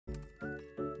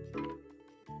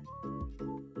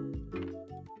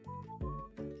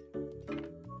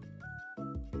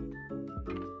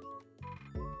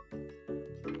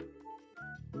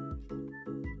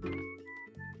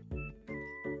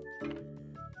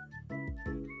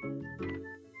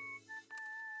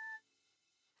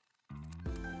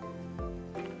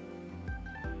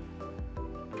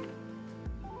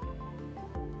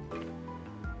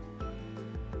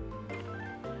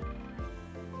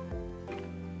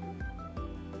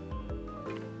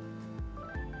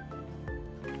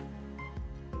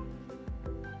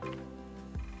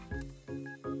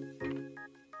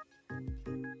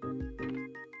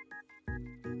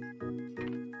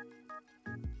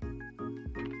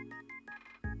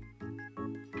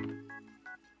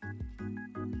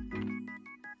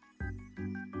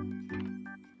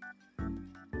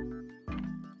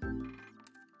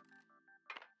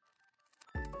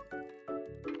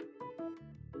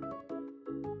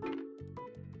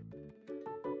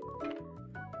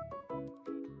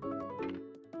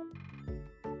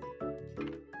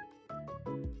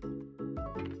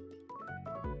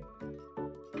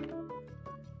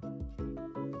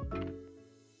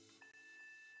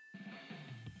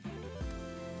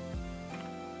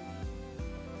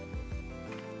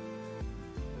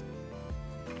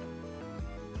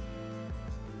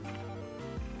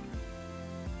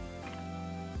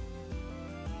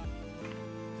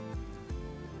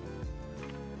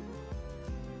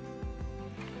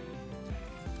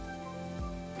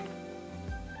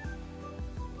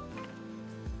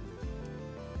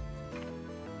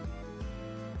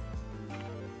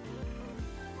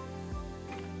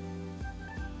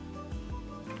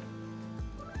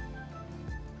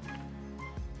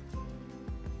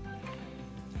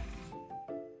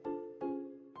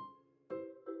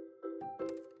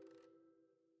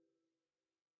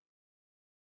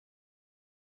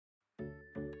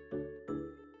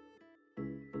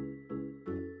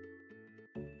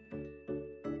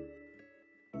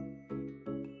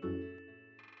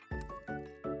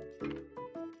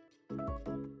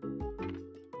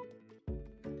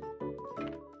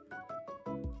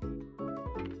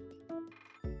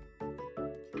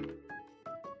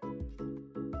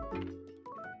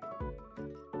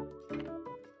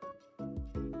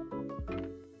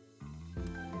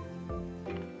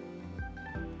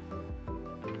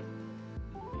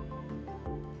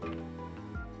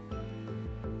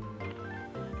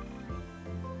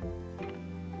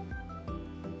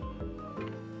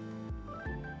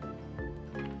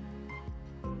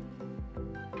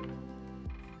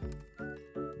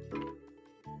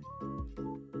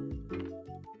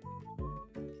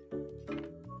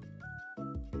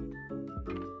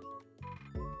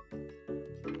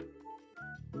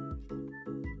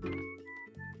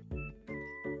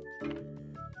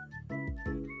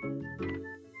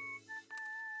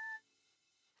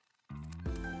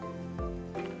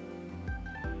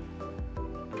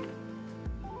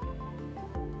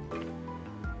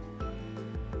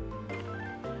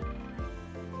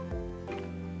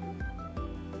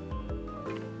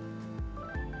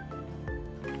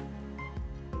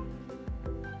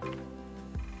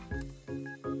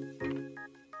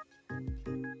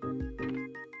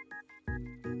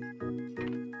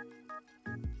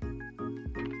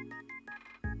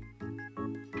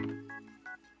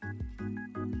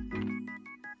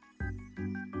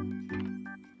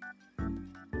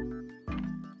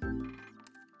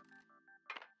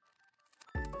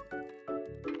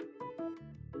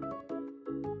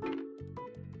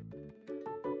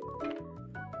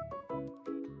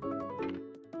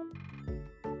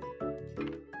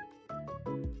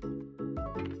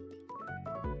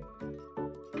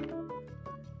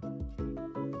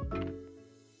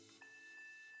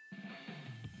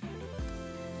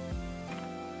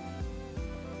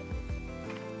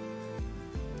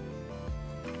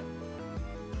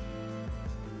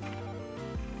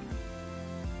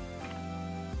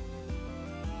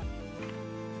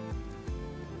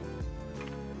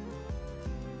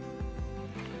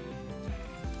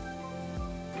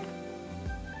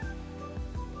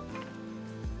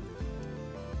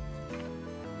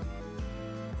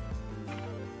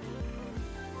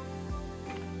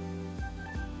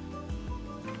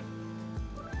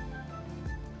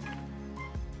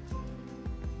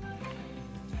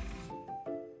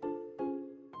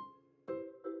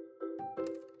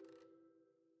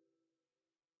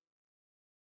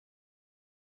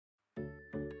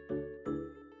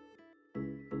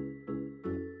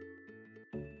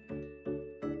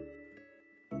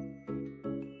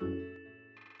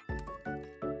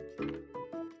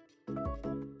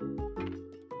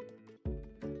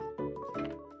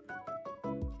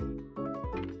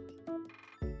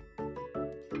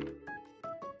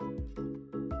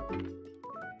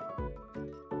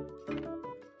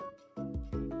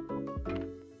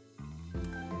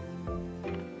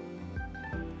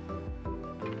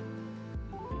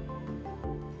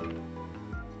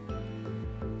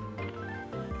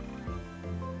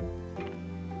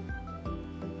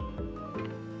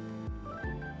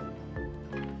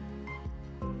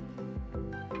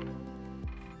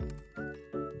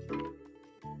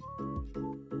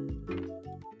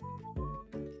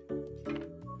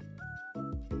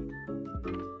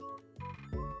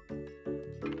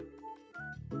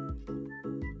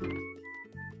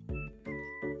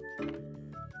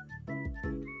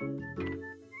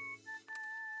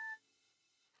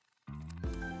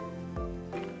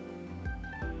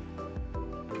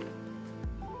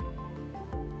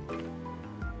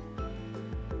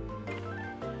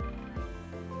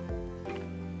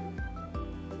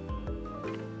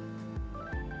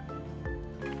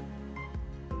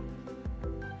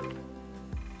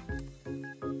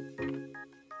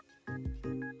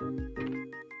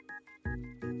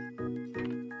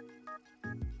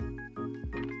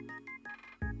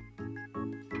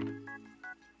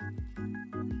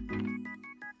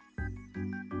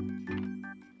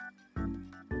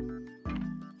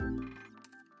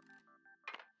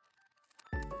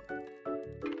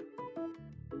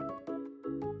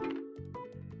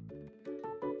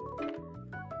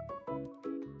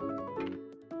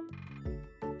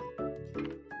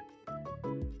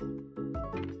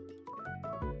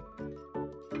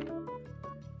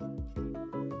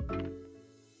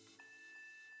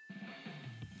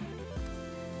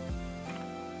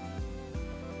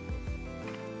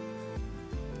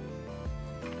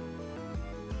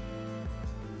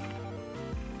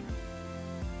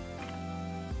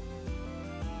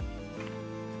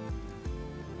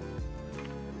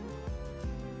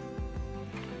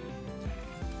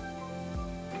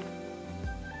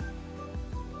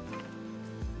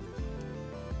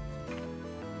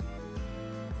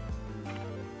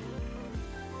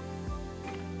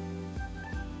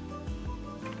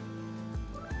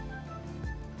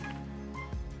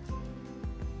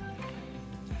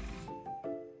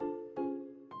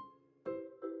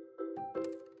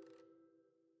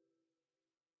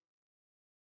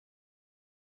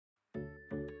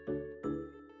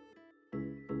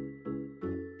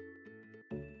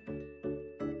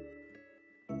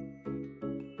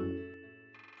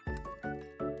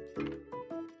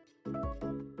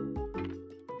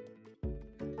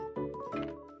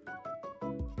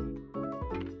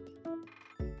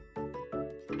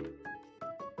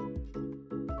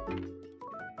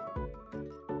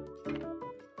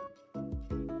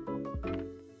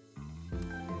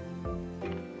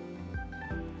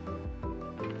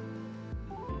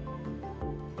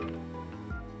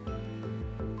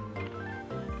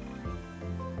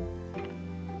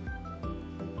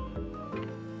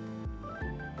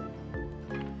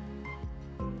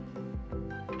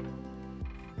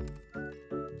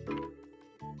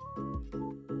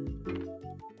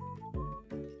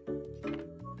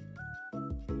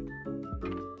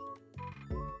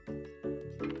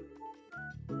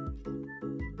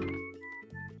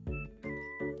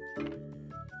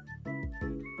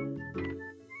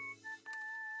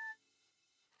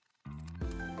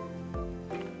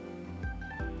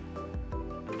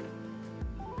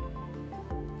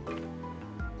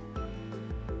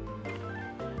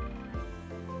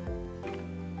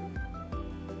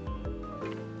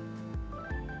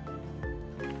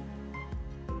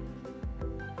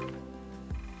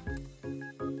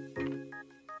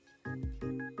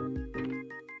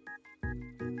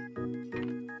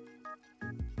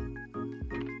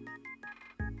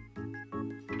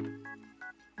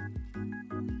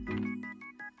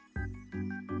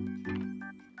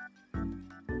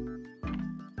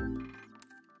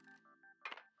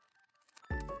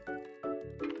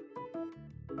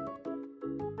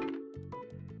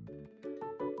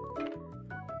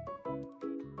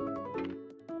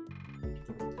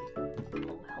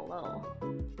hello.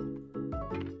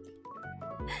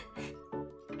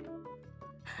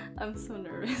 I'm so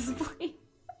nervous, please.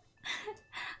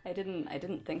 I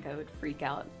didn't think I would freak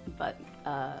out, but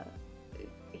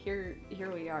here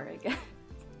we are, I guess.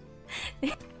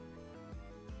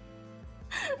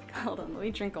 Hold on, let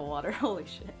me drink a water. Holy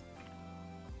shit.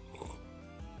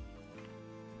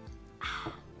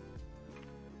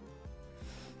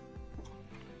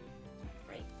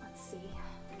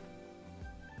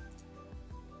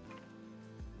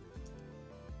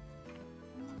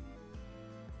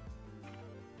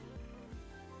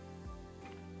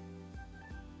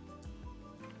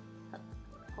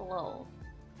 Hello.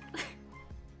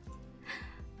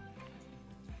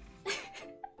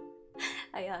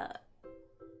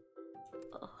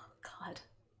 Oh god.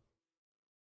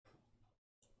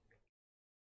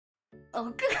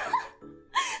 Oh god.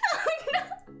 Oh no.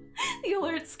 The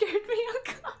alert scared me. Oh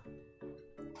god.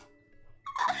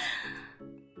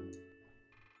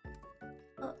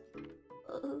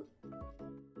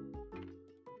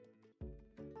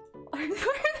 Why are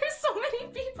there so many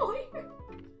people here?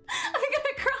 I'm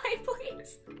gonna cry,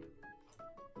 please.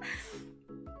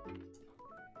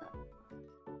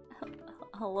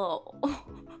 Hello.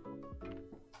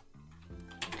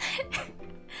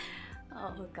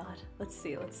 Oh god. Let's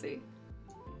see. Okay.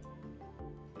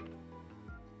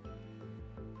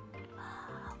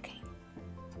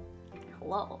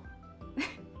 Hello.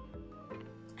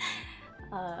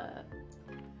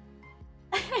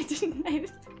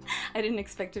 I didn't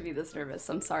expect to be this nervous.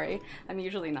 I'm sorry. I'm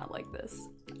usually not like this.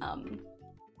 Oh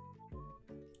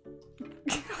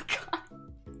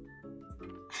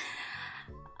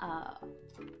god.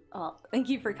 Well, thank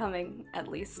you for coming, at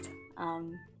least.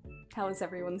 How was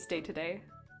everyone's day today?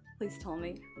 Please tell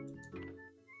me.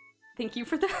 Thank you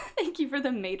for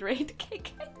the maid raid,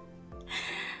 KK.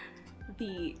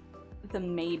 The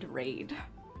maid raid.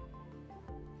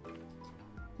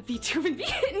 VTuber would be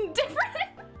hitting different.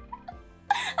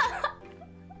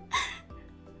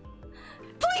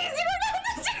 Please, you don't have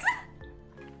to do that.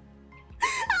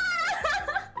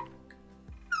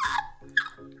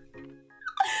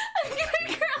 I'm gonna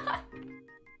cry.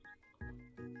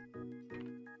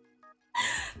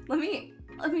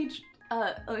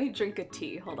 Let me drink a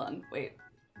tea. Hold on, wait.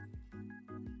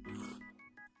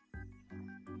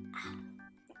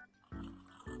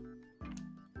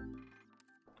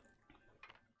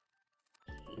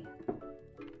 Okay.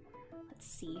 Let's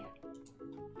see.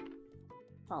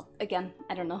 Well, again,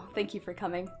 I don't know. Thank you for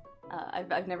coming.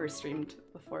 I've never streamed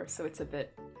before, so it's a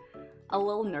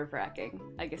little nerve-wracking,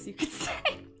 I guess you could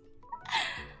say.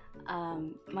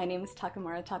 My name is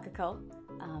Takamura Takako.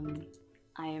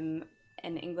 I am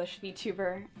an English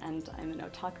VTuber, and I'm an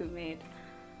otaku maid.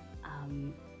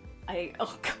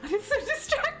 Oh god, it's so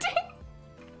distracting!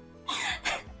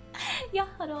 Yeah,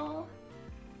 hello.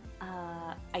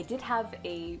 I did have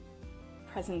a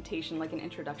presentation, like an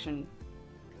introduction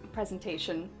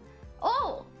presentation.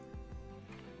 Oh!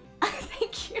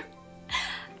 Thank you!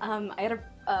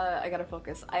 I gotta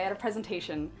focus. I had a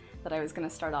presentation that I was gonna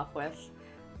start off with.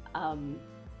 So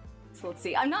let's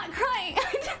see. I'm not crying!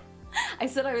 I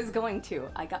said I was going to.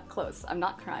 I got close. I'm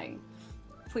not crying.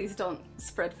 Please don't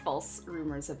spread false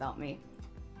rumors about me.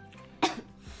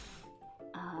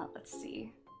 Let's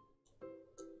see.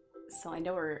 So I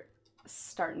know we're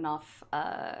starting off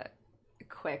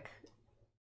quick,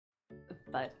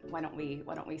 but why don't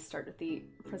we start with the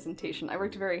presentation? I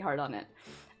worked very hard on it.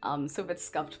 So if it's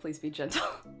scuffed, please be gentle.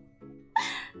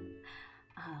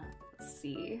 Let's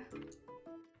see.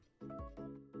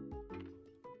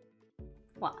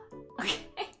 What? Okay.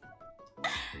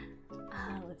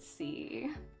 Let's see.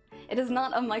 It is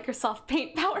not a Microsoft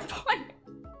Paint PowerPoint.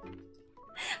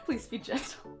 Please be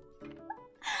gentle.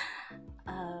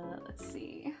 Let's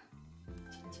see.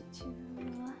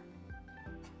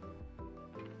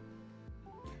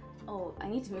 Oh, I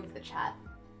need to move the chat.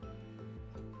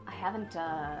 I haven't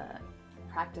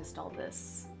practiced all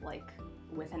this like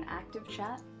with an active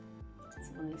chat.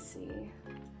 So let me see.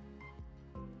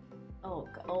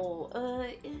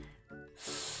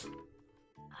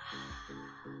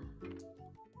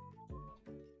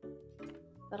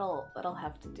 That'll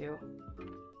have to do.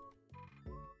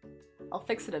 I'll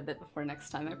fix it a bit before next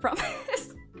time, I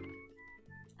promise.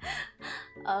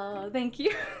 Thank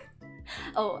you.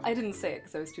 Oh, I didn't say it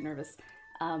because I was too nervous.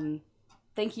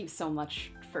 Thank you so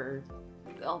much for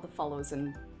all the follows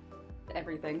and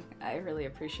everything. I really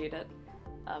appreciate it.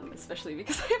 Especially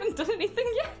because I haven't done anything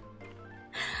yet.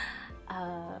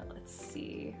 Let's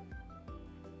see.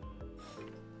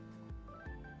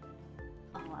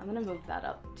 Oh, I'm gonna move that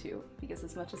up too, because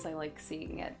as much as I like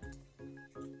seeing it,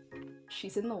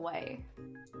 she's in the way.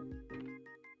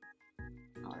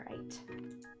 Alright.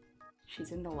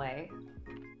 She's in the way.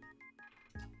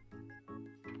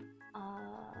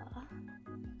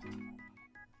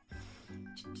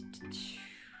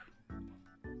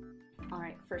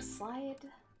 Alright, first slide.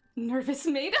 Nervous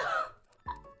maid.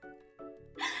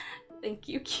 Thank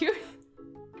you, cute.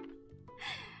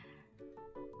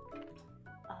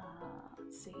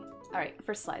 Let's see. Alright,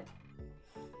 first slide.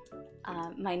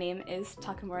 My name is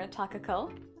Takamura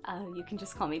Takako. You can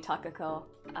just call me Takako.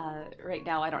 Right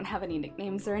now I don't have any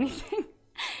nicknames or anything,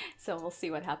 so we'll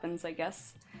see what happens, I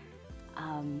guess.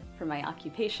 For my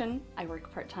occupation, I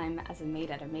work part-time as a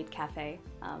maid at a maid cafe.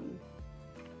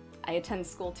 I attend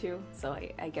school too, so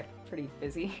I get pretty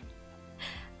busy.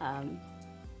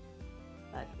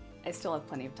 But I still have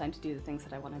plenty of time to do the things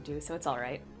that I want to do, so it's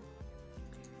alright.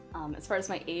 As far as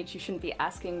my age, you shouldn't be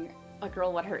asking a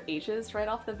girl what her age is right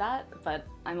off the bat, but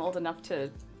I'm old enough to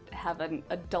have an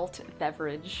adult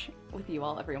beverage with you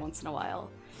all every once in a while,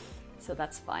 so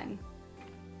that's fine.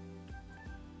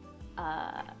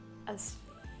 As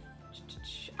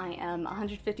I am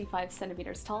 155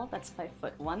 centimeters tall, that's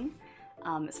 5'1".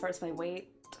 As far as my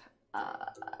weight,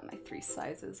 my 3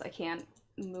 sizes, I can't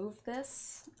move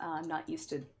this. I'm not used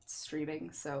to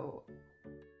streaming, so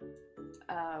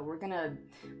we're gonna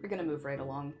move right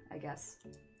along, I guess.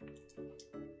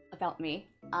 About me,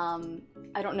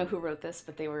 I don't know who wrote this,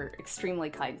 but they were extremely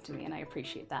kind to me, and I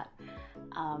appreciate that.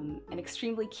 An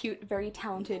extremely cute, very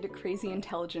talented, crazy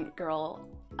intelligent girl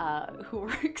who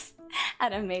works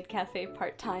at a maid cafe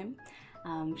part-time.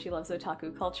 She loves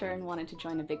otaku culture and wanted to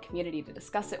join a big community to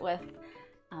discuss it with.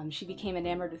 She became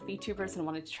enamored with VTubers and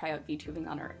wanted to try out VTubing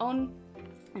on her own,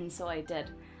 and so I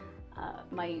did.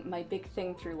 My big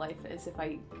thing through life is if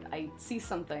I see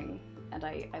something and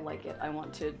I like it, I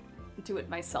want to do it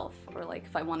myself, or like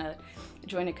if I want to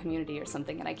join a community or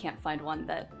something and I can't find one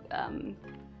that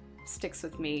sticks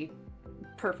with me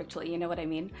perfectly, you know what I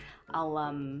mean?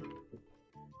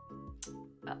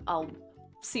 I'll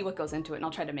see what goes into it and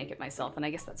I'll try to make it myself, and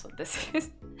I guess that's what this is.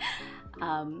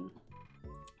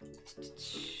 Let's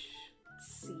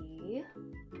see.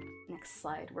 Next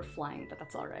slide. We're flying, but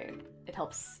that's alright. It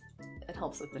helps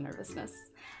with the nervousness.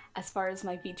 As far as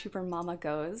my VTuber mama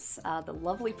goes, the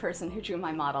lovely person who drew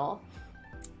my model,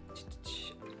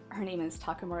 her name is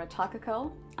Takamura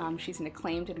Takako. She's an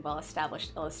acclaimed and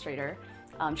well-established illustrator.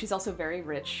 She's also very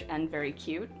rich and very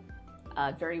cute,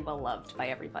 very well-loved by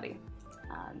everybody.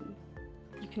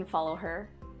 You can follow her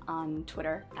on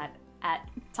Twitter at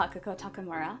Takako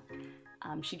Takamura.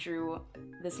 She drew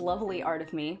this lovely art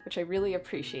of me, which I really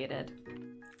appreciated.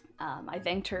 I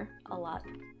thanked her a lot.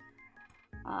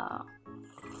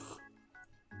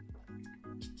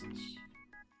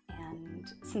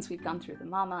 And since we've gone through the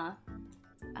mama,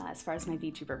 as far as my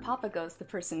VTuber papa goes, the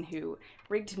person who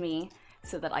rigged me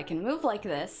so that I can move like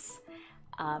this,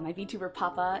 my VTuber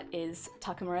papa is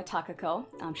Takamura Takako.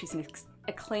 She's an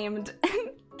acclaimed,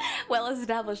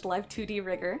 well-established live 2D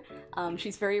rigger.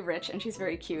 She's very rich and she's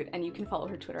very cute, and you can follow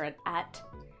her Twitter at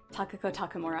Takako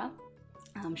Takamura.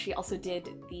 She also did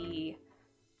the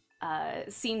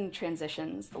scene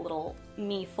transitions, the little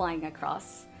me flying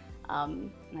across,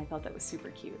 and I thought that was super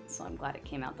cute, so I'm glad it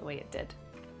came out the way it did.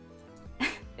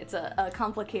 It's a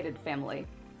complicated family.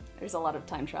 There's a lot of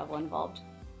time travel involved.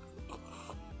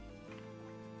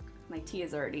 My tea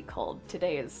is already cold.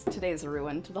 Today is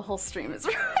ruined. The whole stream is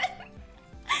ruined.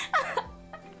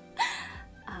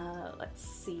 Let's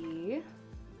see.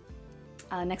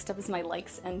 Next up is my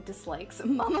likes and dislikes.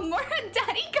 Mama more and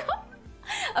Daddy go.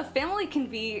 A family can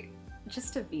be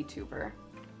just a VTuber.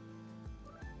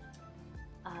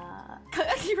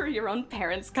 You're your own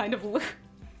parents, kind of.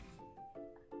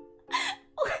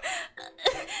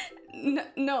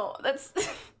 No, that's.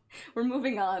 We're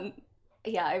moving on.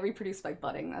 Yeah, I reproduce by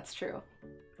budding, that's true.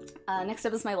 Next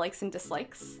up is my likes and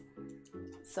dislikes.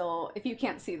 So if you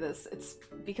can't see this, it's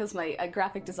because my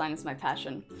graphic design is my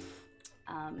passion.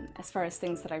 As far as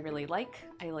things that I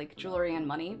like jewelry and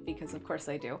money, because of course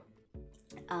I do.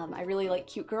 I really like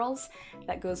cute girls.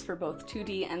 That goes for both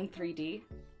 2D and 3D.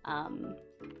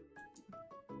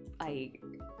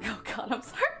 Oh god, I'm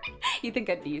sorry. You'd think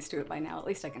I'd be used to it by now. At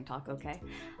least I can talk okay.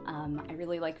 I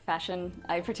really like fashion.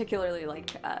 I particularly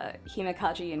like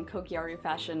himekaji and kokyaru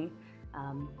fashion,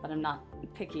 but I'm not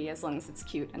picky as long as it's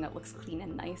cute and it looks clean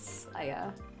and nice.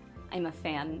 I'm a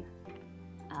fan.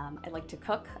 I like to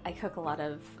cook. I cook a lot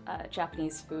of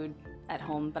Japanese food at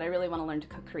home, but I really want to learn to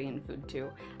cook Korean food too.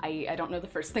 I don't know the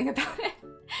first thing about it,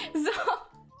 so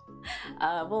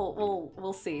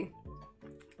we'll see.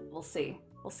 We'll see.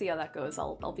 We'll see how that goes.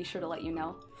 I'll be sure to let you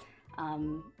know.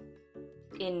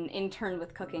 In turn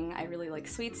with cooking, I really like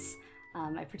sweets.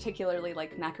 I particularly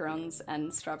like macarons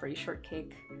and strawberry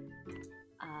shortcake.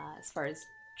 As far as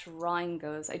drawing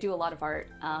goes, I do a lot of art.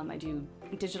 I do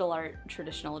digital art,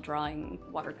 traditional drawing,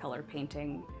 watercolor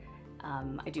painting.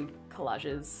 I do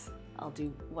collages. I'll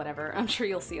do whatever. I'm sure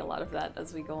you'll see a lot of that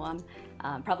as we go on.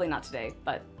 Probably not today,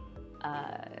 but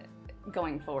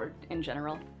going forward in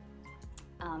general.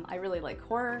 I really like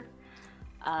horror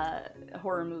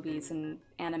movies and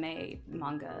anime,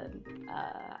 manga.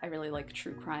 I really like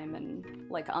true crime and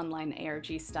like online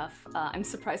ARG stuff. I'm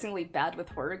surprisingly bad with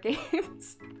horror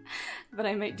games, but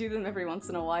I might do them every once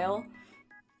in a while.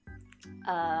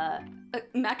 Yeah,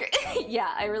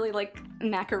 I really like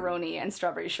macaroni and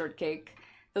strawberry shortcake.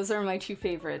 Those are my two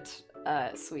favorite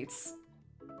sweets.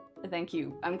 Thank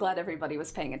you. I'm glad everybody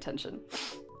was paying attention.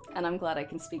 And I'm glad I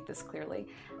can speak this clearly.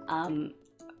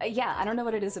 Yeah, I don't know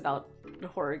what it is about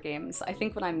horror games. I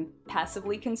think when I'm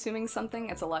passively consuming something,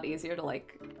 it's a lot easier to,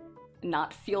 like,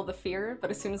 not feel the fear, but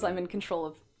as soon as I'm in control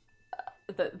of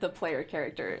the player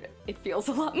character, it feels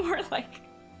a lot more like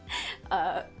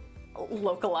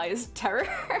localized terror,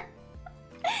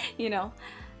 you know?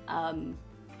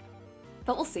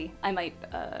 But we'll see. I might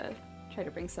try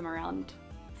to bring some around.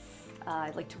 I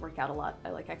like to work out a lot. I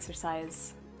like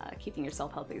exercise. Keeping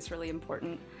yourself healthy is really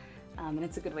important, and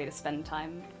it's a good way to spend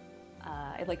time.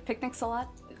 I like picnics a lot,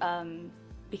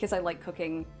 because I like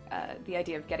cooking. The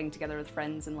idea of getting together with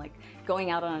friends and like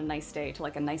going out on a nice day to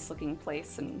like a nice looking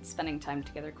place and spending time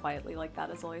together quietly like that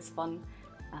is always fun.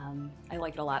 I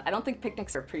like it a lot. I don't think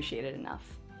picnics are appreciated enough.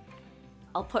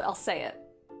 I'll say it.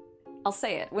 I'll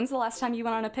say it. When's the last time you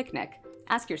went on a picnic?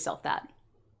 Ask yourself that.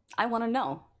 I want to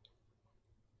know.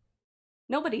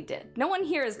 Nobody did. No one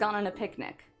here has gone on a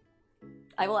picnic.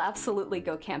 I will absolutely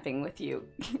go camping with you,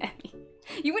 Emmy.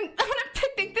 You went on a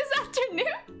picnic this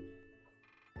afternoon?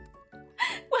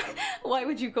 Why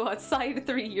would you go outside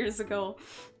 3 years ago?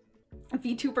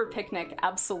 VTuber picnic,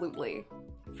 absolutely.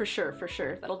 For sure, for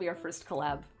sure. That'll be our first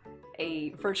collab.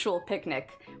 A virtual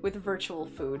picnic with virtual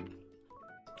food.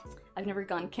 I've never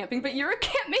gone camping, but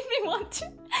Eurocamp made me want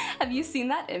to. Have you seen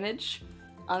that image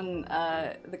on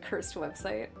the Cursed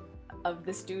website of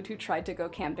this dude who tried to go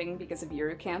camping because of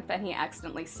Eurocamp and he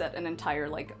accidentally set an entire,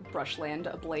 like, brushland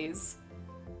ablaze?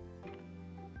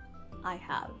 I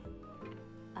have.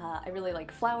 I really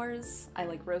like flowers. I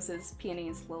like roses,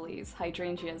 peonies, lilies,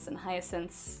 hydrangeas, and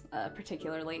hyacinths,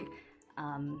 particularly.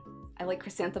 I like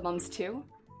chrysanthemums too.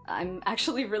 I'm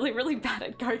actually really bad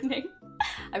at gardening.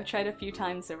 I've tried a few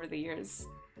times over the years.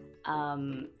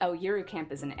 Oh,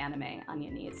 Eurocamp is an anime on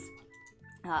Yanese.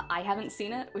 I haven't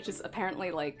seen it, which is apparently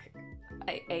like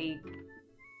a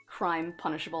crime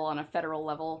punishable on a federal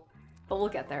level, but we'll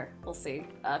get there. We'll see.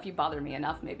 If you bother me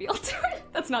enough, maybe I'll do it.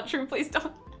 That's not true, please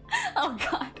don't. Oh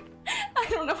god. I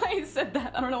don't know why I said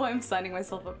that. I don't know why I'm signing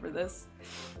myself up for this.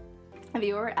 Have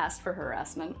you ever asked for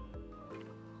harassment?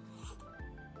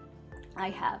 I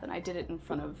have, and I did it in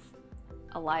front of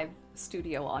a live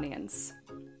studio audience.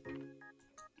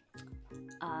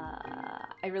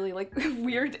 I really like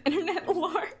weird internet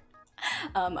lore.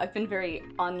 I've been very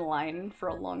online for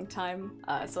a long time,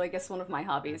 so I guess one of my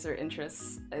hobbies or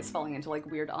interests is falling into like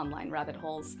weird online rabbit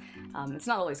holes. It's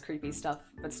not always creepy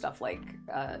stuff, but stuff like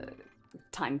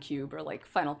Time Cube or like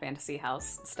Final Fantasy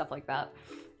House, stuff like that.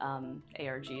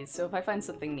 ARGs. So if I find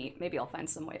something neat, maybe I'll find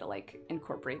some way to like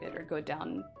incorporate it or go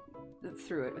down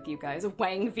through it with you guys.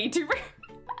 Wang VTuber.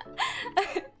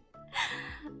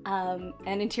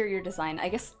 And interior design. I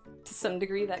guess to some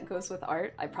degree that goes with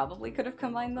art. I probably could have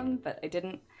combined them, but I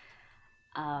didn't.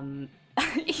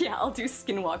 Yeah, I'll do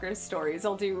Skinwalker stories.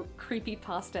 I'll do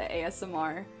creepypasta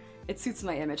ASMR. It suits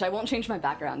my image. I won't change my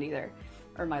background either,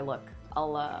 or my look.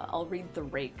 I'll read The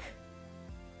Rake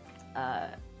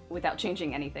without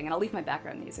changing anything, and I'll leave my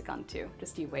background music on too.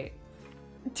 Just you wait.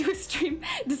 Do a stream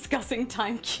discussing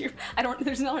Time Cube.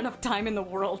 There's not enough time in the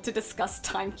world to discuss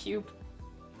Time Cube.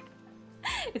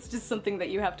 It's just something that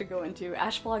you have to go into.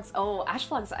 Ashvlogs, oh,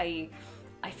 Ashvlogs I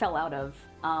fell out of.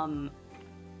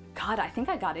 God, I think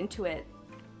I got into it.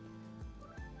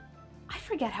 I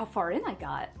forget how far in I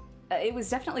got. It was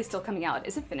definitely still coming out.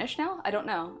 Is it finished now? I don't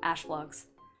know. Ashvlogs.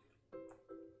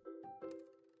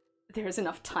 There's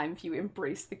enough time if you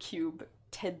embrace the cube,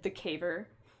 Ted the Caver.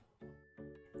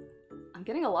 I'm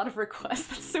getting a lot of requests.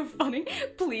 That's so funny.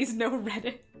 Please, no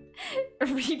Reddit.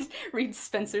 Read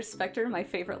Spencer Spectre, my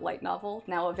favorite light novel,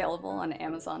 now available on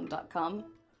Amazon.com.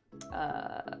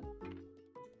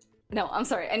 No, I'm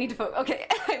sorry. I need to focus. Okay,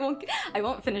 I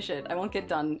won't finish it. I won't get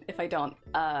done if I don't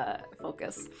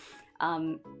focus.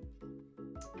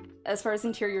 As far as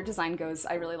interior design goes,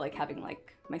 I really like having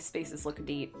like my spaces look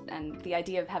neat, and the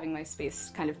idea of having my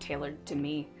space kind of tailored to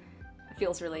me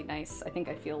feels really nice. I think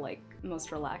I feel like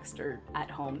most relaxed or at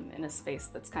home in a space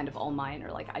that's kind of all mine,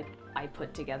 or like I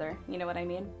put together, you know what I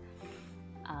mean?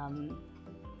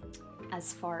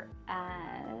 As far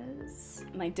as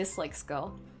my dislikes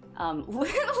go,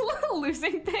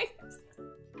 losing things.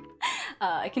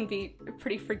 I can be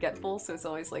pretty forgetful, so it's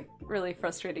always like really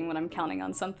frustrating when I'm counting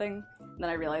on something, and then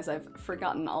I realize I've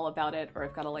forgotten all about it, or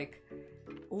I've got to like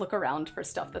look around for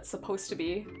stuff that's supposed to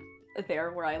be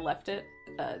there where I left it.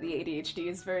 The ADHD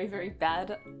is very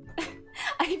bad.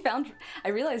 I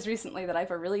realized recently that I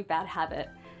have a really bad habit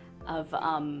of,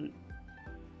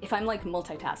 if I'm like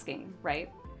multitasking, right?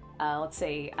 let's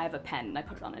say I have a pen and I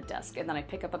put it on a desk, and then I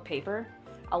pick up a paper,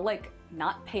 I'll like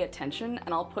not pay attention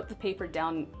and I'll put the paper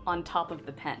down on top of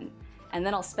the pen. And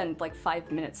then I'll spend like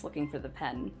 5 minutes looking for the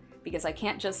pen because I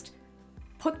can't just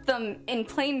put them in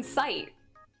plain sight.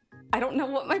 I don't know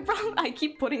what my problem. I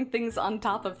keep putting things on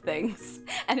top of things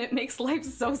and it makes life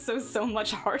so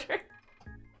much harder.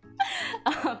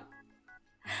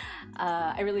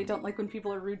 I really don't like when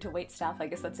people are rude to waitstaff. I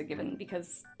guess that's a given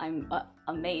because I'm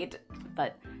a maid,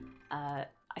 but I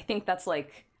think that's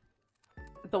like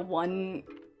the one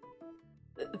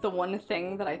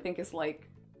thing that I think is like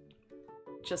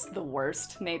just the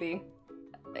worst, maybe.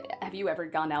 Have you ever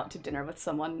gone out to dinner with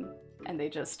someone and they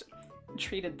just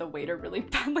treated the waiter really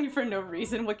badly for no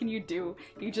reason? What can you do?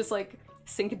 You just like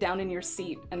sink down in your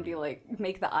seat and be like,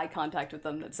 make the eye contact with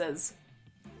them that says,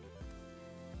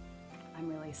 I'm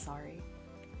really sorry.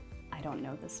 I don't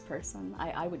know this person.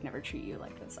 I would never treat you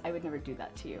like this. I would never do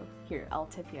that to you. Here, I'll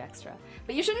tip you extra.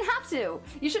 But you shouldn't have to!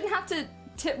 You shouldn't have to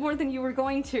tip more than you were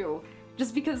going to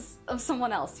just because of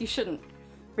someone else. You shouldn't.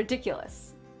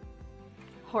 Ridiculous.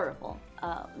 Horrible.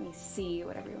 Let me see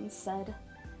what everyone said.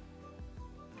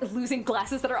 Losing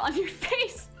glasses that are on your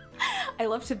face! I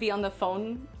love to be on my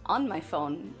phone,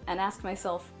 and ask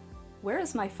myself, where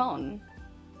is my phone?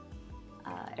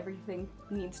 Everything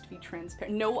needs to be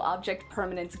transparent. No object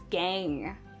permanence,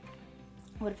 gang.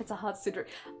 What if it's a hot tsundere?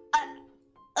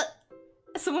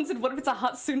 Someone said, what if it's a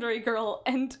hot tsundere girl?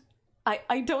 And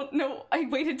I don't know. I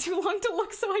waited too long to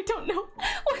look, so I don't know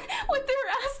what they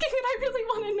were asking, and I really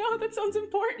want to know. That sounds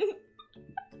important.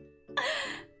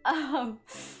 Oh,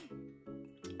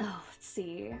 let's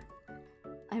see.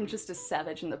 I'm just a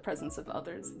savage in the presence of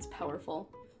others. It's powerful.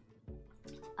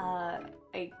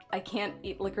 I can't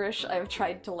eat licorice. I've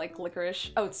tried to like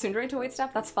licorice. Oh, it's tsundere to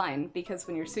waitstaff? That's fine, because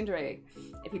when you're tsundere,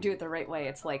 if you do it the right way,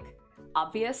 it's like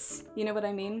obvious, you know what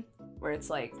I mean? Where it's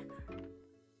like,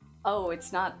 oh,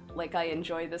 it's not like I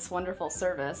enjoy this wonderful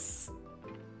service.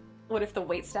 What if the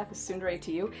waitstaff is tsundere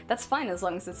to you? That's fine as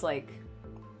long as it's like,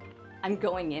 I'm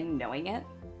going in knowing it.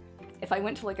 If I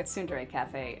went to like a tsundere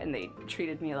cafe and they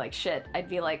treated me like shit, I'd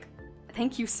be like,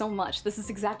 thank you so much. This is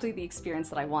exactly the experience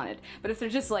that I wanted. But if they're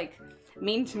just like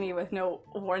mean to me with no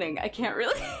warning, I can't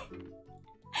really.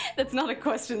 That's not a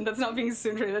question. That's not being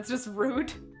tsundere. That's just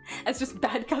rude. That's just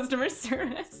bad customer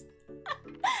service.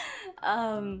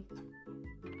 Let's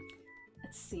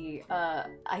see.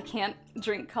 I can't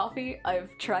drink coffee. I've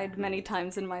tried many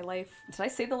times in my life. Did I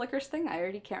say the licorice thing? I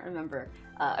already can't remember.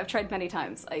 I've tried many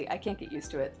times. I can't get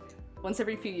used to it. Once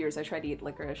every few years I try to eat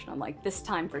licorice and I'm like, this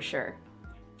time for sure.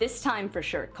 This time for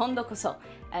sure, kondo koso.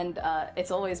 And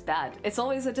it's always bad. It's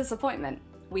always a disappointment.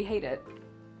 We hate it.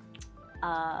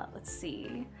 Let's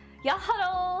see.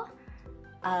 Yaharo!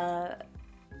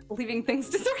 Leaving things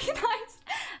disorganized.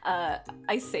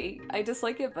 I say I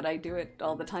dislike it, but I do it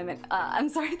all the time. And I'm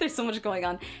sorry, there's so much going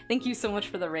on. Thank you so much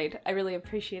for the raid. I really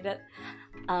appreciate it.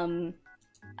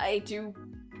 I do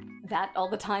that all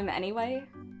the time anyway.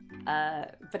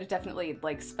 But it definitely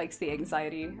like spikes the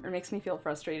anxiety or makes me feel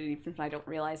frustrated even if I don't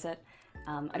realize it.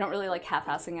 I don't really like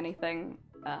half-assing anything.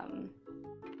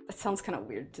 It sounds kind of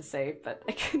weird to say, but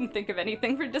I couldn't think of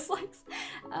anything for dislikes.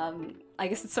 I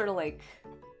guess it's sort of like,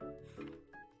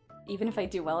 even if I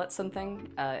do well at something,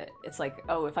 it's like,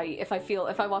 oh, if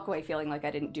I walk away feeling like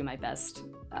I didn't do my best,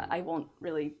 I won't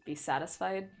really be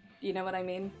satisfied. You know what I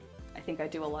mean? I think I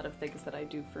do a lot of things that I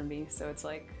do for me, so it's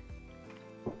like,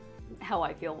 how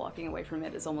I feel walking away from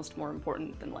it is almost more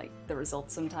important than like the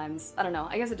results sometimes. I don't know,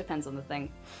 I guess it depends on the thing.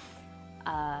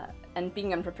 And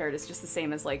being unprepared is just the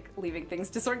same as like leaving things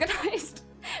disorganized,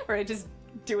 where I just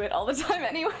do it all the time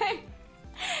anyway.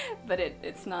 But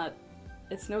it's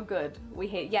no good. We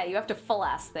hate, yeah, you have to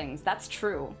full-ass things, that's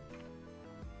true.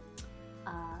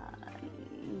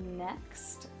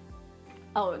 Next.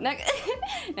 Oh,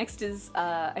 next is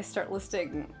I start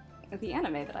listing the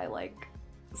anime that I like.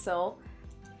 So,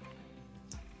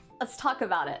 let's talk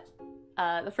about it.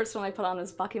 The first one I put on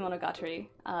is Bakemonogatari.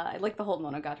 I like the whole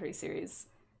Monogatari series,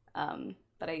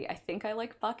 but I think I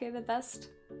like Bake the best.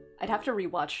 I'd have to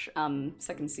rewatch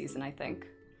second season, I think.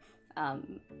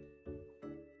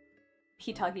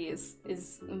 Hitagi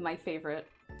is my favorite.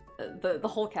 The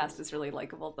whole cast is really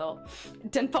likable though.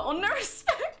 Denpa Onna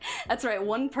respect! That's right,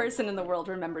 one person in the world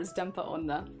remembers Denpa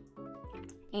Onna.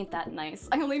 Ain't that nice?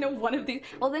 I only know one of these.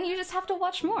 Well, then you just have to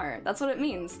watch more. That's what it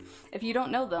means. If you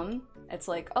don't know them, it's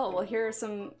like, oh, well, here are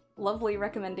some lovely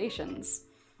recommendations.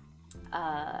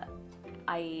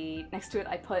 Next to it,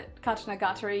 I put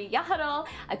Katanagatari. Yaharo!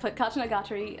 I put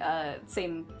Katanagatari,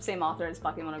 same author as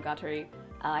Bakemonogatari.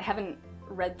 I haven't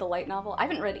read the light novel. I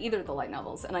haven't read either of the light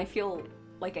novels, and I feel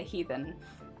like a heathen.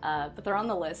 But they're on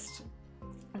the list.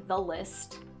 The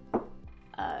List,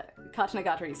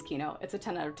 Kachinagatary's Kino. It's a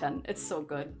 10 out of 10. It's so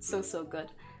good. So, so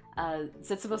good.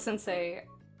 Zetsubo Sensei,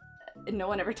 no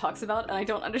one ever talks about, and I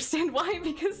don't understand why,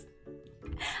 because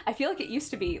I feel like it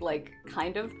used to be, like,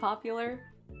 kind of popular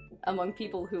among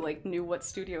people who, like, knew what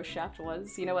Studio Shaft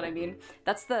was. You know what I mean?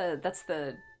 That's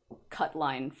the cut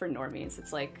line for normies.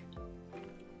 It's like,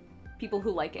 people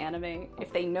who like anime,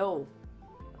 if they know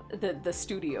the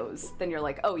studios, then you're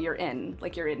like, oh, you're in.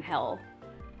 Like, you're in hell.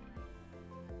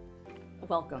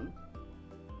 Welcome.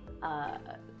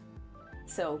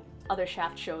 So, other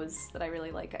Shaft shows that I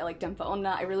really like. I like Denpa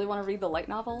Onna. I really want to read the light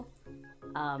novel.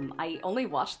 I only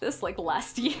watched this, like,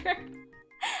 last year.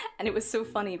 And it was so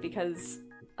funny because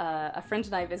a friend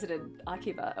and I visited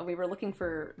Akiba, and we were looking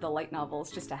for the light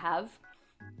novels just to have.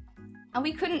 And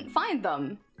we couldn't find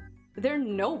them. They're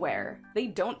nowhere. They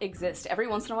don't exist. Every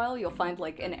once in a while, you'll find,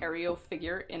 like, an Aereo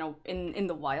figure in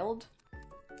the wild.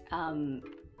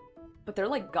 But they're,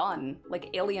 like, gone.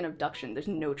 Like, alien abduction. There's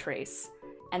no trace.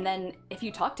 And then, if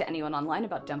you talk to anyone online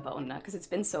about Denpa Onna, because it's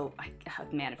been so...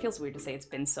 man, it feels weird to say it's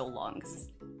been so long, because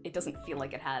it doesn't feel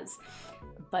like it has.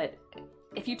 But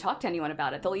if you talk to anyone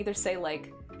about it, they'll either say,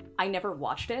 like, I never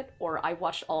watched it, or I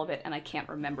watched all of it and I can't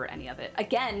remember any of it.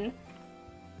 Again,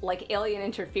 like alien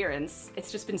interference,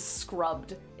 it's just been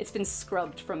scrubbed. It's been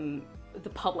scrubbed from the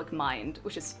public mind,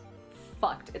 which is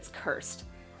fucked. It's cursed.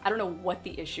 I don't know what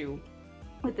the issue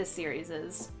with this series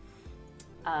is.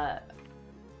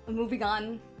 Moving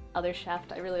on, other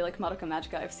Shaft, I really like Madoka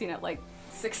Magica. I've seen it like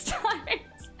 6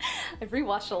 times. I've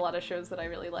rewatched a lot of shows that I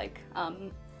really like.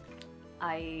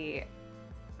 I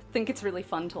think it's really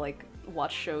fun to like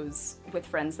watch shows with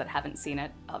friends that haven't seen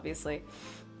it, obviously.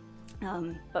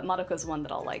 But Madoka's one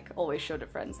that I'll like always show to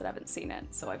friends that haven't seen it.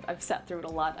 So I've sat through it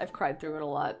a lot. I've cried through it a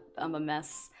lot. I'm a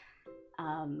mess.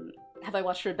 Have I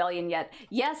watched Rebellion yet?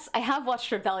 Yes, I have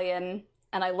watched Rebellion,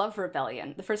 and I love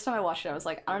Rebellion. The first time I watched it, I was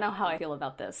like, I don't know how I feel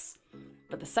about this.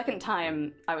 But the second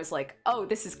time, I was like, oh,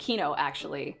 this is Kino,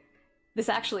 actually. This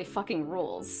actually fucking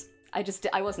rules.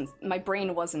 My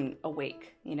brain wasn't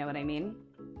awake, you know what I mean?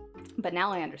 But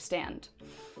now I understand.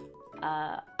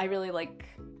 I really like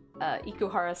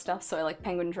Ikuhara stuff, so I like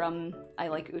Penguin Drum, I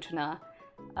like Utena.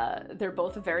 They're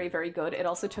both very, very good. It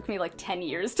also took me like 10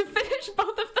 years to finish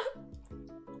both of them.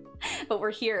 But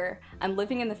we're here. I'm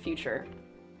living in the future.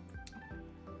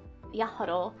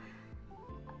 Yaharo.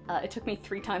 It took me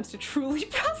 3 times to truly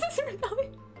process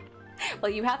Rebellion.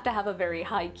 Well, you have to have a very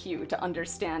high Q to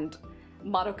understand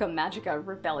Madoka Magica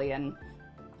Rebellion.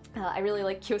 I really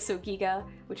like Kyoso Giga,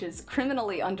 which is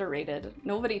criminally underrated.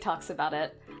 Nobody talks about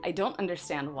it. I don't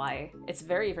understand why. It's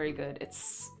very, very good.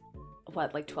 It's,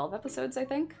 what, like 12 episodes, I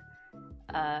think?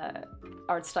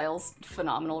 Art style's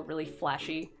phenomenal, really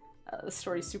flashy. The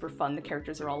story's super fun, the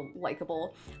characters are all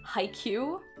likable.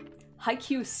 Haikyuu?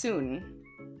 Haikyuu soon.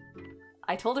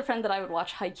 I told a friend that I would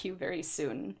watch Haikyuu very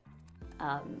soon.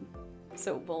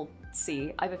 So we'll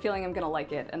see. I have a feeling I'm gonna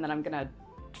like it, and then I'm gonna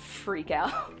freak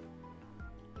out.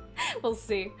 We'll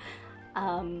see.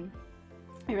 I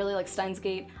really like Steins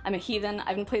Gate. I'm a heathen. I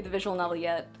haven't played the visual novel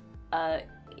yet.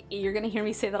 You're gonna hear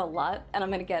me say that a lot, and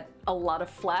I'm gonna get a lot of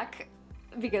flack,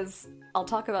 because I'll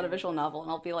talk about a visual novel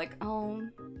and I'll be like, oh,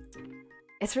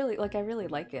 it's really, like, I really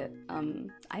like it.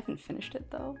 I haven't finished it,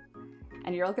 though.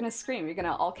 And you're all gonna scream. You're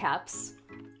gonna all caps.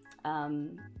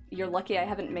 You're lucky I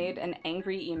haven't made an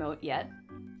angry emote yet.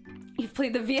 You've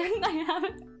played the VN, I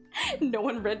haven't. No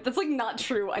one read, that's like not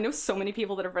true. I know so many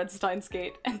people that have read Steins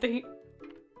Gate, and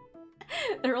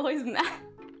they're always mad.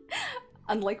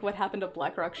 Unlike what happened to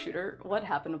Black Rock Shooter. What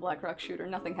happened to Black Rock Shooter?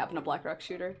 Nothing happened to Black Rock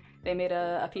Shooter. They made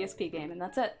a PSP game, and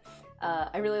that's it.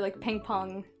 I really like Ping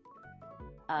Pong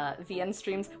VN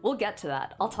streams. We'll get to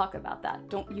that. I'll talk about that.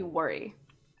 Don't you worry.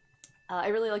 I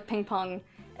really like Ping Pong.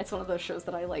 It's one of those shows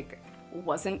that I, like,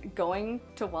 wasn't going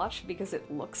to watch because it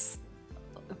looks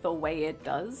the way it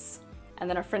does. And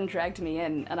then a friend dragged me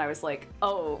in, and I was like,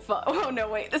 oh no,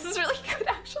 wait, this is really good,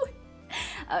 actually.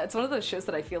 It's one of those shows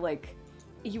that I feel like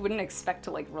you wouldn't expect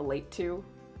to, like, relate to.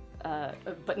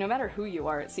 But no matter who you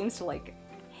are, it seems to, like,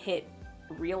 hit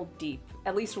real deep.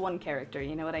 At least one character,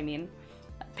 you know what I mean?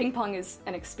 Ping Pong is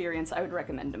an experience I would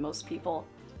recommend to most people.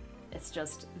 It's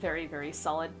just very, very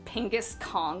solid. Pingus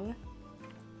Kong.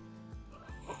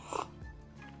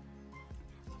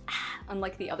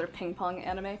 Unlike the other ping pong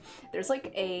anime, there's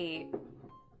like a...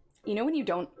 You know when you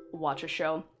don't watch a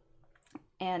show,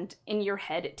 and in your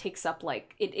head it takes up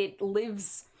like... It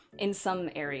lives in some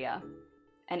area,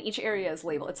 and each area is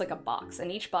labeled... It's like a box,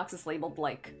 and each box is labeled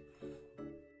like...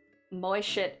 Moe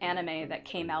shit anime that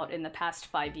came out in the past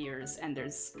 5 years, and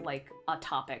there's like a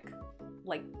topic.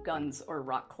 Like guns or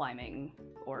rock climbing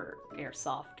or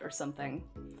airsoft or something.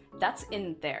 That's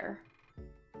in there.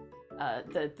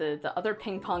 The other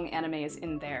ping pong anime is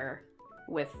in there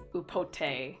with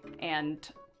Upote and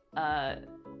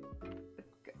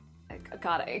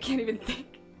God, I can't even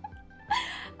think.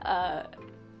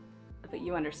 But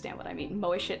you understand what I mean.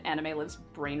 Moe shit anime lives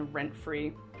brain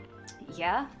rent-free.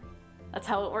 Yeah, that's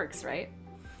how it works, right?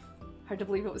 Hard to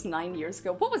believe it was 9 years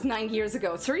ago. What was 9 years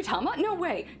ago? Tsuritama? No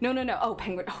way. No. Oh,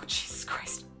 Penguin. Oh, Jesus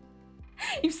Christ.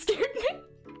 You scared me.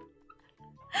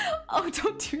 Oh,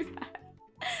 don't do that.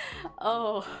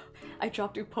 Oh, I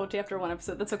dropped Upote after one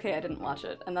episode. That's okay, I didn't watch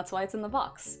it. And that's why it's in the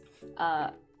box.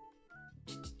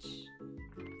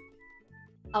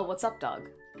 Oh, what's up, dog?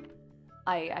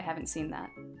 I haven't seen that.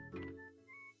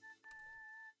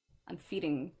 I'm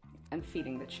feeding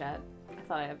the chat. I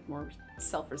thought I had more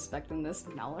self-respect than this,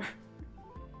 Mauler.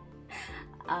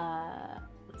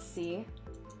 Let's see.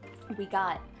 We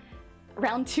got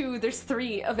round 2, there's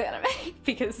 3 of anime,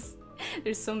 because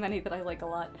there's so many that I like a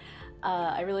lot.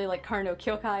 I really like Kara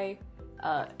Kyokai.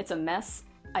 It's a mess.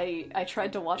 I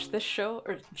tried to watch this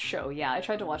I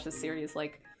tried to watch this series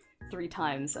like 3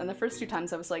 times, and the first 2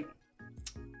 times I was like,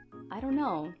 I don't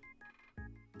know.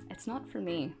 It's not for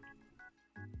me.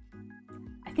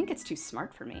 I think it's too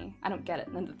smart for me. I don't get it.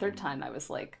 And then the 3rd time I was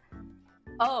like,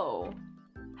 oh,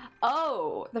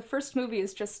 the first movie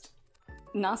is just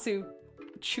Nasu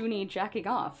Chuni jacking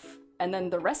off, and then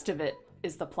the rest of it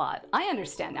is the plot. I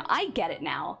understand now. I get it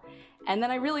now. And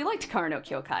then I really liked Kara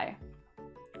Kyokai.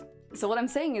 So what I'm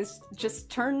saying is just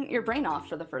turn your brain off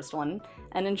for the first one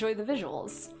and enjoy the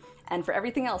visuals. And for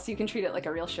everything else, you can treat it like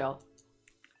a real show.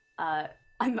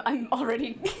 I'm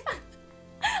already...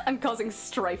 I'm causing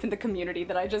strife in the community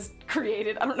that I just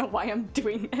created. I don't know why I'm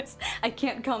doing this. I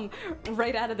can't come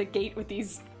right out of the gate with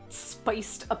these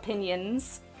spiced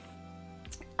opinions.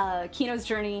 Kino's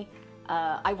Journey,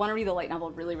 I want to read the light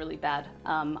novel really, really bad.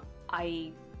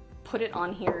 I put it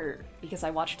on here because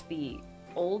I watched the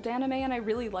old anime and I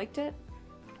really liked it.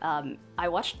 I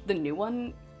watched the new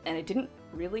one and it didn't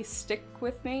really stick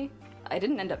with me. I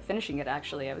didn't end up finishing it,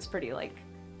 actually. I was pretty, like,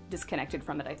 disconnected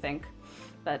from it, I think.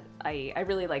 But I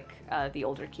really like the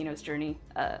older Kino's Journey.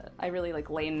 I really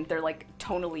like Lane. They're like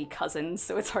tonally cousins,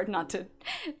 so it's hard not to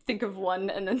think of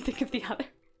one and then think of the other.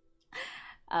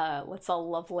 Let's all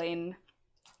love Lane.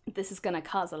 This is gonna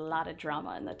cause a lot of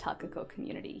drama in the Takako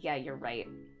community. Yeah, you're right.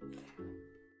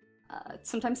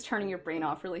 Sometimes turning your brain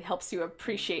off really helps you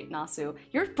appreciate Nasu.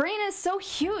 Your brain is so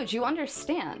huge, you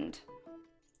understand.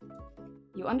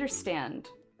 You understand.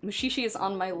 Mushishi is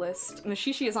on my list.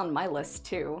 Mushishi is on my list,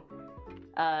 too.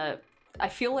 I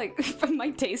feel like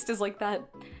my taste is like that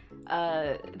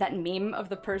meme of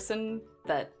the person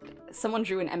that someone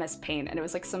drew in MS Paint, and it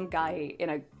was like some guy in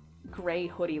a gray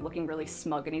hoodie looking really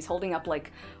smug, and he's holding up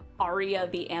like Aria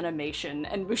the animation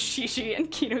and Mushishi and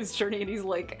Kino's Journey, and he's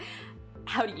like,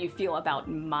 how do you feel about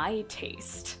my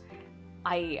taste?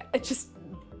 Just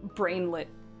brainlet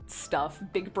stuff,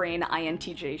 big brain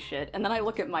INTJ shit, and then I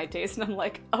look at my taste and I'm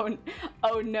like, oh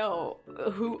no,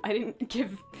 I didn't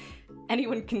give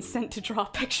anyone consent to draw a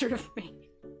picture of me.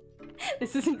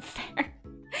 This isn't fair.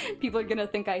 People are gonna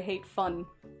think I hate fun.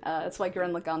 That's why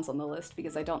Gurren Lagann's on the list,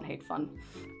 because I don't hate fun.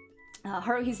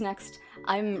 Haruhi's next.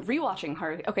 I'm rewatching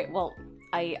Haruhi. Okay, well,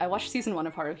 I watched season 1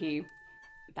 of Haruhi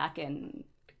back in,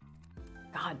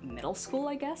 God, middle school,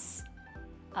 I guess?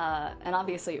 And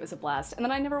obviously it was a blast. And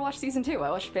then I never watched season 2.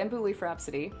 I watched Bamboo Leaf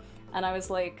Rhapsody, and I was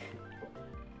like,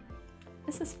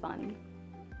 this is fun.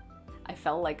 I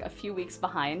fell like a few weeks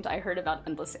behind. I heard about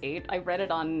Endless 8. I read it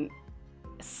on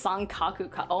Sankaku.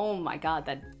 Oh my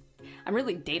god, I'm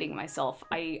really dating myself.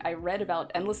 I read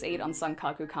about Endless 8 on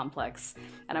Sankaku Complex,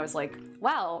 and I was like,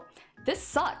 wow, this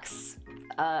sucks.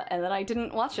 And then I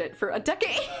didn't watch it for a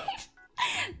decade.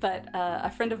 But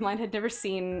a friend of mine had never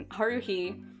seen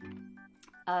Haruhi,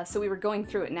 so we were going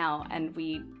through it now, and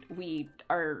we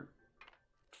are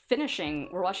finishing.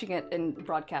 We're watching it in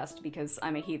broadcast because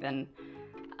I'm a heathen.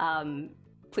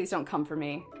 Please don't come for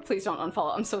me. Please don't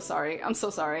unfollow. I'm so sorry. I'm so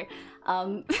sorry.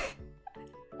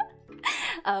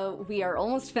 We are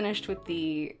almost finished with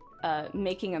the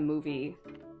making a movie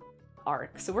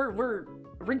arc, so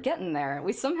we're getting there.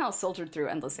 We somehow soldiered through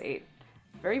Endless 8.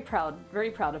 Very proud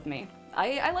of me.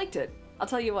 I liked it. I'll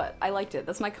tell you what, I liked it.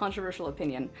 That's my controversial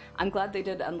opinion. I'm glad they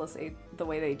did Endless 8 the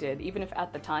way they did, even if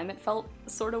at the time it felt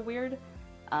sort of weird.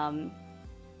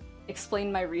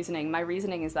 Explain my reasoning. My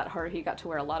reasoning is that Haruhi got to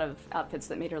wear a lot of outfits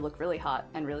that made her look really hot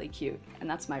and really cute, and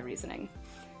that's my reasoning.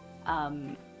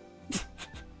 Let's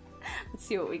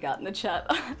see what we got in the chat.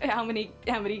 How many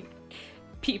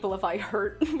people have I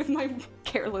hurt with my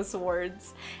careless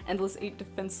words. Endless 8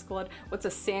 defense squad. What's a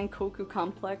Sankoku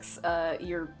complex?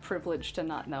 You're privileged to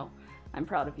not know. I'm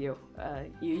proud of you.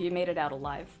 You made it out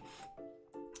alive.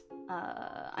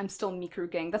 I'm still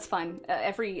Mikuru gang. That's fine.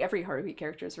 Every Haruhi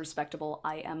character is respectable.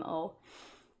 IMO.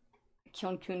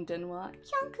 Kyonkun Denwa.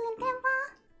 Kyonkun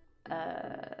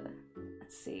Denwa.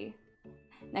 Let's see.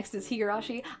 Next is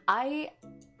Higurashi. I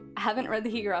haven't read the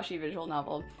Higurashi visual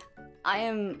novel. I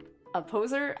am a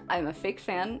poser. I'm a fake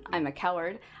fan. I'm a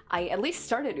coward. I at least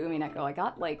started Umineko. I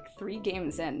got like 3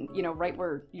 games in, you know, right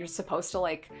where you're supposed to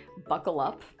like buckle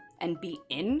up and be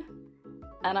in.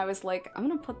 And I was like, I'm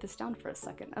gonna put this down for a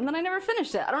second. And then I never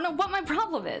finished it. I don't know what my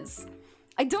problem is.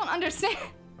 I don't understand.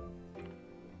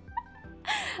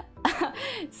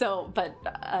 So, but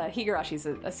Higurashi's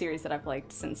a series that I've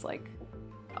liked since like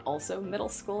also middle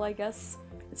school, I guess.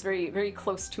 It's very, very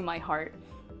close to my heart.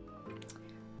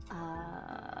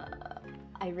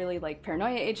 I really like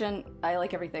Paranoia Agent. I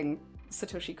like everything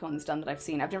Satoshi Kon's done that I've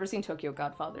seen. I've never seen Tokyo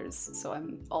Godfathers, so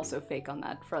I'm also fake on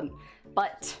that front.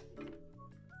 But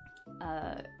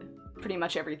pretty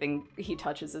much everything he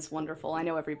touches is wonderful. I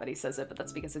know everybody says it, but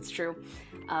that's because it's true.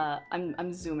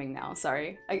 I'm zooming now,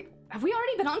 sorry. Have we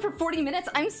already been on for 40 minutes?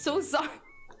 I'm so sorry.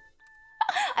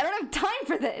 I don't have time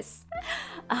for this.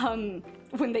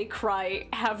 When they cry,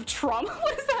 have trauma,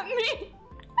 what does that mean?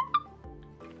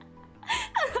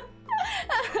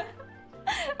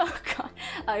 Oh god.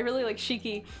 I really like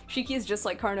Shiki. Shiki is just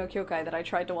like Karno Kyokai that I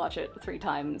tried to watch it 3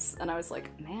 times, and I was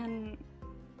like, man,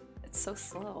 it's so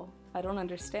slow. I don't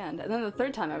understand. And then the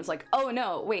 3rd time I was like, oh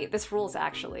no, wait, this rules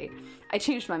actually. I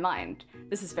changed my mind.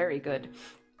 This is very good.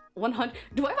 100.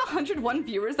 Do I have 101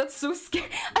 viewers? That's so scary.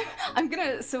 I'm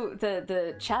gonna. So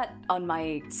the chat on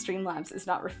my Streamlabs is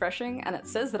not refreshing, and it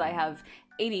says that I have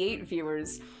 88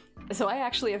 viewers. So I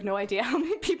actually have no idea how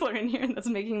many people are in here, and that's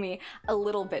making me a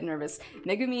little bit nervous.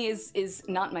 Megumi is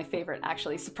not my favorite,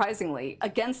 actually. Surprisingly,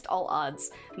 against all odds,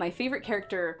 my favorite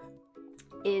character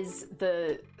is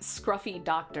the scruffy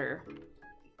doctor,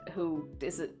 who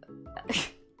is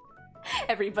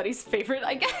everybody's favorite,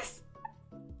 I guess.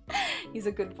 He's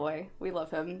a good boy. We love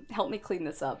him. Help me clean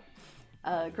this up.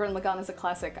 Gurren Lagann is a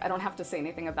classic. I don't have to say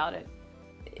anything about it.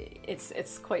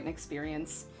 It's quite an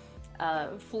experience.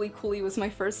 Fooly Cooly was my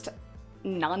first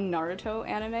non-Naruto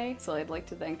anime, so I'd like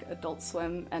to thank Adult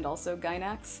Swim and also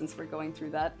Gainax, since we're going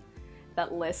through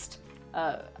that list.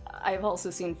 I've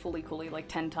also seen Fooly Cooly like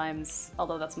 10 times,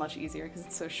 although that's much easier because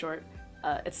it's so short.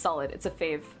 It's solid. It's a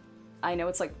fave. I know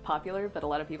it's like popular, but a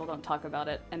lot of people don't talk about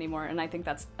it anymore, and I think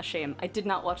that's a shame. I did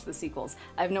not watch the sequels.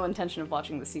 I have no intention of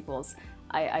watching the sequels.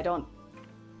 I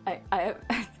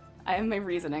have my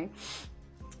reasoning.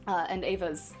 And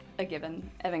Ava's a given.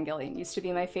 Evangelion used to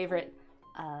be my favorite.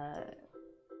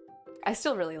 I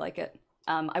still really like it.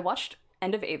 I watched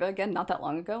End of Ava again not that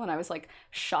long ago, and I was like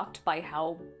shocked by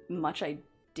how much I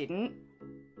didn't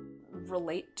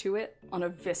relate to it on a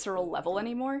visceral level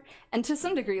anymore. And to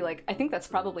some degree, like, I think that's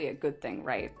probably a good thing,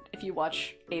 right? If you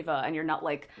watch Ava and you're not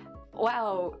like,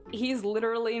 wow, he's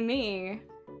literally me,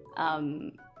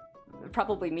 it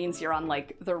probably means you're on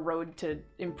like the road to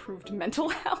improved mental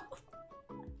health.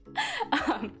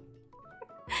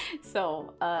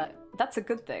 So that's a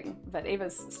good thing, but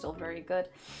Ava's still very good.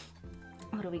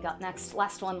 What do we got next?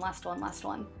 Last one.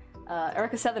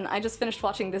 Eureka 7, I just finished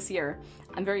watching this year.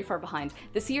 I'm very far behind.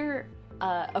 This year,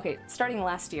 okay, starting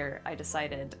last year, I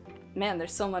decided, man,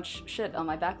 there's so much shit on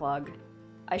my backlog.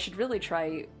 I should really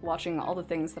try watching all the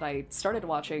things that I started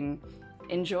watching,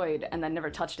 enjoyed, and then never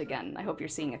touched again. I hope you're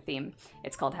seeing a theme.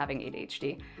 It's called having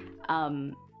ADHD.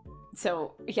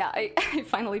 So yeah, I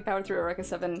finally powered through Eureka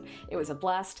 7. It was a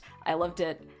blast. I loved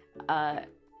it. I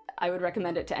would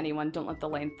recommend it to anyone. Don't let the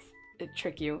length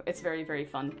trick you. It's very, very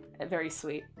fun. Very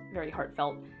sweet. Very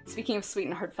heartfelt. Speaking of sweet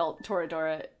and heartfelt,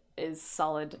 Toradora is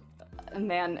solid.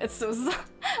 Man, it's so...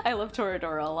 I love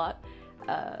Toradora a lot.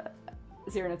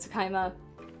 Zero no Tsukaima,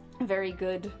 very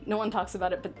good. No one talks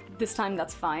about it, but this time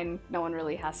that's fine. No one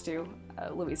really has to.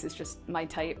 Luis is just my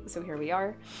type, so here we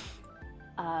are.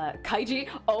 Kaiji,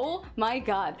 oh my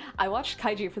god. I watched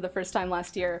Kaiji for the first time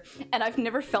last year, and I've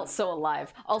never felt so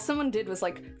alive. All someone did was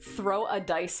like throw a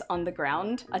dice on the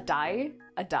ground. A die?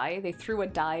 They threw a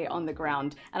die on the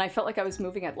ground, and I felt like I was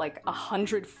moving at like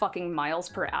 100 fucking miles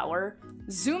per hour.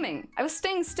 Zooming. I was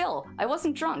staying still. I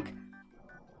wasn't drunk.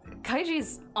 Kaiji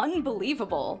is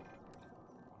unbelievable.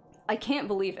 I can't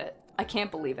believe it. Code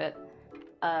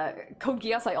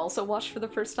Geass I also watched for the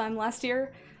first time last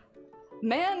year.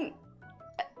 Man,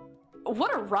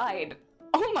 what a ride.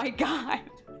 Oh my god.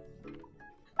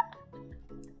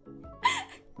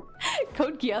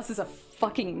 Code Geass is a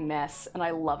fucking mess, and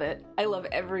I love it. I love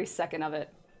every second of it.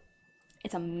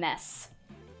 It's a mess.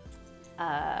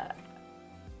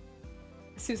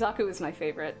 Suzaku is my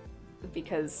favorite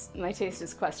because my taste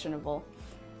is questionable,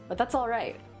 but that's all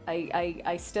right.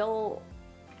 I still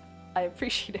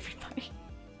appreciate everybody.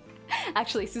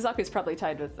 Actually, Suzaku is probably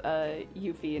tied with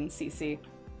Yuffie and CC,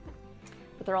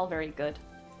 but they're all very good.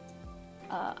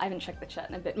 I haven't checked the chat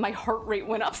in a bit. My heart rate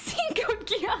went up seeing Code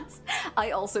Geass.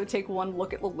 I also take one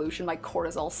look at Lelouch and my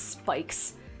cortisol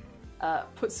spikes.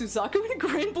 Put Suzaku in a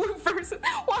Grand Blue versus.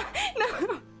 What?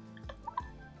 No.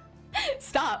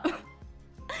 Stop.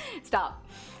 Stop.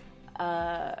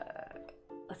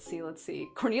 Let's see.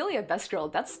 Cornelia Best Girl.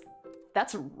 That's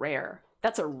rare.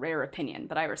 That's a rare opinion,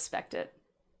 but I respect it.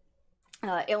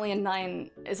 Alien 9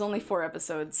 is only 4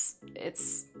 episodes.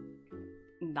 It's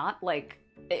not like.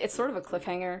 It's sort of a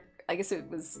cliffhanger. I guess it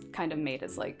was kind of made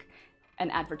as like an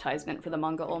advertisement for the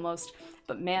manga almost.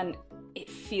 But man, it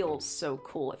feels so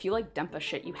cool. If you like Dempa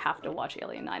shit, you have to watch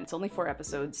Alien 9. It's only 4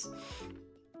 episodes.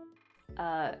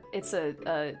 It's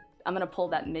I'm gonna pull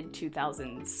that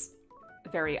mid-2000s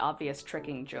very obvious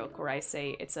tricking joke where I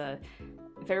say it's a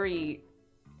very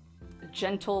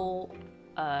gentle,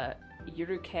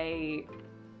 Yurukei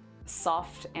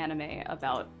soft anime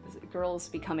about girls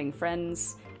becoming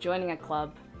friends, joining a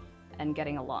club, and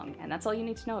getting along. And that's all you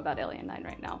need to know about Alien 9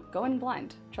 right now. Go in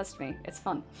blind. Trust me, it's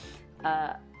fun.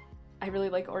 I really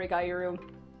like Origairu.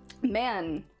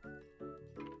 Man,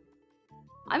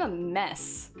 I'm a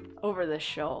mess over this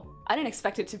show. I didn't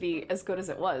expect it to be as good as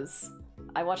it was.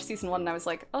 I watched season 1 and I was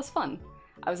like, oh, it's fun.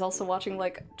 I was also watching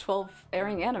like 12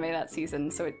 airing anime that season,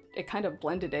 so it kind of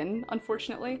blended in,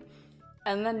 unfortunately.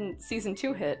 And then season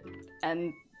 2 hit,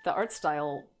 and the art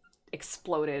style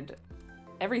exploded.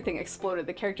 Everything exploded,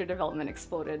 the character development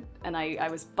exploded, and I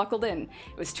was buckled in.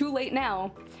 It was too late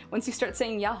now. Once you start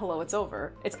saying yeah hello, it's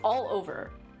over. It's all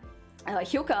over.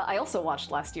 Hyoka, I also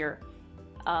watched last year.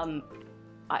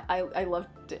 I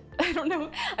loved it. I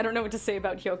don't know what to say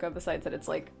about Hyoka besides that it's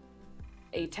like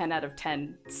a 10 out of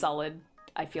 10 solid.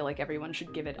 I feel like everyone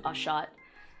should give it a shot.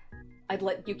 I'd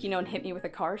let Yukino hit me with a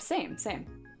car. Same.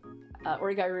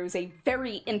 Origairu is a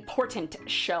very important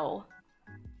show.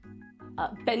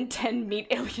 Ben 10 meet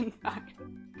Alien 9.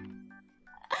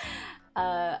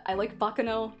 I like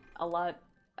Baccano a lot.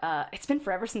 It's been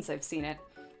forever since I've seen it,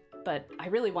 but I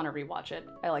really want to rewatch it.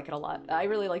 I like it a lot. I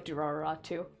really like Durarara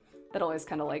too. That always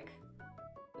kind of like,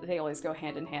 they always go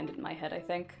hand in hand in my head, I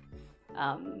think.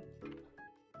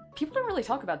 People don't really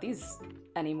talk about these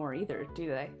anymore either, do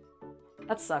they?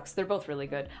 That sucks. They're both really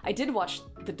good. I did watch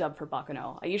the dub for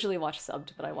Baccano. I usually watch subbed,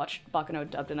 but I watched Baccano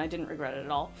dubbed and I didn't regret it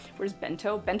at all. Where's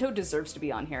Bento? Bento deserves to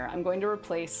be on here. I'm going to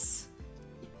replace...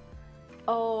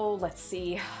 Oh, let's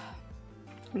see.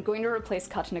 I'm going to replace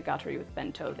Katanagatari with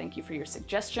Bento. Thank you for your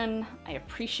suggestion. I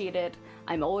appreciate it.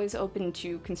 I'm always open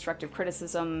to constructive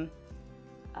criticism.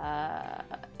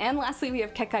 And lastly, we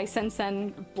have Kekai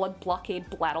Sensen, Blood Blockade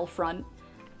Battlefront.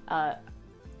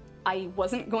 I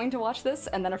wasn't going to watch this,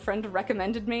 and then a friend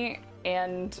recommended me,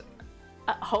 and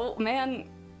oh man,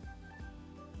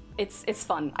 it's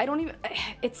fun. I don't even,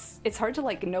 it's hard to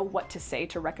like know what to say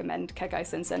to recommend Kekai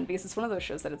Sensen, because it's one of those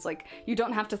shows that it's like, you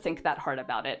don't have to think that hard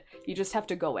about it. You just have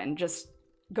to go in. Just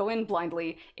go in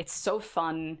blindly. It's so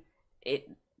fun.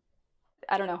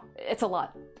 I don't know. It's a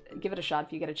lot. Give it a shot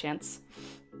if you get a chance.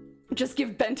 Just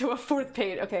give Bento a 4th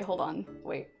page. Okay, hold on.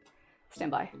 Wait.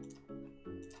 Stand by.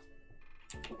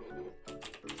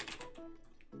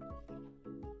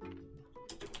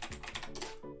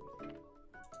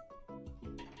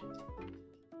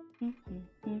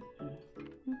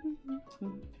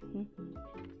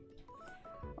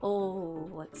 Oh,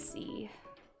 let's see.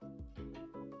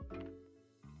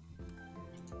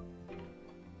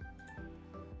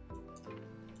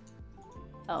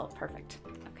 Oh, perfect.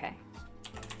 Okay.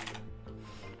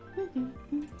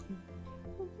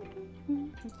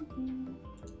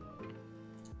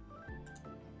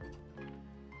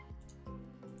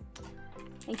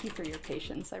 Thank you for your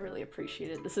patience. I really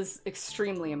appreciate it. This is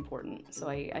extremely important, so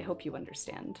I hope you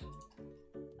understand.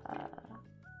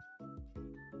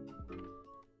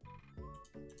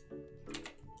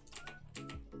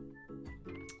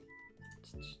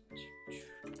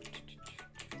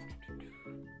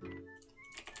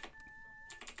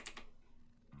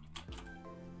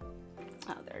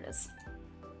 Oh, there it is.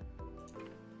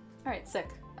 Alright, sick.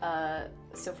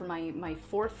 So for my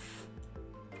 4th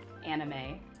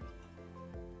anime,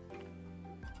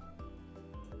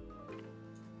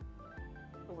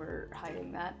 we're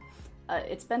hiding that.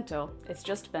 It's Bento. It's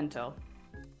just Bento.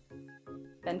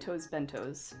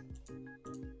 Bentos.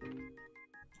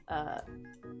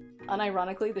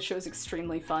 Unironically, the show's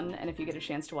extremely fun, and if you get a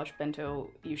chance to watch Bento,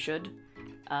 you should.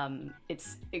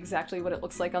 It's exactly what it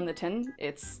looks like on the tin.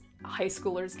 It's high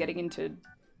schoolers getting into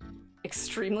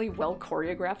extremely well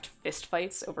choreographed fist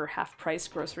fights over half-price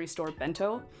grocery store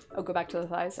bento. Oh, go back to the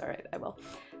thighs? Alright, I will.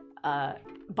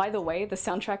 By the way, the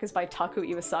soundtrack is by Taku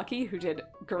Iwasaki, who did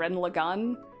Gurren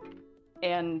Lagann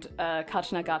and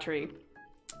Kachinagatari.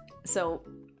 So,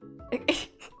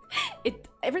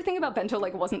 everything about bento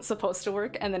like wasn't supposed to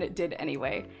work, and then it did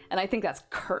anyway. And I think that's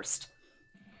cursed.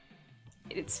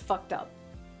 It's fucked up.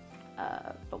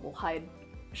 But we'll hide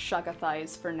Shaga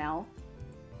thighs for now.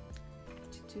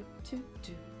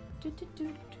 The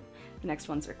next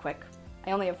ones are quick.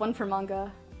 I only have one for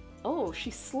manga. Oh, she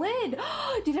slid!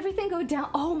 Did everything go down?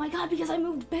 Oh my god, because I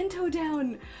moved bento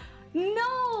down!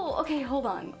 No! Okay, hold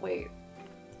on. Wait.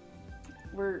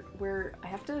 I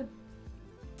have to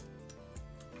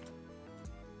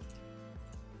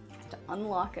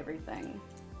unlock everything.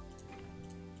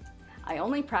 I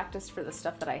only practiced for the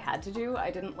stuff that I had to do.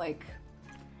 I didn't, like,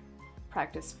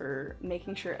 practice for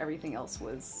making sure everything else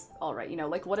was alright. You know,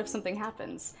 like, what if something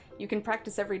happens? You can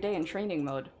practice every day in training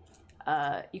mode.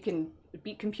 You can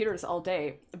beat computers all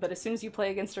day, but as soon as you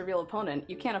play against a real opponent,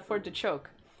 you can't afford to choke.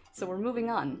 So we're moving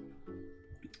on.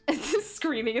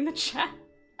 Screaming in the chat.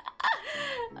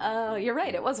 You're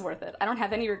right, it was worth it. I don't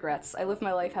have any regrets. I live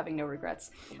my life having no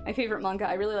regrets. My favorite manga,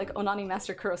 I really like Onani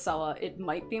Master Kurosawa. It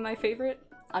might be my favorite.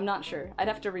 I'm not sure. I'd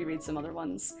have to reread some other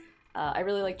ones. I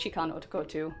really like Chikan Otoko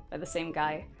too, by the same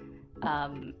guy.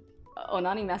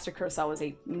 Onani Master Kurosawa is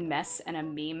a mess and a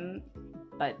meme,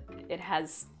 but it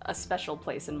has a special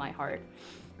place in my heart.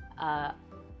 I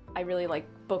really like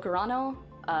Bokurano.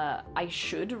 I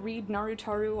should read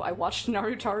Narutaru. I watched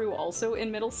Narutaru also in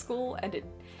middle school, and it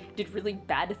did really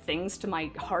bad things to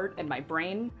my heart and my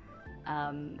brain.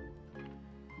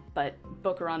 But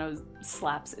Bokurano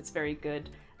slaps. It's very good.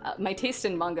 My taste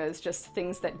in manga is just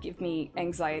things that give me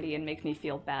anxiety and make me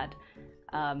feel bad.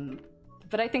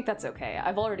 But I think that's okay.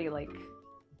 I've already, like,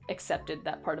 accepted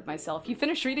that part of myself. You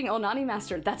finished reading Onani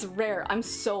Master. That's rare. I'm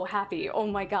so happy. Oh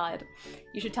my god.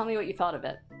 You should tell me what you thought of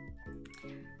it.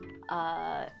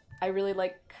 I really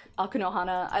like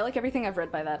Akunohana. I like everything I've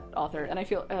read by that author, and I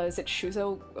feel, is it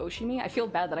Shuzo Oshimi? I feel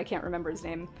bad that I can't remember his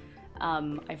name.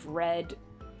 I've read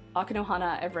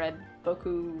Akunohana, I've read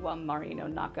Boku wa Mari no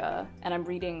Naka, and I'm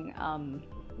reading,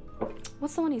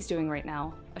 what's the one he's doing right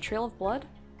now? A Trail of Blood?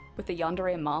 With the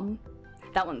yandere mom?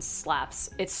 That one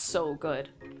slaps. It's so good.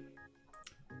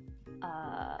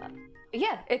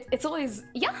 Yeah, it's always,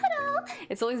 Yahara!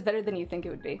 It's always better than you think it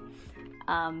would be.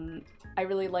 I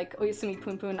really like Oyasumi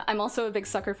Punpun. I'm also a big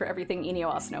sucker for everything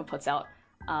Inio Asano puts out.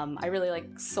 I really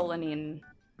like Solanin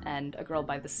and A Girl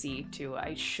by the Sea, too.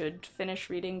 I should finish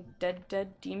reading Dead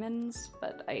Demons,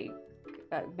 but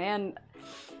man,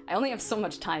 I only have so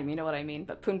much time, you know what I mean?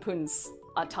 But Punpun's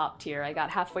a top tier. I got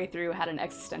halfway through, had an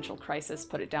existential crisis,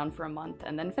 put it down for a month,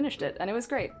 and then finished it, and it was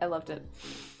great. I loved it.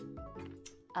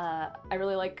 I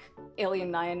really like Alien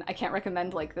 9. I can't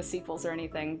recommend, like, the sequels or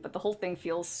anything, but the whole thing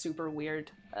feels super weird.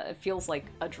 It feels like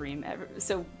a dream.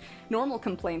 So normal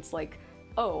complaints like,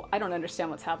 oh, I don't understand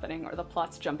what's happening, or the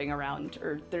plot's jumping around,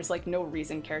 or there's, like, no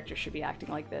reason characters should be acting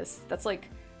like this. That's, like,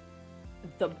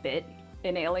 the bit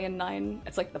in Alien 9.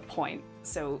 It's, like, the point.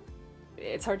 So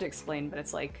it's hard to explain, but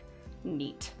it's, like,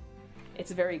 neat.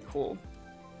 It's very cool.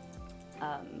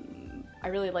 I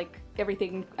really like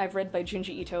everything I've read by Junji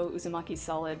Ito. Uzumaki's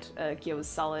solid, Gyo's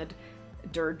solid,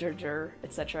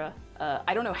 etc.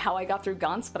 I don't know how I got through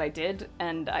Gantz, but I did,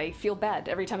 and I feel bad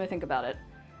every time I think about it.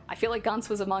 I feel like Gantz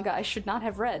was a manga I should not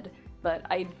have read, but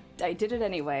I did it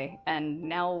anyway, and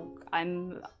now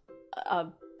I'm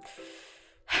a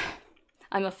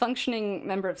functioning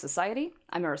member of society,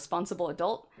 I'm a responsible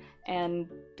adult, and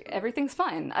everything's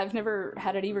fine. I've never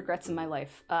had any regrets in my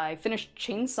life. I finished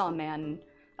Chainsaw Man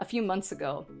a few months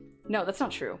ago. No, that's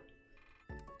not true.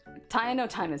 I know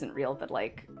time isn't real, but,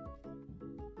 like,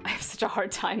 I have such a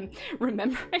hard time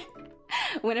remembering.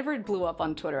 Whenever it blew up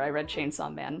on Twitter, I read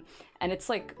Chainsaw Man, and it's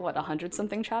like, what,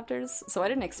 100-something chapters? So I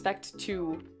didn't expect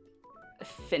to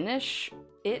finish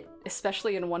it,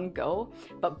 especially in one go,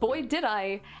 but boy did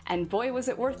I, and boy was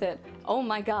it worth it. Oh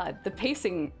my god, the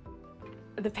pacing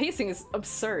is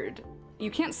absurd. You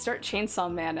can't start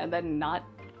Chainsaw Man and then not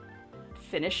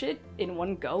finish it in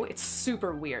one go. It's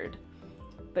super weird,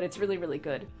 but it's really, really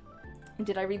good.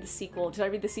 Did I read the sequel? Did I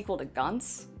read the sequel to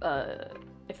Gantz?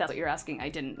 If that's what you're asking, I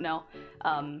didn't know.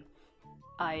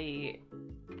 I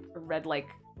read like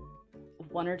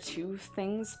one or two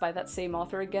things by that same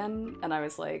author again, and I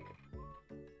was like,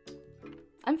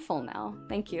 I'm full now,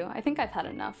 thank you. I think I've had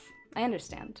enough. I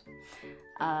understand.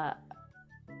 Oh,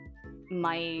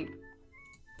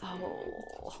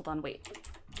 hold on, wait.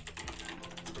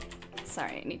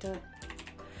 Sorry, I need to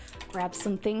grab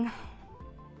something.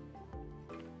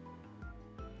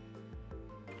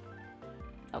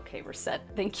 Okay, we're set.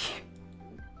 Thank you.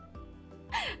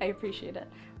 I appreciate it.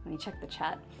 Let me check the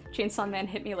chat. Chainsaw Man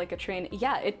hit me like a train.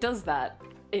 Yeah, it does that.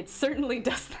 It certainly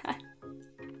does that.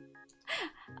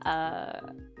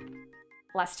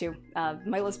 Last two.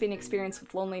 My lesbian experience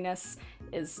with loneliness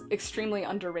is extremely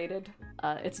underrated.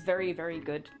 It's very, very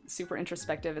good. Super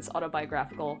introspective. It's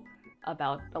autobiographical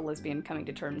about a lesbian coming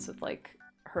to terms with, like,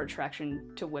 her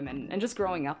attraction to women and just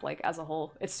growing up, like, as a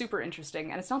whole. It's super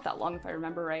interesting, and it's not that long if I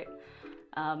remember right.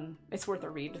 It's worth a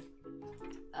read.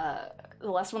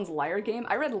 The last one's Liar Game.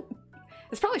 I read...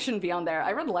 This probably shouldn't be on there.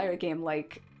 I read Liar Game,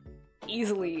 like,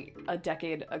 easily a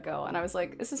decade ago, and I was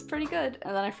like, this is pretty good,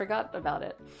 and then I forgot about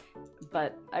it.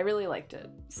 But I really liked it,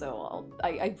 so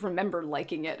I remember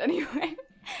liking it anyway.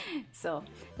 So,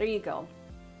 there you go.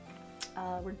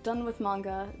 We're done with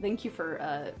manga. Thank you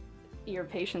for your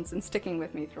patience and sticking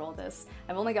with me through all this.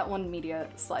 I've only got one media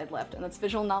slide left, and that's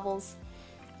visual novels.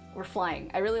 We're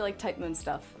flying. I really like Type Moon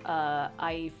stuff.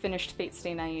 I finished Fate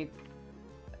Stay Night,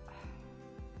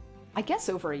 I guess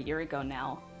over a year ago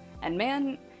now, and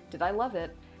man, did I love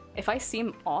it. If I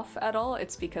seem off at all,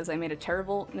 it's because I made a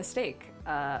terrible mistake.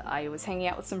 I was hanging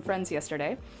out with some friends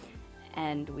yesterday,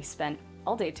 and we spent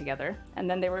all day together, and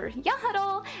then they were,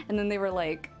 Yahado! And then they were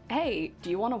like, hey, do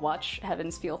you want to watch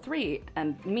Heaven's Feel 3?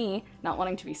 And me, not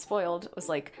wanting to be spoiled, was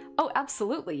like, oh,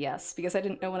 absolutely yes, because I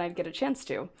didn't know when I'd get a chance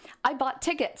to. I bought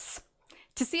tickets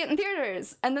to see it in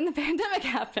theaters, and then the pandemic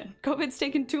happened. COVID's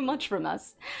taken too much from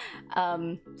us.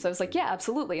 So I was like, yeah,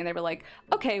 absolutely. And they were like,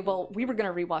 okay, well, we were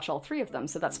gonna rewatch all three of them,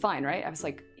 so that's fine, right? I was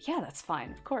like, yeah, that's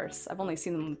fine, of course. I've only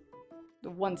seen them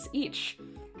once each.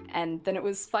 And then it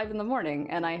was 5 in the morning,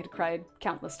 and I had cried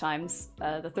countless times.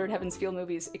 The third Heaven's Feel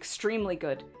movie is extremely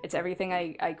good. It's everything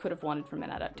I could have wanted from an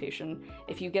adaptation.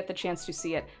 If you get the chance to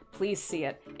see it, please see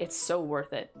it. It's so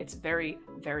worth it. It's very,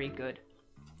 very good.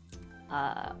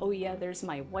 Oh yeah, there's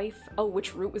my wife. Oh,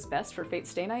 which route was best for Fate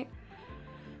Stay Night?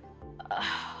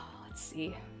 Let's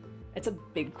see. It's a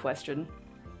big question.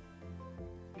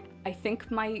 I think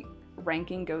my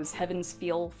ranking goes Heaven's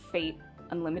Feel, Fate,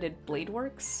 Unlimited, Blade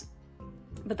Works.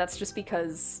 But that's just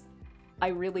because I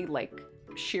really like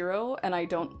Shiro, and I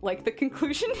don't like the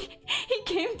conclusion he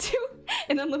came to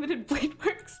in Unlimited Blade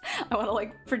Works. I want to,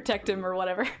 like, protect him or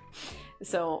whatever.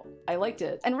 So I liked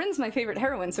it. And Rin's my favorite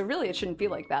heroine, so really it shouldn't be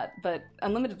like that. But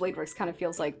Unlimited Blade Works kind of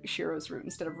feels like Shiro's route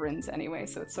instead of Rin's anyway,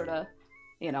 so it's sort of,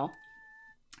 you know.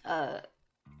 Let's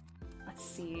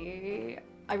see.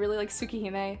 I really like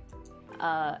Tsukihime.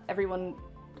 Everyone...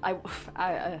 I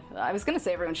was gonna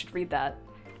say everyone should read that.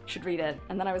 Should read it.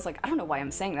 And then I was like, I don't know why I'm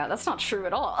saying that. That's not true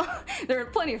at all. There are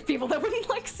plenty of people that wouldn't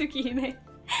like Tsukihime.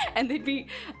 And they'd be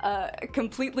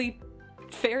completely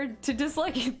fair to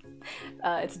dislike it.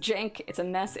 It's jank, it's a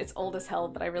mess, it's old as hell,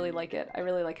 but I really like it. I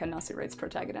really like how Nasu writes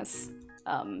protagonists.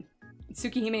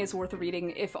 Tsukihime is worth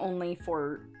reading, if only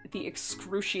for the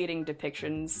excruciating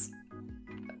depictions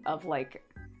of, like,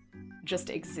 just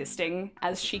existing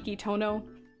as Shiki Tono.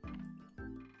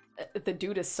 The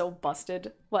dude is so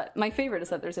busted. What? My favorite is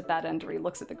that there's a bad end where he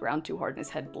looks at the ground too hard and his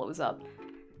head blows up.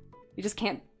 You just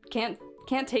can't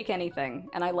take anything,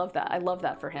 and I love that. I love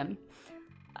that for him.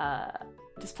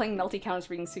 Just playing Melty counters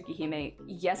reading Tsukihime.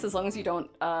 Yes, as long as you don't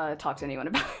talk to anyone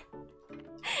about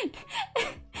it.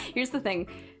 Here's the thing.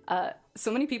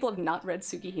 So many people have not read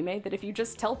Tsukihime that if you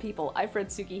just tell people, I've read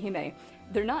Tsukihime,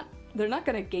 they're not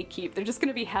gonna gatekeep. They're just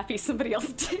gonna be happy somebody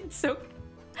else did. So,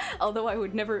 although I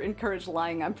would never encourage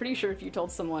lying, I'm pretty sure if you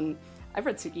told someone, I've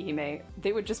read Tsukihime,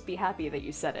 they would just be happy that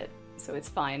you said it. So it's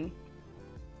fine.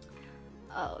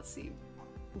 Let's see.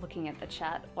 Looking at the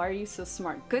chat. Why are you so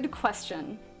smart? Good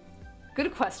question.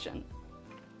 Good question.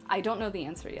 I don't know the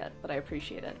answer yet, but I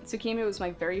appreciate it. Tsukihime was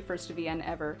my very first VN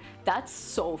ever. That's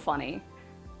so funny.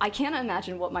 I can't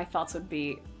imagine what my thoughts would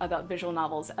be about visual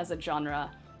novels as a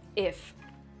genre if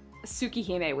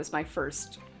Tsukihime was my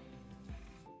first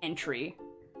entry.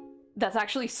 That's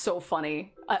actually so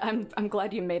funny. I'm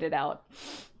glad you made it out.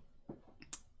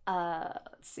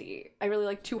 Let's see. I really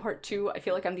like Two Heart 2. I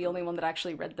feel like I'm the only one that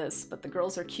actually read this, but the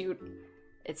girls are cute.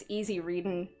 It's easy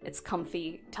reading. It's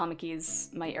comfy. Tamaki's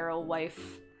my arrow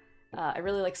wife. I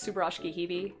really like Subarashiki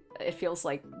Hibi. It feels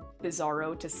like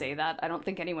bizarro to say that. I don't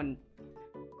think anyone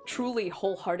truly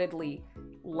wholeheartedly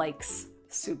likes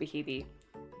Subahibi,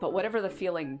 but whatever the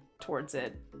feeling towards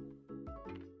it,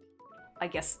 I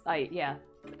guess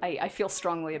I feel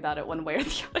strongly about it one way or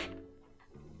the other.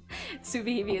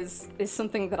 Subahibi is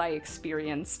something that I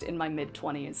experienced in my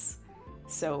mid-20s,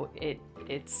 so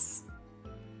it's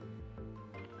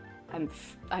I'm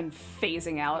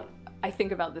phasing out. I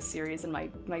think about this series and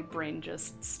my brain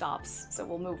just stops, so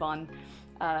we'll move on.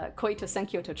 Koi to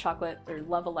Senkyo to Chocolate, or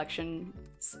Love Election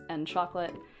and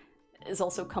Chocolate. is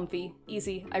also comfy,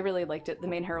 easy. I really liked it. The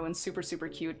main heroine's super, super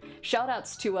cute.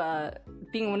 Shoutouts to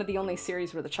being one of the only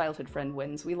series where the childhood friend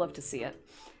wins. We love to see it.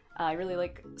 I really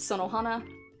like Sonohana.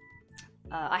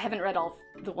 I haven't read all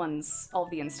of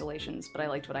the installations, but I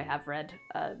liked what I have read.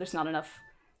 There's not enough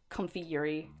comfy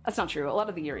Yuri. That's not true. A lot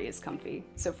of the Yuri is comfy,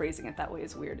 so phrasing it that way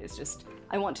is weird. It's just,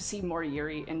 I want to see more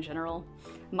Yuri in general.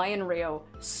 Mayan Reo,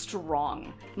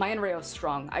 strong. Mayan Reo,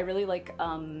 strong. I really like,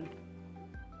 oh,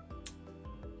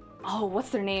 what's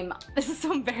their name? This is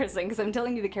so embarrassing, because I'm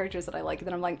telling you the characters that I like, and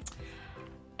then I'm like,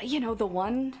 you know,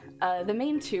 the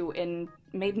main two in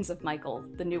Maidens of Michael,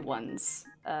 the new ones,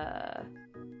 Risa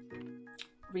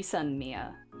and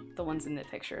Mia, the ones in the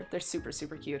picture. They're super,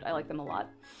 super cute. I like them a lot.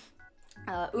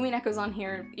 Umineko's on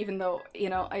here, even though, you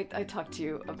know, I talked to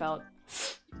you about...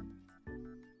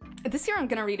 This year I'm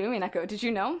gonna read Umineko, did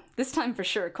you know? This time for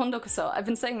sure. Kondokuso. I've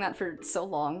been saying that for so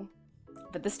long,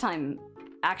 but this time,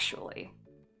 actually.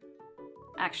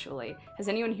 Has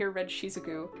anyone here read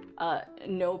Shizuku?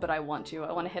 No, but I want to.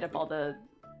 I want to hit up all the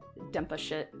Dempa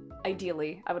shit.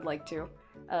 Ideally, I would like to.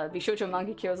 Bishoujo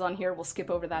Mangekyo's on here. We'll skip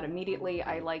over that immediately.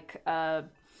 I like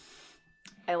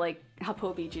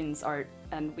Hapobi Jin's art,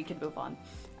 and we can move on.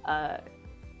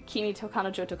 Kimi to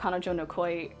Kanojo no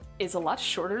Koi is a lot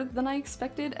shorter than I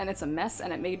expected, and it's a mess,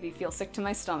 and it made me feel sick to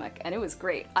my stomach, and it was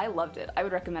great. I loved it. I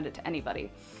would recommend it to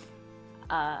anybody.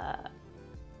 Let's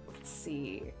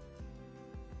see.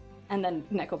 And then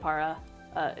Nekopara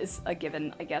is a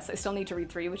given, I guess. I still need to read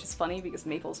 3, which is funny because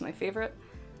Maple's my favorite.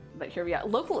 But here we are.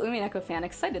 Local Umineko fan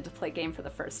excited to play game for the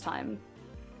first time.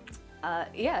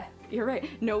 Yeah, you're right.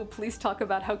 No, please talk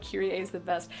about how Kyrie is the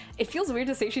best. It feels weird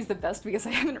to say she's the best because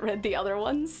I haven't read the other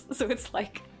ones, so it's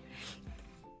like...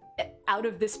 Out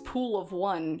of this pool of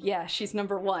 1, yeah, she's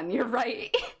number 1, you're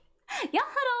right.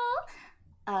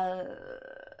 Yaharo!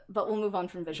 But we'll move on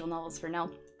from visual novels for now.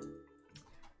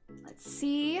 Let's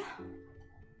see.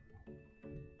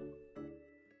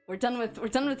 We're done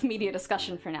with media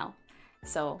discussion for now.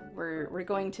 So we're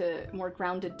going to more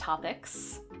grounded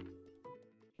topics.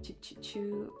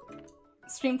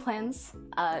 Stream plans,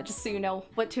 just so you know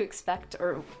what to expect,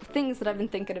 or things that I've been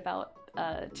thinking about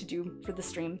to do for the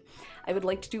stream. I would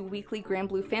like to do weekly Grand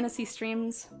Blue Fantasy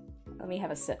streams. Let me have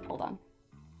a sip, hold on.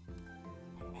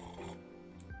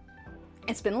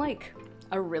 It's been like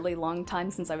a really long time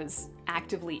since I was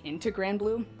actively into Grand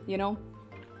Blue, you know?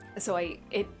 So I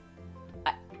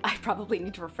probably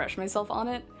need to refresh myself on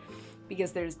it,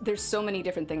 because there's so many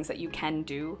different things that you can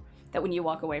do that when you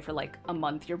walk away for like a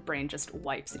month, your brain just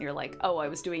wipes and you're like, oh, I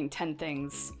was doing 10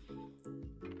 things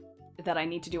that I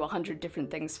need to do 100 different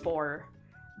things for,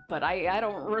 but I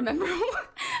don't remember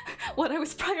what I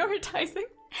was prioritizing.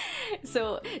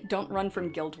 So don't run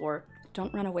from Guild War.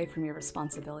 Don't run away from your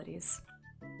responsibilities.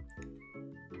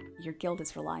 Your guild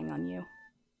is relying on you.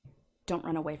 Don't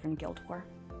run away from Guild War.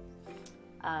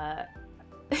 God,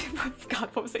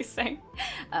 what was I saying?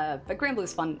 But Grand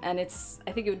Blue's fun, and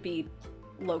I think it would be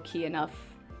low-key enough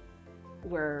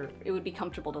where it would be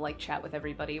comfortable to like chat with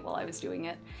everybody while I was doing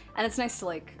it. And it's nice to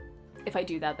like, if I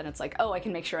do that, then it's like, oh, I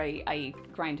can make sure I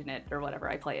grind in it or whatever.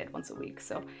 I play it once a week,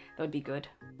 so that would be good.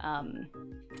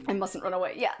 I mustn't run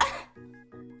away, yeah.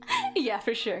 Yeah,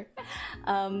 for sure.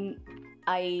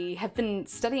 I have been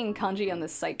studying kanji on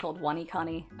this site called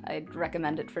Wanikani. I'd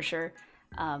recommend it for sure.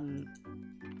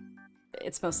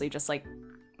 It's mostly just like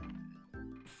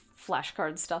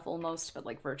flashcard stuff almost, but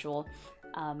like virtual.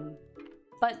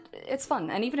 But it's fun,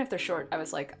 and even if they're short, I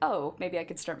was like, oh, maybe I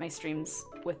could start my streams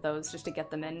with those just to get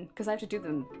them in, because I have to do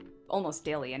them almost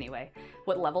daily anyway.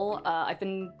 What level? I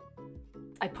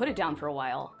put it down for a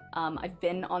while. I've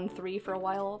been on 3 for a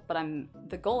while, but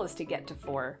the goal is to get to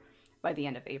 4 by the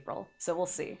end of April, so we'll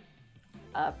see.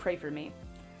 Pray for me.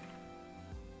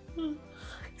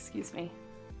 Excuse me.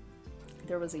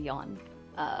 There was a yawn.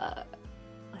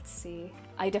 Let's see.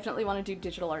 I definitely want to do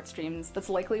digital art streams. That's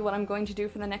likely what I'm going to do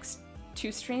for the next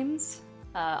 2 streams.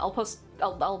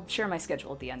 I'll share my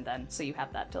schedule at the end then, so you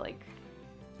have that to like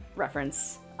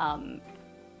reference.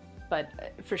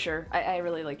 But for sure, I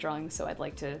really like drawing, so I'd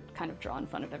like to kind of draw in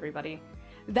front of everybody.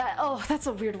 That's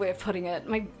a weird way of putting it.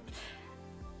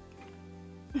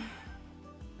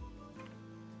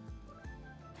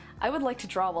 I would like to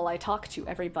draw while I talk to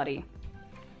everybody.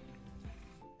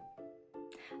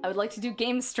 I would like to do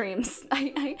game streams.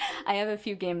 I have a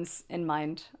few games in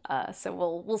mind,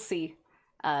 so we'll see.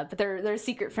 But they're a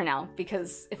secret for now,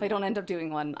 because if I don't end up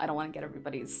doing one, I don't want to get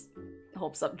everybody's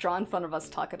hopes up. Draw in front of us,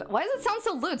 talk it. Why does it sound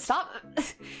so lewd? Stop!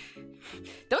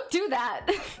 Don't do that!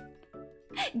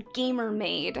 Gamer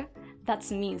maid.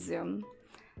 That's me, Zoom.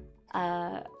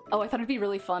 Oh, I thought it'd be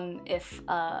really fun if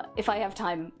I have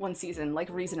time one season, like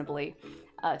reasonably,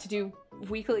 to do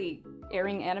weekly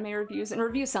airing anime reviews. And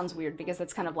review sounds weird because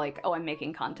that's kind of like, oh, I'm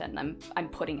making content and I'm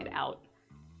putting it out.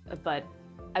 But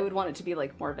I would want it to be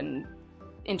like more of an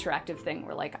interactive thing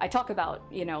where like I talk about,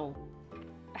 you know,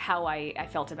 how I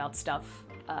felt about stuff,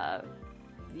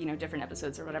 you know, different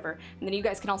episodes or whatever. And then you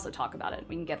guys can also talk about it.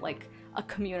 We can get like a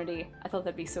community. I thought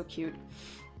that'd be so cute.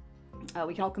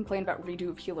 We can all complain about Redo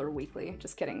of Healer weekly.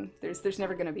 Just kidding. There's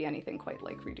never going to be anything quite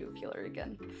like Redo of Healer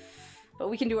again. But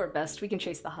we can do our best. We can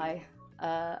chase the high.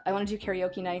 I want to do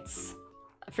karaoke nights,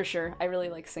 for sure. I really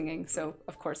like singing, so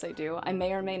of course I do. I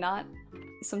may or may not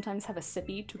sometimes have a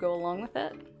sippy to go along with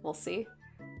it. We'll see.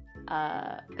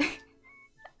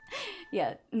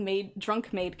 Yeah,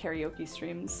 drunk maid karaoke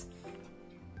streams.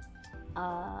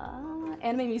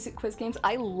 Anime music quiz games.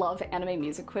 I love anime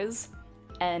music quiz,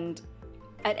 and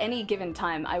at any given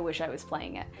time, I wish I was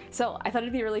playing it. So I thought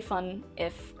it'd be really fun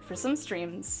if, for some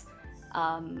streams,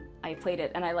 I played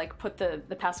it and I like put the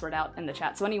password out in the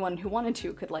chat, so anyone who wanted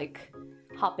to could like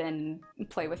hop in and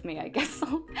play with me. I guess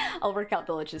I'll work out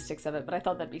the logistics of it, but I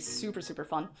thought that'd be super, super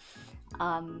fun.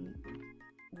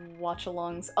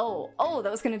 Watch-alongs. Oh,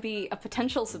 that was gonna be a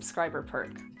potential subscriber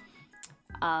perk.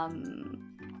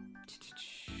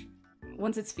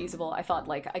 Once it's feasible, I thought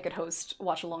like I could host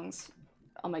watch-alongs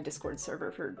on my Discord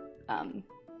server for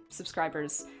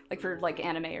subscribers, like for like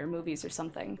anime or movies or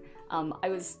something. I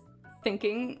was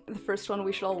thinking the first one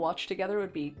we should all watch together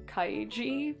would be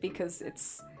Kaiji, because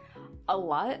it's a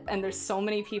lot and there's so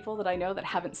many people that I know that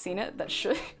haven't seen it that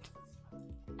should.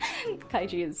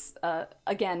 Kaiji is,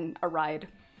 again, a ride.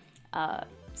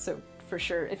 So for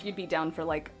sure, if you'd be down for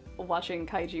like watching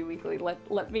Kaiji weekly,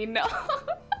 let me know.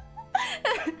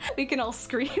 We can all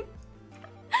scream.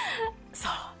 So.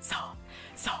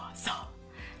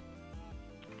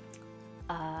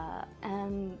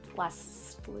 And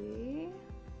lastly...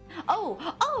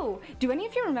 Oh! Do any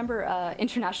of you remember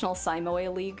International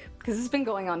Saimoe League? Because this has been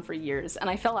going on for years, and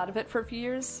I fell out of it for a few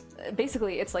years.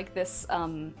 Basically, it's like this,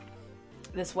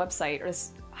 this website, or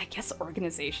this, I guess,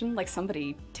 organization. Like,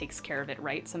 somebody takes care of it,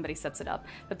 right? Somebody sets it up.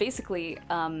 But basically,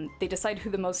 they decide who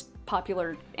the most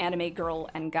popular anime girl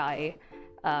and guy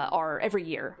are every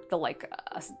year. They'll, like,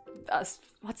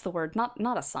 what's the word?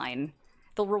 Not assign.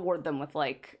 They'll reward them with,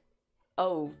 like,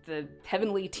 oh, the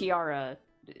Heavenly Tiara,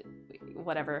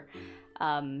 whatever,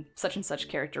 such and such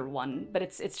character won. But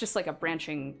it's just like a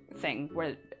branching thing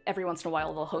where every once in a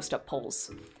while they'll host up polls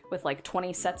with like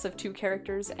 20 sets of 2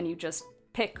 characters, and you just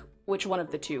pick which one of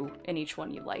the 2 in each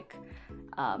one you like,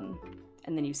 and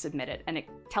then you submit it, and it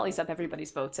tallies up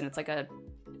everybody's votes, and it's like a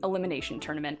elimination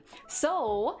tournament.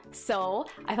 So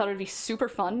I thought it'd be super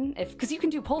fun if, because you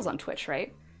can do polls on Twitch,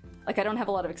 right? Like, I don't have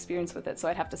a lot of experience with it, so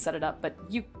I'd have to set it up, but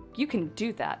you can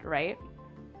do that, right?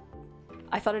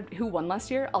 I thought who won last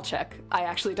year? I'll check. I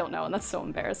actually don't know, and that's so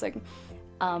embarrassing.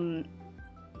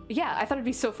 Yeah, I thought it'd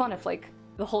be so fun if, like,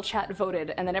 the whole chat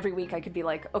voted, and then every week I could be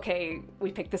like, okay,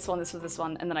 we picked this one, this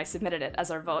one, and then I submitted it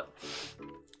as our vote.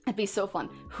 It'd be so fun.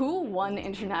 Who won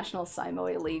International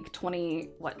Saimoe League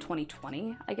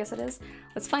 2020, I guess it is?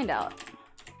 Let's find out.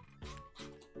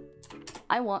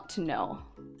 I want to know.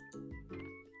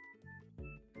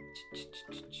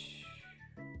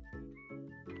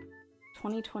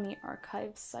 2020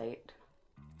 archive site.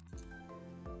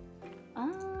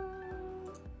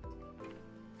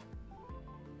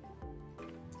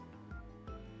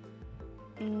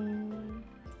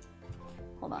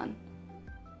 Hold on.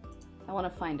 I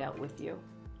want to find out with you.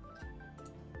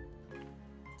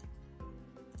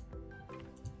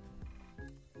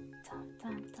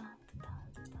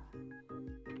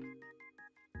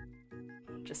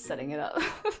 Just setting it up.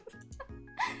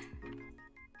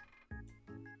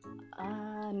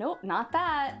 Nope, not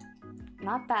that.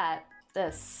 Not that.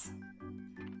 This.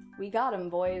 We got him,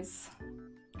 boys.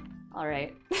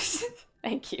 Alright.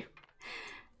 Thank you.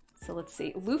 So let's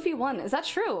see. Luffy won. Is that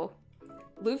true?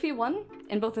 Luffy won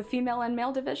in both the female and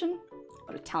male division?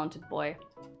 What a talented boy.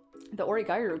 The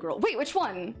Origairu girl. Wait, which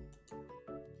one?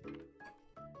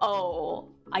 Oh,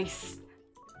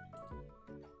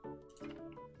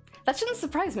 that shouldn't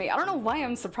surprise me. I don't know why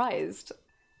I'm surprised.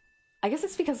 I guess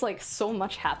it's because, like, so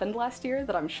much happened last year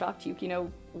that I'm shocked Yukino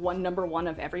won #1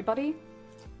 of everybody.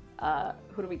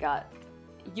 Who do we got?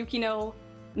 Yukino,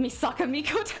 Misaka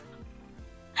Mikoto.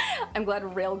 I'm glad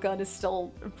Railgun is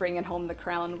still bringing home the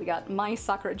crown. We got Mai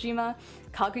Sakurajima,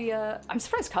 Kaguya. I'm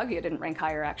surprised Kaguya didn't rank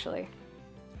higher, actually.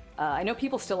 I know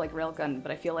people still like Railgun,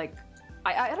 but I feel like...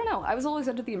 I don't know. I was always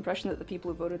under the impression that the people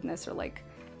who voted in this are, like,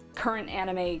 current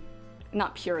anime,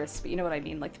 not purists, but you know what I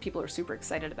mean. Like, the people who are super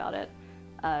excited about it.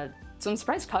 So I'm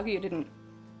surprised Kaguya didn't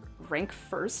rank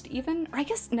first even? Or I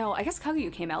guess, no, I guess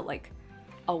Kaguya came out like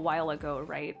a while ago,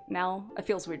 right? Now? It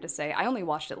feels weird to say. I only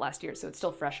watched it last year, so it's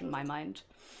still fresh in my mind.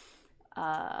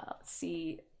 Let's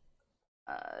see.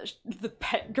 The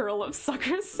pet girl of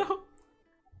Sakura So.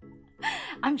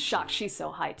 I'm shocked she's so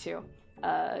high too.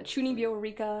 Chunibyo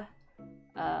Rika,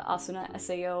 Asuna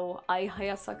Sao, Ai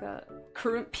Hayasaka,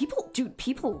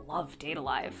 people love Date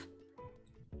Alive.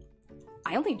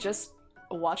 I only just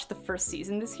watched the first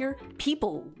season this year.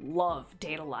 People love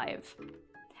Date Alive.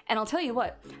 And I'll tell you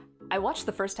what, I watched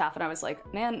the first half and I was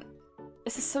like, man,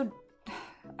 this is so...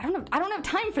 I don't have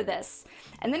time for this.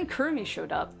 And then Kurumi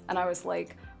showed up and I was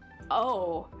like,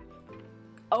 oh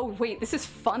wait, this is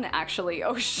fun actually.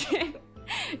 Oh shit.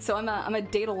 So I'm a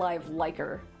Date Alive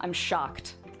liker. I'm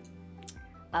shocked.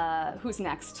 Who's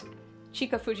next?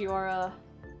 Chika Fujiwara.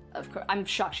 Of course, I'm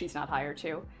shocked she's not higher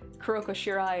too. Kuroko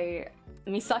Shirai,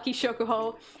 Misaki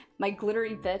Shokuho, my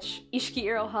glittery bitch, Ishiki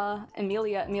Iroha,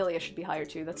 Emilia. Emilia should be higher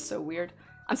too. That's so weird.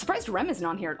 I'm surprised Rem isn't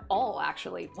on here at all,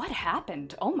 actually. What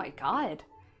happened? Oh my god.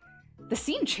 The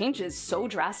scene changes so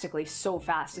drastically, so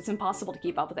fast. It's impossible to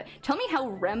keep up with it. Tell me how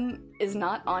Rem is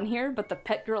not on here, but the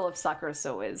pet girl of Sakura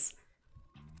So is.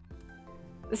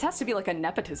 This has to be like a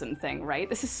nepotism thing, right?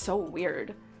 This is so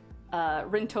weird.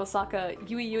 Rin Tosaka,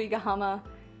 Yui Gahama,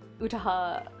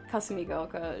 Utaha, Kasumi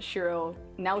Gaoka, Shiro,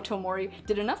 Naoto Mori.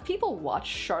 Did enough people watch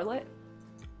Charlotte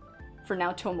for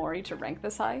Naoto Mori to rank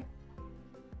this high?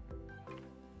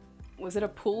 Was it a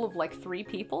pool of like 3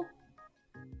 people?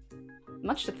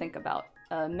 Much to think about.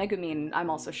 Megumin, I'm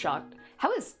also shocked.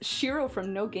 How is Shiro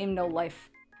from No Game No Life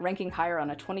ranking higher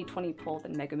on a 2020 poll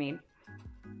than Megumin?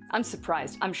 I'm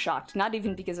surprised. I'm shocked. Not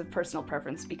even because of personal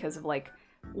preference, because of like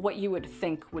what you would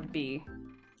think would be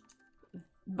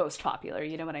most popular,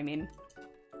 you know what I mean?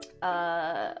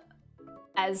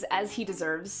 As he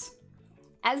deserves.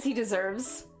 As he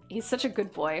deserves. He's such a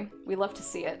good boy. We love to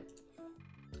see it.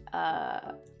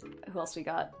 Who else we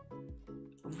got?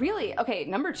 Really? Okay,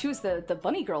 number 2 is the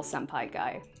Bunny Girl Senpai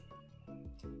guy.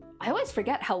 I always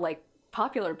forget how, like,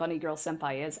 popular Bunny Girl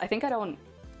Senpai is. I think I don't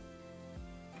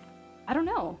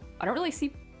know. I don't really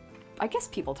see... I guess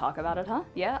people talk about it, huh?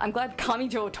 Yeah? I'm glad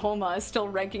Kamijo Toma is still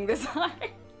ranking this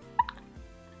high.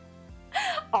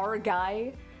 Our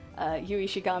guy, Yui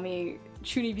Shigami,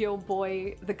 Chunibyo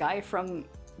Boy, the guy from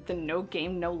the No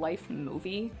Game No Life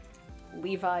movie,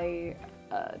 Levi,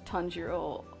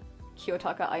 Tanjiro,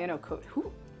 Kiyotaka Ayano Ko... Who?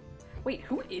 Wait,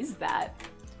 who is that?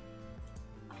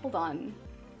 Hold on.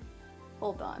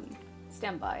 Hold on.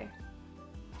 Stand by.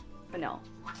 But no.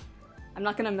 I'm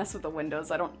not gonna mess with the windows.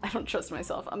 I don't trust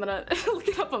myself. I'm gonna look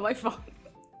it up on my phone.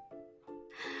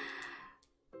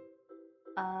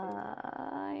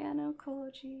 Ayano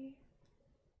Koji.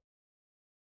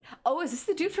 Oh, is this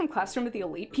the dude from Classroom of the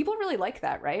Elite? People really like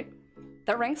that, right?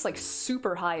 That ranks like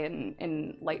super high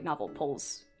in light novel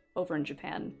polls over in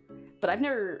Japan. But I've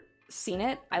never seen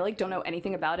it. I like don't know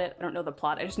anything about it. I don't know the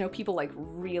plot. I just know people like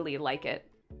really like it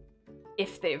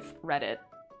if they've read it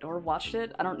or watched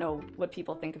it. I don't know what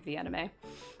people think of the anime.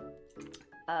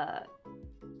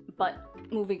 But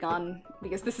moving on,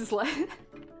 because this is like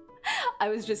I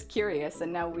was just curious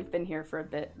and now we've been here for a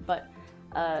bit, but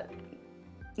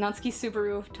Natsuki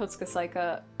Subaru, Totsuka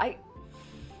Saika,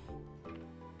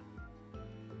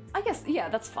 I guess, yeah,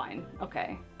 that's fine.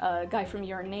 Okay. Guy from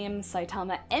Your Name,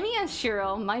 Saitama, Emiya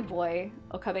Shiro, my boy,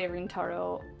 Okabe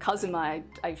Rintaro, Kazuma,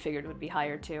 I figured would be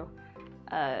higher too.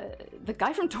 The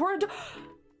guy from Toradora.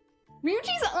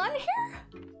 Ryuji's on here?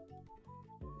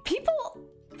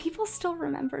 People still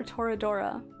remember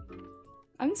Toradora.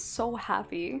 I'm so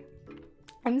happy.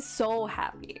 I'm so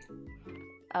happy.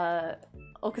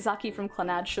 Okazaki from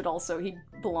Clannad should also, he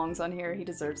belongs on here, he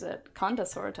deserves it. Kanda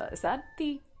Sorata, is that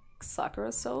the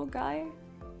Sakura So guy?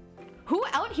 Who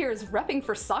out here is repping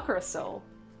for Sakura So?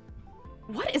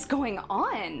 What is going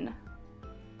on?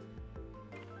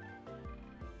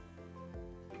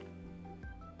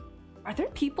 Are there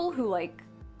people who like...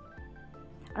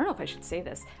 I don't know if I should say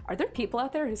this. Are there people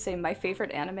out there who say my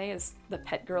favorite anime is the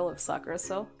pet girl of Sakura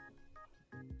So?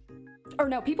 Or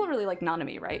no, people really like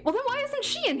Nanami, right? Well then why isn't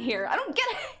she in here? I don't get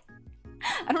it!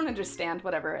 I don't understand,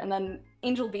 whatever. And then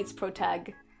Angel Beats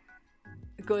Protag.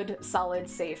 Good, solid,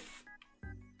 safe.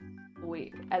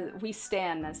 We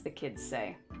stan, as the kids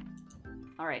say.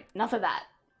 Alright, enough of that.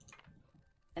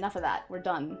 Enough of that. We're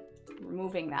done.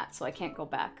 Removing that so I can't go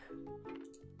back.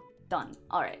 Done.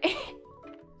 Alright.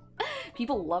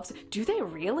 People love... Do they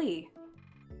really?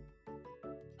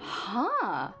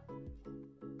 Huh.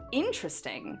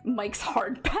 Interesting. Mike's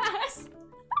hard pass.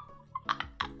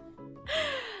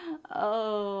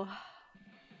 Oh.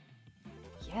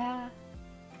 Yeah.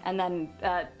 And then,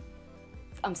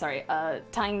 I'm sorry,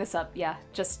 tying this up, yeah,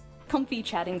 just comfy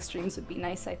chatting streams would be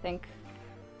nice, I think.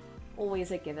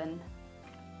 Always a given.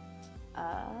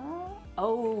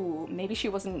 Oh,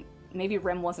 maybe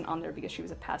Rem wasn't on there because she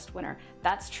was a past winner.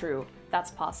 That's true,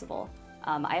 that's possible.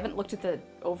 I haven't looked at the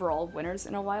overall winners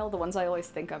in a while. The ones I always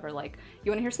think of are like,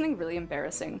 you wanna hear something really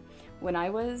embarrassing? When I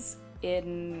was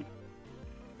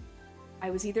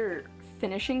either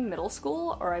finishing middle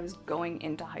school or I was going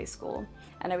into high school,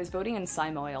 and I was voting in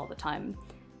Saimoe all the time,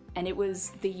 and it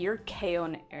was the year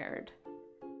K-On! Aired.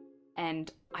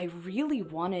 And I really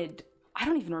wanted, I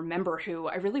don't even remember who,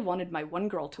 I really wanted my one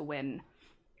girl to win.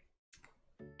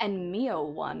 And Mio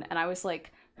won, and I was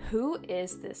like, who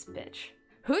is this bitch?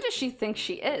 Who does she think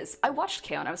she is? I watched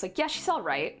K-On! I was like, yeah, she's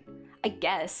alright, I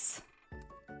guess.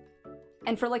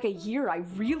 And for like a year, I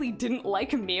really didn't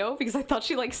like Mio because I thought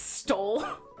she like stole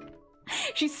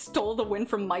she stole the win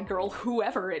from my girl,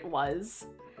 whoever it was.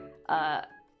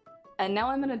 And now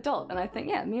I'm an adult and I think,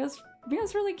 yeah, Mio's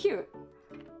really cute.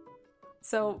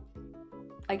 So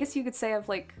I guess you could say I've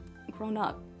like grown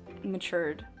up,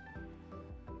 matured,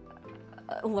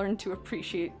 learned to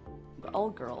appreciate all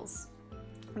girls.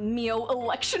 Mio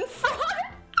election fraud!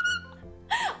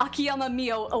 Akiyama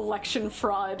Mio election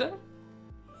fraud.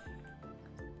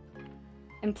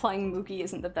 Implying Mugi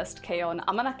isn't the best K-On!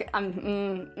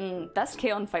 Best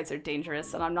K-On! Fights are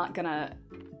dangerous, and I'm not gonna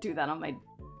do that on my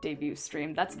debut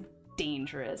stream. That's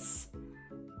dangerous.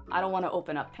 I don't want to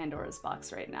open up Pandora's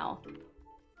box right now.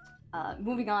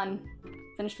 Moving on,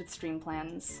 finished with stream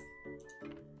plans.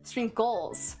 Stream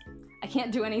goals. I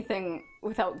can't do anything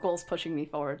without goals pushing me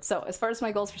forward. So as far as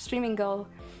my goals for streaming go,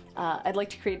 I'd like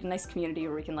to create a nice community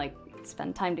where we can like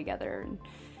spend time together and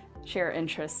share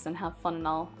interests and have fun and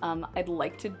all. I'd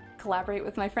like to collaborate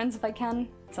with my friends if I can.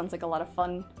 It sounds like a lot of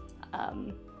fun.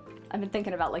 I've been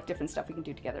thinking about like different stuff we can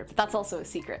do together, but that's also a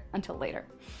secret until later.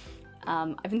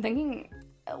 I've been thinking,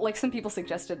 like some people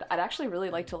suggested, I'd actually really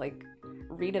like to like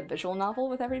read a visual novel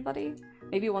with everybody.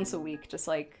 Maybe once a week, just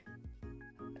like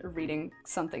reading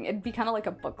something. It'd be kind of like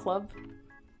a book club,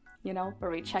 you know, where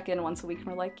we check in once a week and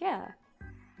we're like, yeah,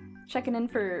 checking in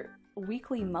for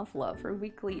weekly Muv-Love or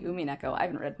weekly Umineko. I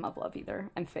haven't read Muv-Love either.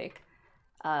 I'm fake.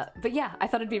 But yeah, I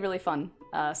thought it'd be really fun.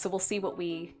 So we'll see what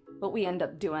we end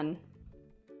up doing.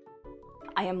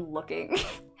 I am looking.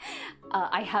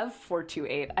 I have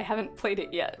 428. I haven't played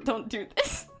it yet. Don't do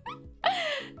this.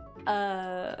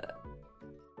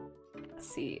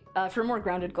 Let's see. For a more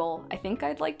grounded goal, I think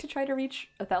I'd like to try to reach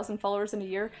 1,000 followers in a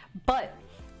year, but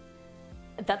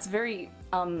that's very,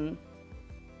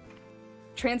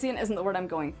 transient isn't the word I'm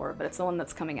going for, but it's the one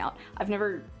that's coming out. I've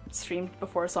never streamed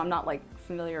before, so I'm not like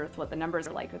familiar with what the numbers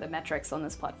are like or the metrics on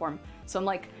this platform. So I'm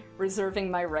like reserving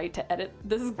my right to edit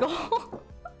this goal.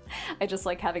 I just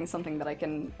like having something that I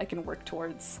can work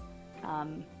towards.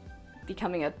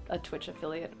 Becoming a Twitch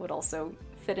affiliate would also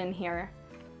fit in here.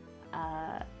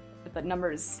 But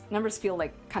numbers feel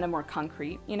like kind of more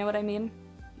concrete, you know what I mean?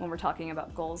 When we're talking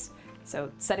about goals.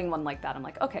 So setting one like that, I'm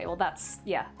like, okay, well that's,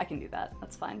 yeah, I can do that,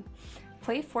 that's fine.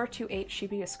 Play 428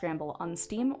 Shibuya Scramble on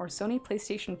Steam or Sony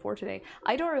PlayStation 4 today.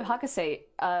 Aidoru Hakase,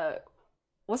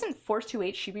 wasn't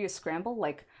 428 Shibuya Scramble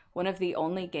like one of the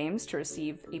only games to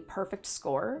receive a perfect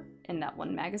score in that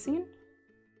one magazine?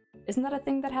 Isn't that a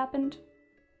thing that happened?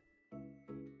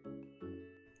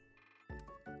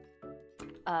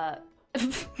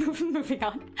 Moving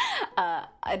on.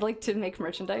 I'd like to make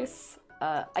merchandise.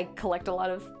 I collect a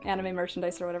lot of anime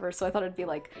merchandise or whatever, so I thought it'd be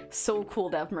like so cool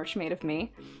to have merch made of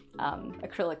me.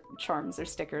 Acrylic charms or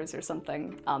stickers or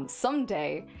something.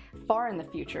 Someday, far in the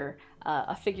future,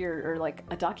 a figure or like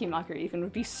a Dakimakura even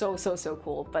would be so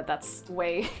cool, but that's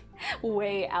way,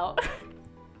 way out.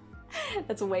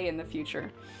 That's way in the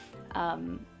future.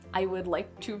 I would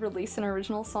like to release an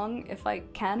original song if I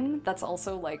can. That's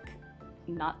also like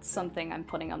not something I'm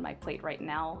putting on my plate right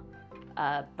now,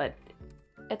 but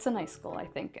it's a nice goal, I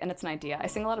think, and it's an idea. I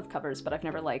sing a lot of covers, but I've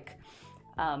never like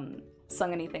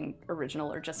sung anything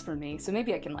original or just for me, so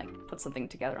maybe I can like put something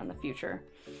together in the future.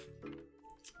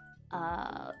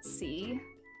 Let's see.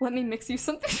 Let me mix you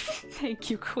something. Thank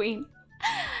you, Queen.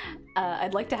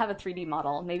 I'd like to have a 3D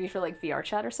model, maybe for like VR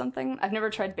chat or something. I've never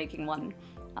tried baking one,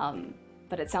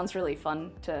 but it sounds really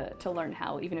fun to learn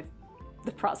how, even if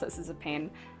the process is a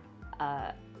pain.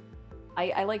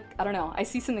 I like, I don't know, I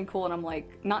see something cool and I'm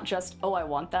like, not just, oh, I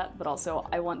want that, but also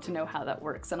I want to know how that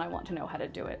works and I want to know how to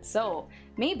do it. So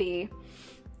maybe,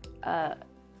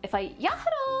 if I,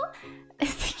 Yahoo!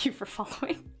 Thank you for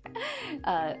following.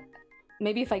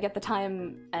 Maybe if I get the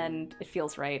time and it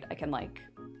feels right, I can like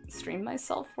stream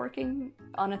myself working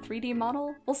on a 3D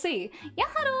model. We'll see.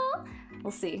 Yahoo!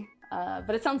 We'll see.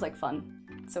 But it sounds like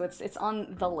fun. So it's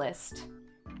on the list.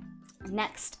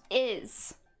 Next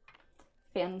is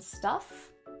fan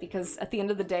stuff, because at the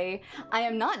end of the day, I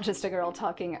am not just a girl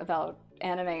talking about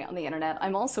anime on the internet,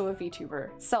 I'm also a VTuber.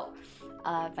 So,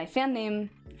 my fan name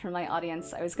for my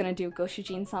audience, I was gonna do Go主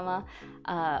人様,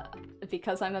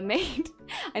 because I'm a maid.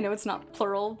 I know it's not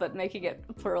plural, but making it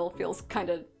plural feels kind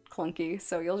of clunky,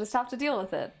 so you'll just have to deal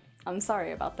with it. I'm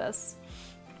sorry about this.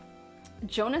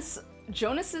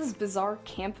 Jonas's Bizarre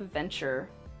Camp Adventure.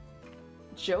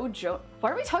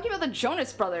 Why are we talking about the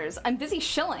Jonas Brothers? I'm busy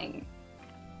shilling.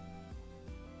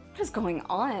 What is going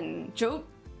on? Joe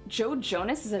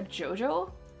Jonas is a JoJo?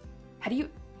 How do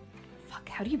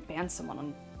you ban someone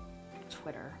on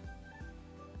Twitter?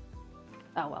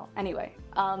 Oh well, anyway.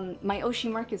 My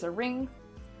Oshi mark is a ring,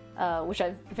 which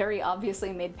I've very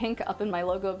obviously made pink up in my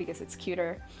logo because it's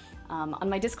cuter. On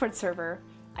my Discord server,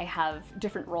 I have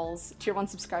different roles. Tier 1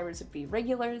 subscribers would be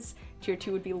regulars, Tier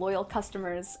 2 would be loyal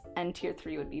customers, and Tier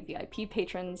 3 would be VIP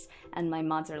patrons, and my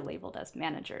mods are labeled as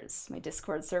managers. My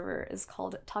Discord server is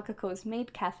called Takako's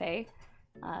Maid Cafe,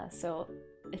 so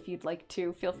if you'd like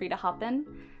to, feel free to hop in.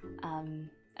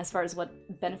 As far as what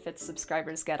benefits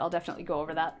subscribers get, I'll definitely go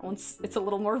over that once it's a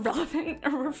little more relevant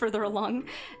or we're further along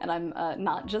and I'm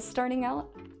not just starting out.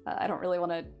 I don't really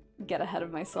want to get ahead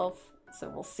of myself, so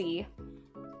we'll see.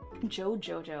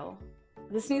 Jojo.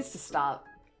 This needs to stop.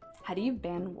 How do you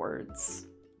ban words?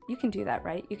 You can do that,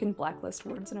 right? You can blacklist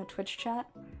words in a Twitch chat.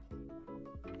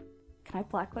 Can I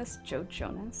blacklist Joe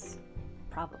Jonas?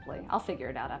 Probably. I'll figure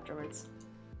it out afterwards.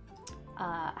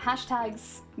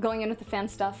 Hashtags, going in with the fan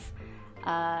stuff.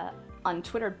 On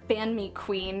Twitter, ban me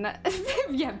queen.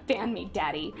 Yeah, ban me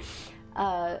daddy.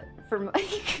 For my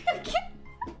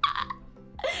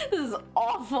this is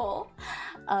awful.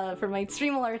 For my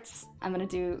stream alerts, I'm gonna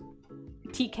do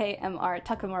TKMR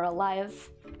Takamura live.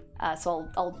 So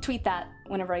I'll tweet that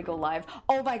whenever I go live.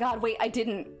 Oh my god, wait, I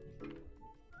didn't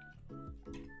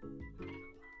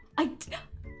tweet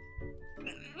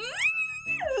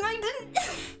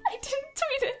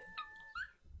it.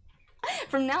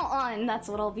 From now on, that's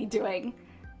what I'll be doing.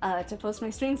 To post my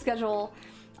stream schedule,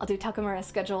 I'll do Takamura's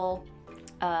schedule.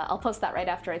 I'll post that right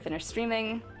after I finish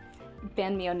streaming.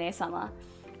 Ban me one-sama.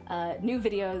 New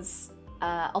videos.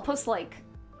 I'll post like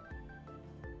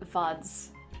VODs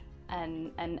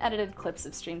and edited clips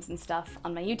of streams and stuff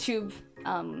on my YouTube.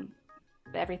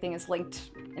 Everything is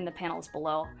linked in the panels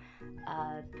below.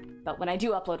 But when I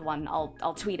do upload one,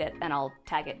 I'll tweet it and I'll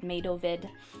tag it maidovid.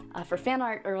 For fan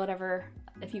art or whatever,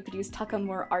 if you could use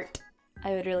Takamura art,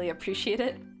 I would really appreciate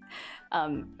it.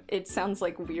 It sounds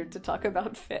like weird to talk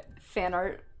about fan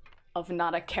art of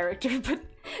not a character, but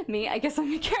me, I guess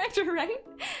I'm a character, right?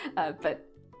 But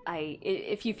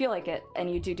if you feel like it and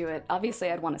you do it,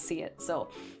 obviously I'd want to see it. So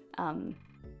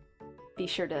be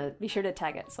sure to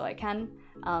tag it so I can.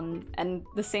 And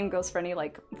the same goes for any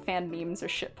like fan memes or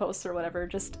shit posts or whatever.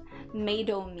 Just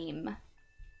Maido meme.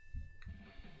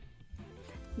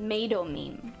 Maido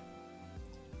meme.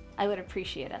 I would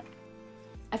appreciate it.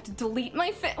 I have to delete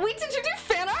my wait, did you do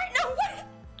fan art? No, what?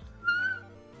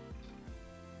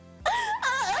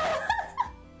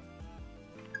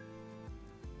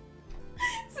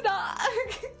 Stop.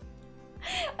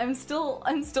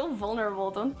 I'm still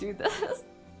vulnerable, don't do this.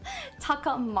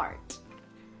 Takamart.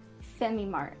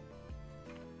 Femimart.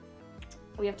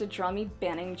 We have to draw me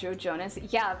banning Joe Jonas.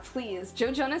 Yeah, please.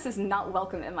 Joe Jonas is not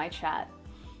welcome in my chat.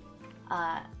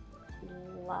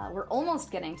 We're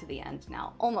almost getting to the end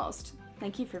now. Almost.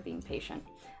 Thank you for being patient.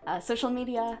 Social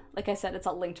media, like I said, it's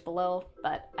all linked below,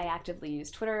 but I actively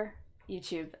use Twitter,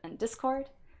 YouTube, and Discord.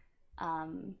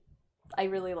 I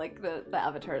really like the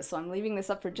avatars, so I'm leaving this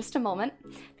up for just a moment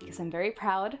because I'm very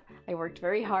proud. I worked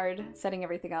very hard setting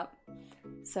everything up.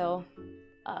 So,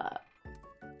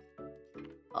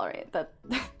 alright,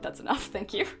 that's enough,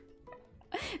 thank you.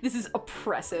 This is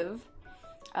oppressive.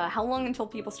 How long until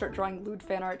people start drawing lewd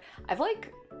fan art? I've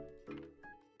like...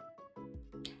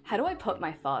 How do I put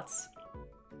my thoughts?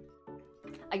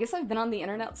 I guess I've been on the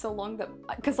internet so long that...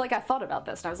 Because, like, I thought about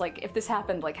this, and I was like, if this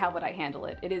happened, like, how would I handle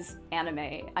it? It is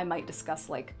anime. I might discuss,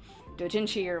 like,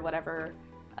 doujinshi or whatever,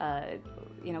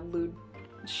 you know, lewd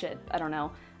shit. I don't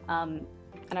know. And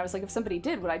I was like, if somebody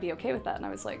did, would I be okay with that? And I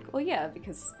was like, well, yeah,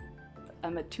 because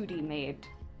I'm a 2D maid,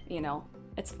 you know?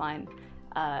 It's fine.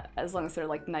 As long as they're,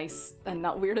 like, nice and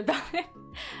not weird about it.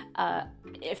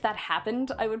 If that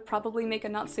happened, I would probably make a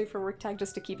not safe for work tag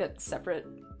just to keep it separate.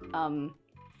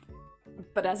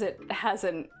 But as it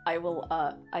hasn't, I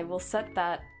will set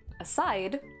that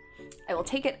aside. I will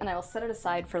take it and I will set it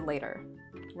aside for later.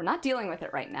 We're not dealing with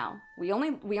it right now. We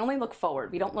only look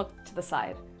forward. We don't look to the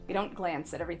side. We don't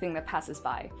glance at everything that passes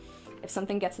by. If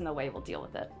something gets in the way, we'll deal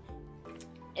with it.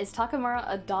 Is Takamura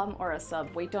a dom or a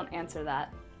sub? Wait, don't answer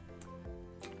that.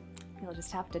 You'll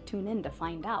just have to tune in to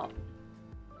find out.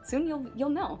 Soon you'll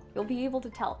know. You'll be able to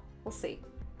tell. We'll see.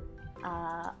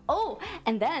 Oh,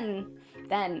 and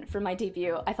then for my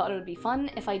debut, I thought it would be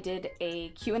fun if I did a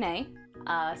Q&A.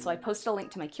 So I posted a link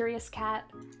to my Curious Cat,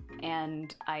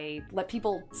 and I let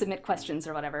people submit questions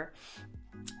or whatever.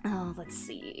 Oh, let's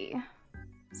see.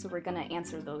 So we're gonna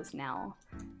answer those now.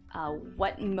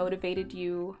 What motivated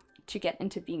you to get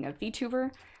into being a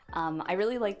VTuber? I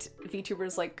really liked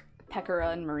VTubers like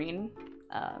Pekora and Marine.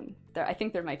 I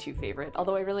think they're my two favorite,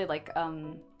 although I really like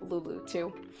Lulu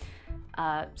too.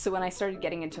 So when I started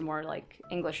getting into more like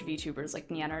English VTubers like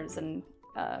Nianners and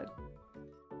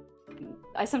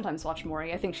I sometimes watch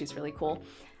Mori. I think she's really cool.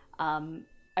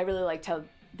 I really liked how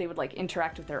they would like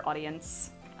interact with their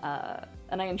audience,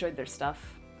 and I enjoyed their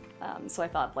stuff. So I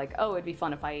thought like, oh, it'd be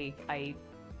fun if I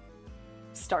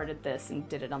started this and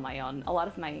did it on my own. A lot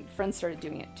of my friends started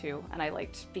doing it too, and I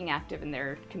liked being active in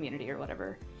their community or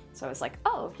whatever. So I was like,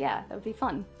 oh yeah, that would be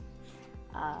fun.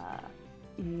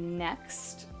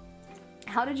 Next,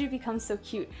 how did you become so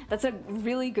cute? That's a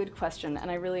really good question, and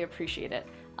I really appreciate it.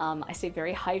 I stay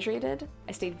very hydrated,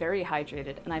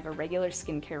 and I have a regular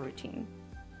skincare routine.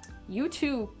 You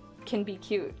too can be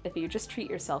cute if you just treat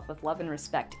yourself with love and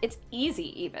respect. It's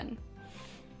easy, even.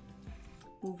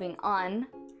 Moving on.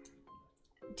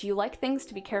 Do you like things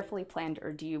to be carefully planned,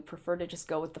 or do you prefer to just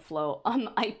go with the flow?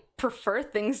 I prefer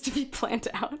things to be planned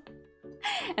out.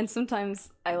 And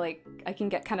sometimes I can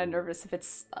get kind of nervous if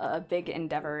it's a big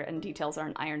endeavor and details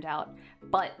aren't ironed out.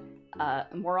 But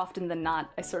more often than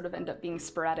not, I sort of end up being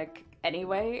sporadic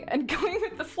anyway and going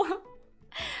with the flow.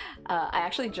 I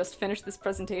actually just finished this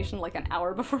presentation like an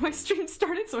hour before my stream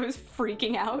started, so I was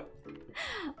freaking out.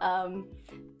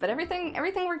 But everything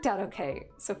worked out okay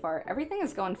so far. Everything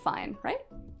is going fine, right?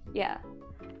 Yeah.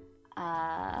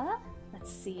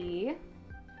 Let's see.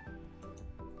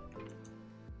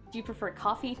 Do you prefer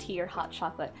coffee, tea, or hot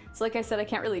chocolate? So like I said, I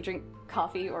can't really drink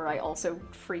coffee or I also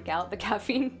freak out. The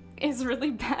caffeine is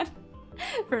really bad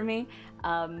for me.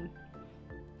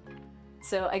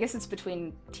 So I guess it's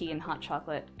between tea and hot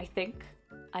chocolate. I think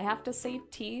I have to say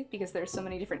tea because there's so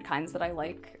many different kinds that I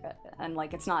like, and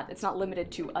like it's not limited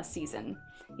to a season.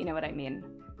 You know what I mean?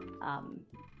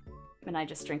 And I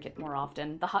just drink it more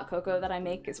often. The hot cocoa that I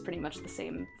make is pretty much the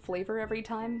same flavor every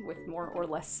time with more or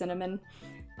less cinnamon.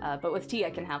 But with tea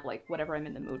I can have like whatever I'm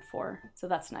in the mood for, so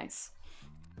that's nice.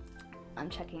 I'm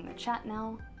checking the chat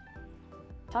now.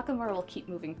 Takamura will keep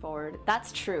moving forward.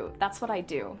 That's true. That's what I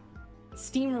do.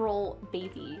 Steamroll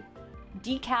baby.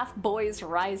 Decaf boys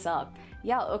rise up.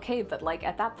 Yeah, okay, but like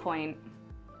at that point,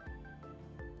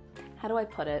 how do I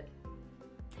put it?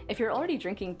 If you're already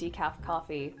drinking decaf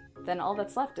coffee, then all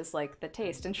that's left is like the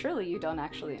taste, and surely you don't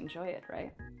actually enjoy it,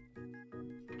 right?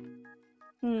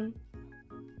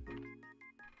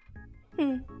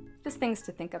 Just things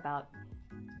to think about.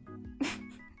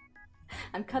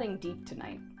 I'm cutting deep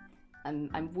tonight.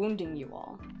 I'm wounding you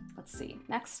all. Let's see.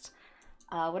 Next.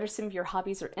 What are some of your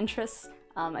hobbies or interests?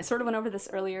 I sort of went over this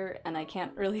earlier and I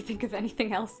can't really think of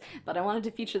anything else, but I wanted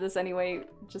to feature this anyway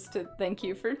just to thank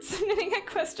you for submitting a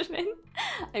question in.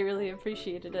 I really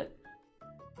appreciated it.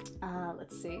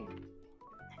 Let's see.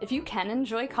 If you can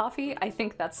enjoy coffee, I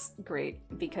think that's great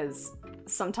because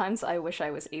sometimes I wish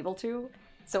I was able to.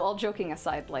 So all joking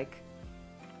aside, like,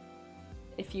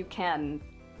 if you can,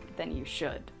 then you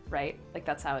should, right? Like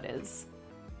that's how it is.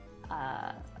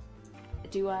 I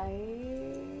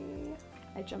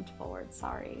jumped forward,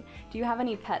 sorry. Do you have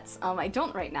any pets? I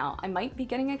don't right now. I might be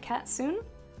getting a cat soon.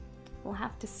 We'll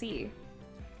have to see.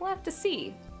 We'll have to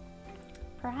see.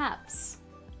 Perhaps.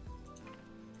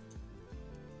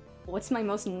 What's my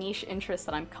most niche interest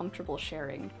that I'm comfortable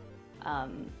sharing? I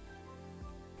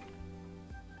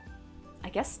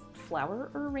guess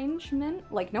flower arrangement?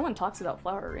 Like, no one talks about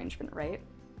flower arrangement, right?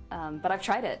 But I've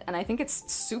tried it, and I think it's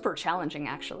super challenging,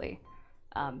 actually.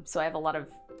 So I have a lot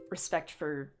of respect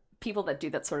for people that do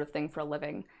that sort of thing for a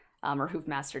living, or who've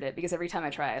mastered it, because every time I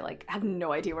try, I like have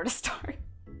no idea where to start.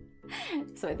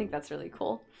 So I think that's really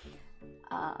cool.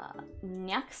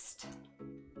 Next.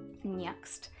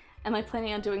 Am I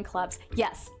planning on doing collabs?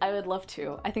 Yes, I would love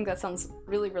to. I think that sounds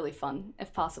really, really fun.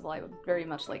 If possible, I would very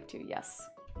much like to, yes.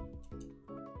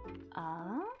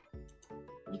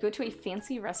 You go to a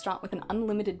fancy restaurant with an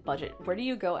unlimited budget. Where do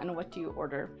you go and what do you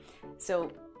order?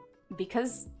 So,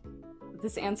 because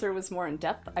this answer was more in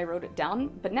depth, I wrote it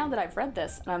down, but now that I've read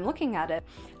this and I'm looking at it,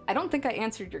 I don't think I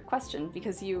answered your question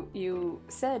because you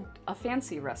said a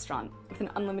fancy restaurant with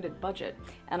an unlimited budget,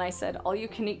 and I said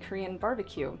all-you-can-eat Korean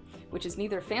barbecue, which is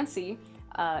neither fancy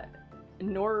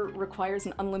nor requires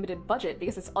an unlimited budget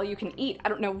because it's all you can eat. I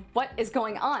don't know what is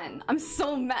going on. I'm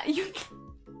so mad.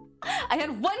 I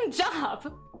had one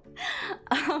job.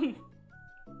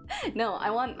 No, I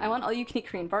want all you can eat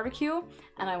Korean barbecue,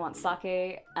 and I want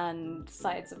sake and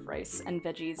sides of rice and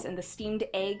veggies and the steamed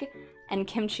egg and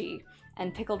kimchi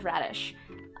and pickled radish.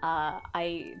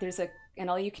 There's an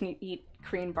all you can eat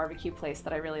Korean barbecue place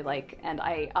that I really like, and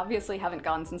I obviously haven't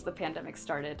gone since the pandemic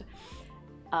started.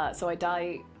 So I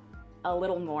die a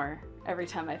little more every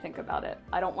time I think about it.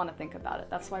 I don't want to think about it.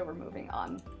 That's why we're moving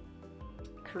on.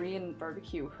 Korean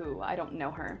barbecue who? I don't know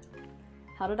her.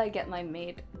 How did I get my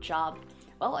maid job?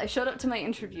 Well, I showed up to my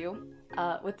interview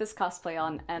with this cosplay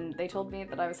on, and they told me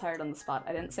that I was hired on the spot.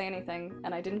 I didn't say anything,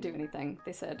 and I didn't do anything.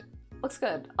 They said, looks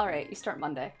good. All right, you start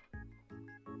Monday.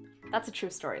 That's a true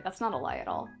story. That's not a lie at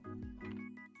all.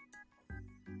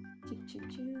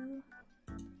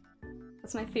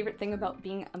 What's my favorite thing about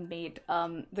being a maid?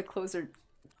 The clothes are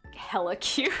hella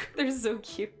cute. They're so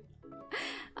cute.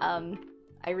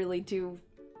 I really do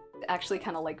actually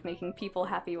kind of like making people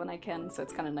happy when I can, so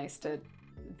it's kind of nice to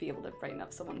be able to brighten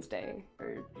up someone's day,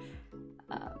 or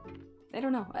I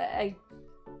don't know. I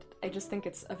just think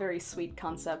it's a very sweet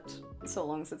concept, so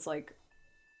long as it's like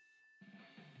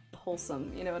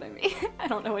wholesome, you know what I mean? I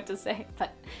don't know what to say,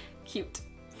 but cute.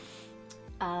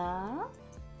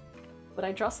 Would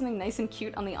I draw something nice and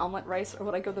cute on the omelet rice, or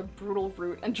would I go the brutal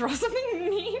route and draw something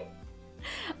mean?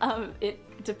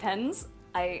 It depends.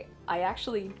 I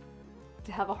actually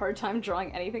have a hard time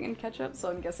drawing anything in ketchup, so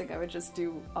I'm guessing I would just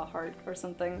do a heart or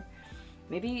something.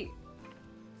 Maybe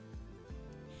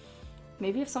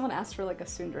if someone asked for like a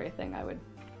tsundere thing, I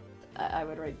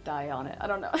would write die on it. I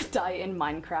don't know. Die in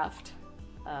Minecraft.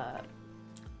 I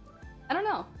don't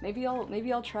know. Maybe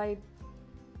I'll try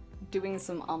doing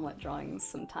some omelet drawings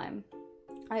sometime.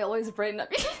 I always brighten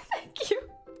up. Thank you.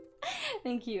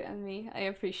 Thank you, Emmy. I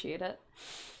appreciate it.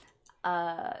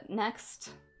 Next.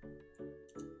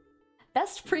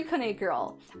 Best pre-kone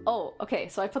girl. Oh, okay,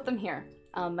 so I put them here.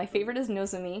 My favorite is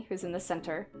Nozomi, who's in the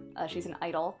center. She's an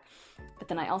idol. But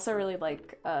then I also really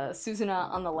like Suzuna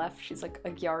on the left. She's like a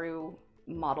Gyaru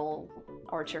model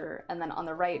archer. And then on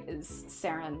the right is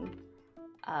Saren,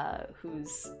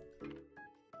 who's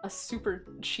a super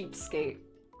cheapskate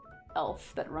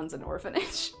elf that runs an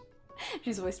orphanage.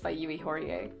 She's voiced by Yui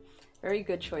Horie. Very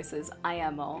good choices.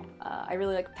 IMO. I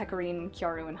really like Pecorine,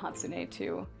 Kyaru, and Hatsune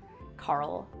too.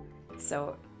 Carl.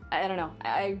 So, I don't know.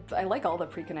 I like all the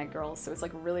pre-connect girls, so it's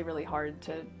like really, really hard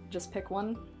to just pick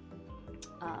one.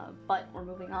 But we're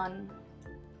moving on.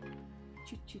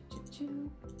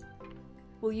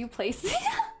 Will you play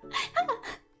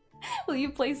Will you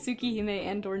play Tsukihime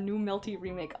and/or New Melty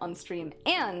remake on stream?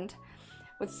 And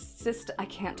what system? I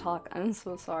can't talk. I'm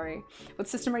so sorry. What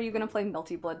system are you gonna play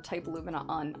Melty Blood type Lumina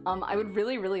on? I would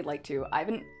really, really like to.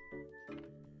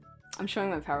 I'm showing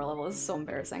my power level. This is so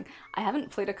embarrassing. I haven't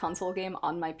played a console game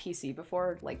on my PC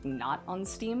before, like not on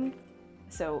Steam,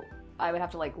 so I would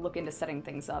have to like look into setting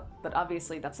things up. But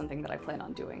obviously, that's something that I plan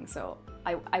on doing. So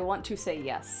I want to say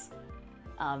yes.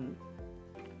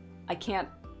 I can't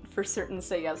for certain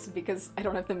say yes because I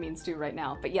don't have the means to right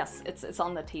now. But yes, it's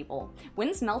on the table.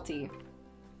 When's Melty?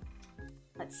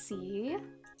 Let's see.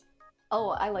 Oh,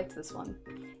 I liked this one.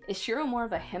 Is Shiro more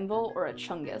of a himbo or a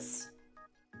chungus?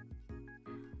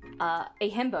 A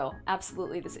himbo,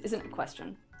 absolutely. This isn't a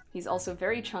question. He's also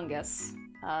very chungus,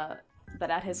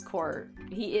 but at his core,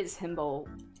 he is himbo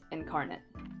incarnate.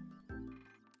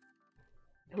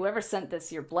 Whoever sent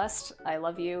this, you're blessed. I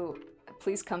love you.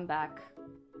 Please come back.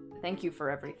 Thank you for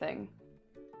everything.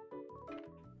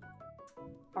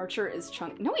 Archer is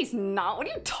Chung- No, he's not! What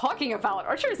are you talking about?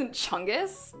 Archer isn't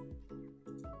Chungus!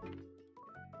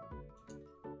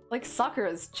 Like,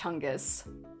 Sakura's Chungus.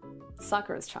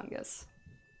 Sakura's Chungus.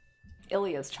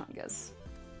 Ilya's Chungus.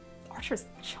 Archer's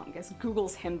Chungus.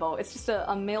 Google's himbo. It's just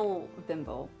a male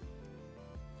bimbo.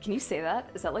 Can you say that?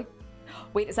 Is that like...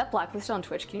 Wait, is that blacklisted on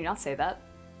Twitch? Can you not say that?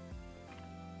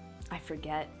 I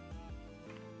forget.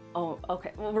 Oh,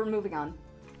 okay. Well, we're moving on.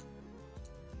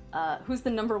 Who's the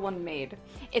 #1 maid?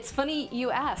 It's funny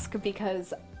you ask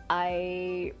because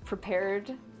I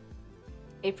prepared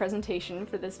a presentation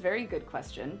for this very good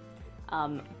question,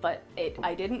 but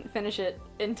I didn't finish it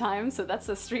in time, so that's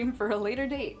a stream for a later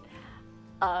date.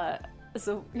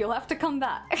 So you'll have to come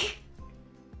back.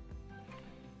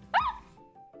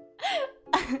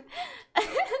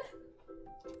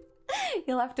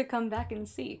 You'll have to come back and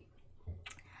see.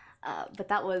 But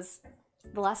that was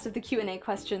the last of the Q&A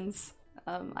questions.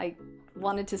 I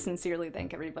wanted to sincerely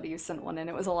thank everybody who sent one in.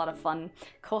 It was a lot of fun.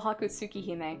 Kohaku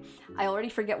Tsukihime. I already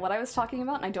forget what I was talking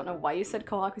about, and I don't know why you said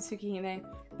Kohaku Tsukihime,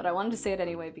 but I wanted to say it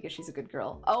anyway because she's a good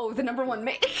girl. Oh, the #1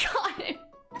 maid. Got it.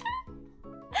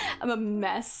 I'm a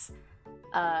mess.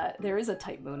 There is a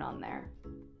type moon on there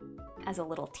as a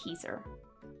little teaser.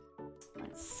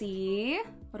 Let's see.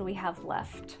 What do we have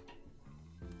left?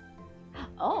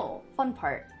 Oh, fun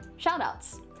part.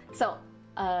 Shoutouts. So,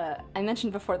 I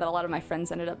mentioned before that a lot of my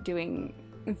friends ended up doing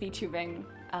VTubing.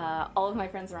 All of my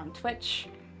friends are on Twitch,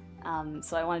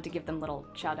 so I wanted to give them little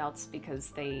shoutouts because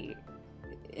they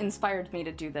inspired me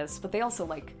to do this, but they also,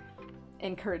 like,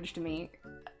 encouraged me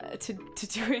to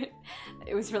do it.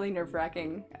 It was really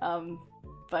nerve-wracking,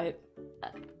 but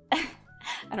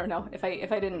I don't know. If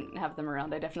I didn't have them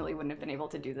around, I definitely wouldn't have been able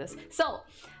to do this. So,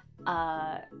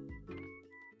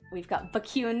 we've got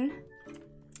Bakyun,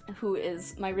 who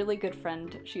is my really good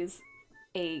friend. She's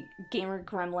a gamer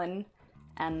gremlin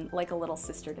and like a little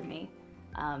sister to me.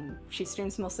 She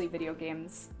streams mostly video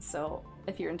games, so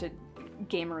if you're into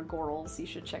gamer gorals, you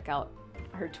should check out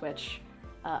her Twitch.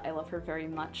 I love her very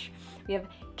much. We have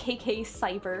KK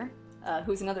Cyber,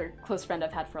 who's another close friend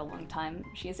I've had for a long time.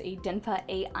 She is a Denpa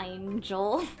A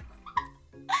Angel.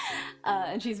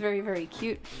 And she's very, very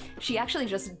cute. She actually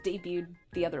just debuted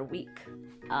the other week,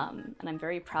 and I'm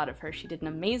very proud of her. She did an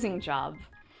amazing job.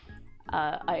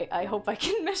 I hope I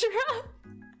can measure up,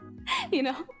 you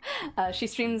know? She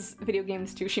streams video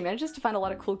games too. She manages to find a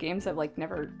lot of cool games I've like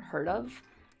never heard of.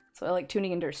 So I like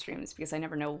tuning into her streams because I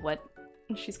never know what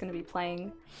she's gonna be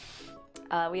playing.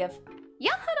 We have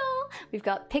Yahado! We've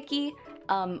got Picky.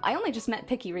 I only just met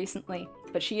Picky recently,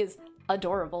 but she is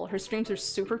adorable. Her streams are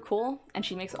super cool, and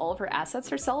she makes all of her assets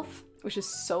herself, which is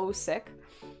so sick.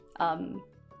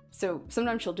 So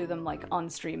sometimes she'll do them like on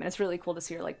stream, and it's really cool to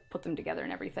see her like put them together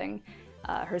and everything.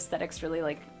 Her aesthetic's really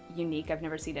like unique. I've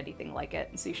never seen anything like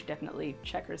it, so you should definitely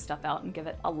check her stuff out and give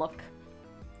it a look.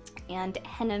 And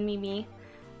Henna Mimi,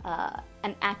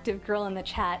 an active girl in the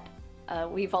chat.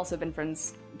 We've also been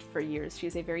friends for years.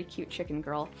 She's a very cute chicken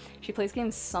girl. She plays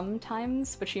games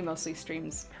sometimes, but she mostly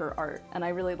streams her art, and I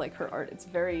really like her art. It's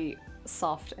very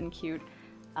soft and cute.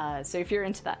 So if you're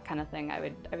into that kind of thing, I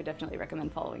would definitely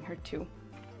recommend following her too.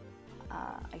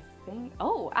 I think...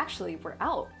 Oh, actually, we're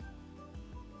out.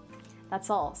 That's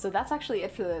all. So that's actually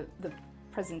it for the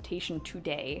presentation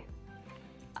today.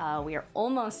 We are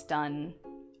almost done.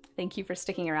 Thank you for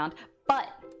sticking around.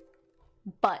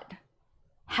 But,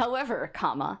 however,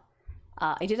 comma,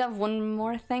 I did have one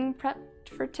more thing prepped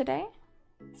for today.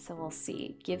 So we'll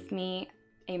see. Give me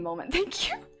a moment. Thank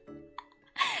you.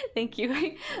 Thank you.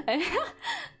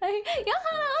 I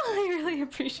really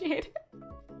appreciate it.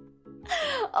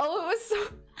 Oh, it was so...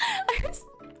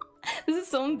 This is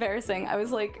so embarrassing. I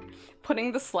was like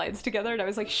putting the slides together and I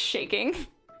was like shaking,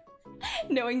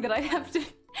 knowing that I have to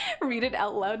read it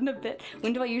out loud in a bit.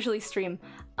 When do I usually stream?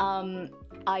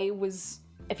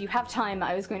 If you have time,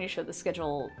 I was going to show the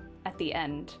schedule at the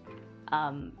end.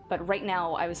 But right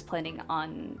now I was planning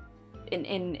on,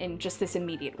 in just this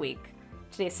immediate week.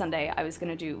 Today's Sunday, I was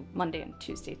gonna do Monday and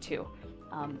Tuesday too.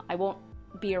 I won't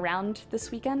be around this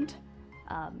weekend.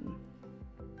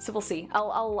 So we'll see.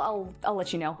 I'll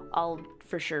let you know. I'll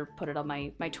for sure put it on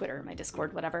my Twitter, my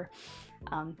Discord, whatever.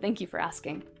 Thank you for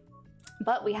asking.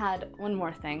 But we had one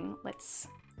more thing. Let's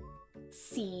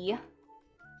see.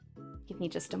 Give me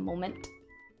just a moment.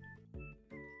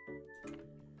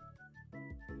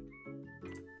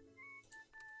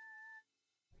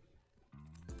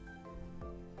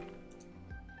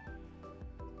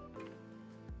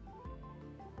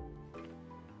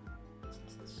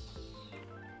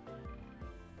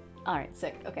 Alright,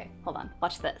 sick. Okay, hold on.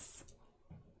 Watch this.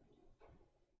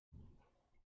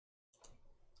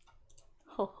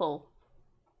 Ho ho.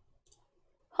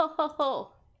 Ho ho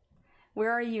ho.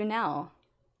 Where are you now?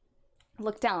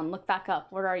 Look down, look back up.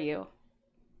 Where are you?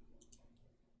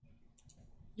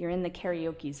 You're in the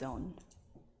karaoke zone.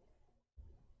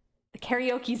 The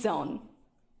karaoke zone.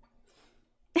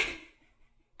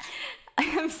 I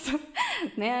am so...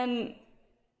 Man,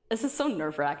 this is so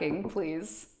nerve-wracking,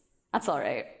 please. That's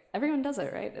alright. Everyone does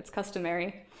it, right? It's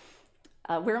customary.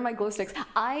 Where are my glow sticks?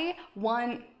 I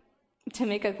want to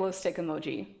make a glow stick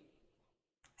emoji.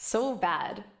 So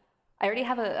bad. I already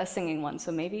have a singing one, so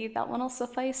maybe that one will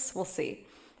suffice. We'll see.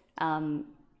 I'm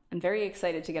very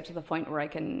excited to get to the point where I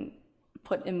can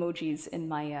put emojis in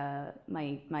my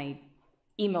my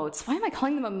emotes. Why am I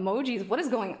calling them emojis? What is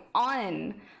going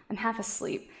on? I'm half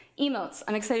asleep. Emotes.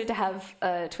 I'm excited to have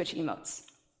Twitch emotes.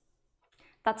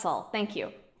 That's all. Thank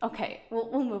you. Okay,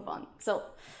 we'll move on. So,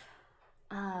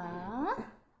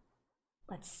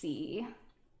 let's see.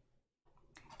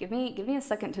 Give me a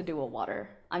second to do a water.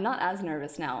 I'm not as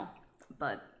nervous now,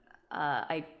 but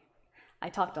I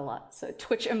talked a lot, so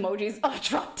Twitch emojis. Oh,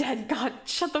 drop dead. God,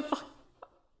 shut the fuck.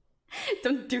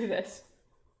 Don't do this.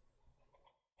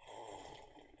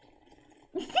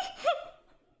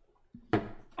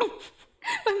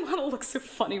 My model looks so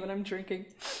funny when I'm drinking.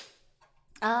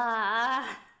 All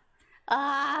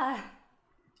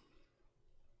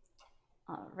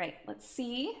right, let's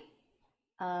see.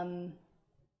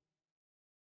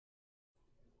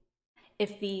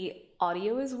 If the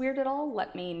audio is weird at all,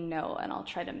 let me know and I'll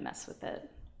try to mess with it.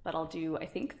 But I'll do, I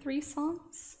think, 3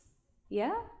 songs.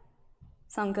 Yeah?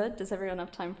 Sound good? Does everyone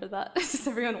have time for that? Does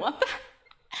everyone want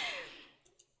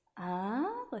that?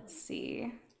 Let's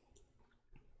see.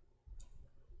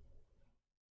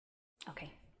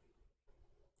 Okay.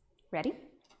 Ready?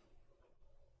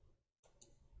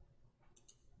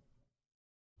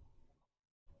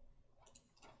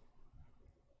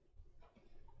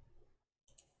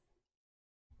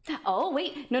 Oh,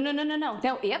 wait. No.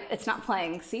 No, yep, it's not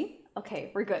playing. See?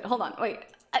 Okay, we're good. Hold on. Wait.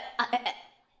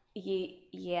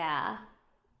 Yeah.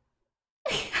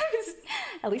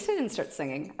 At least I didn't start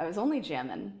singing. I was only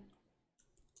jamming.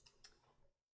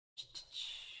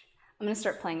 I'm gonna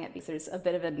start playing it because there's a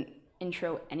bit of an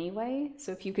intro anyway.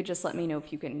 So if you could just let me know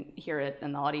if you can hear it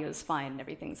and the audio is fine and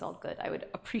everything's all good, I would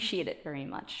appreciate it very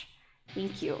much.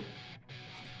 Thank you.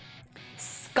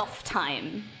 Scuff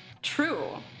time.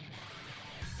 True.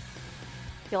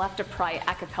 You'll have to pry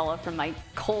a cappella from my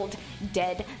cold,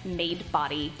 dead maid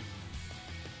body.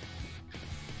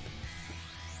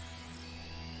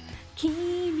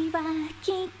 君は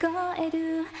聞こえ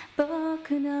る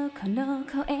僕のこの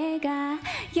声が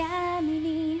闇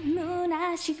に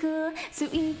虚しく吸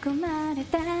い込まれ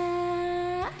た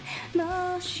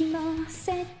もしも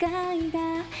世界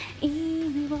が意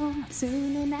味を持つ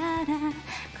のなら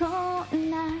こん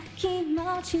な気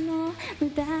持ちも無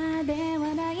駄で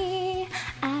はない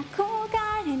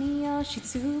憧れに押し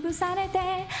つぶされて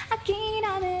諦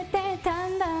めてた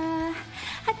んだ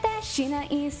果てしな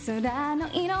い空の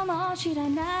色も知ら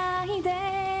ないで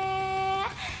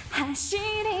走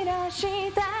り出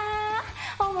した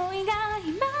思いが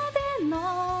今で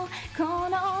もこ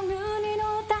の胸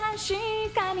の確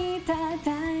かに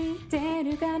叩いて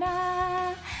るか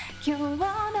ら今日の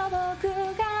僕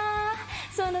が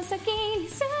その先に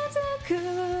続く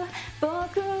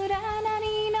僕らな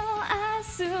りの明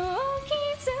日を築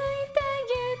いて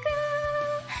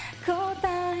ゆく答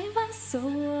えはそう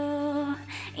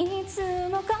いつ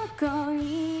もここ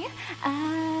にあ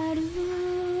る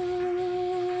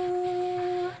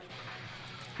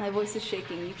My voice is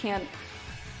shaking. You can't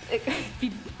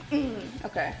be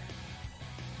okay.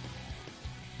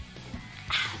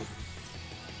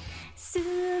 過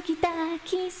ぎた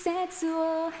季節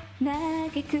を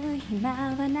嘆く暇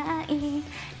はない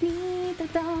二度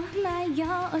と迷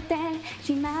って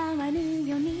しまわぬ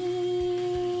よう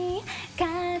に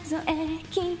数え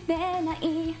きれな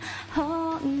い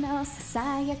ほんのさ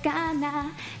さやか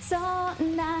なそ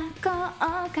んな後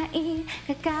悔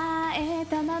抱え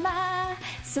たまま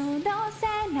その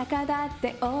背中だっ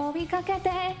て追いかけて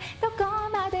どこ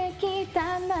まで来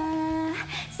たんだ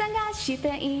探し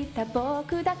ていた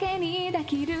僕だけにで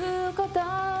きること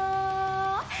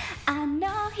あ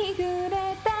の日触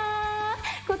れた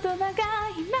言葉が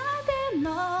今でも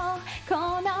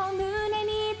この胸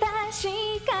に確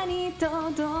かに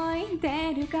届い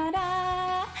てるか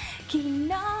ら昨日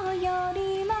よ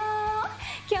りも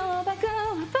今日僕は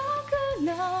僕の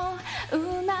生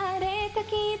まれて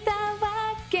きた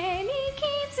わけに気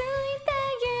づいて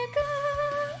ゆ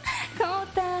く答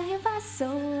えはそ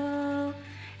う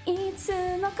いつ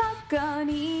もここ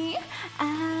にあ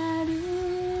る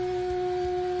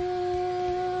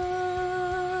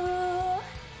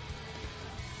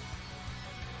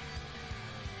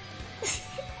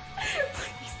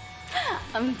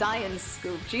I'm dying,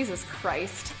 Scoop. Jesus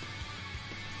Christ.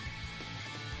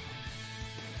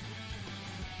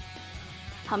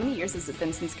 How many years has it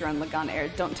been since Gurren Lagann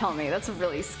aired? Don't tell me. That's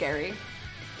really scary.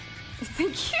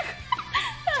 Thank you.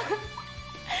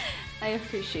 I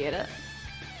appreciate it.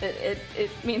 It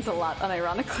means a lot,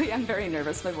 unironically. I'm very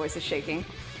nervous. My voice is shaking.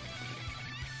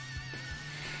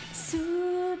 す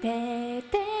べ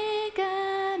てが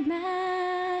ま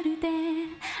るで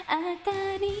当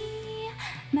たり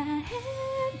前み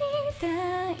た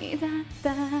いだった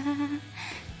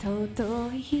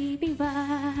尊い日々は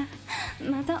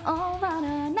また終わ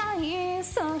らない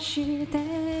そして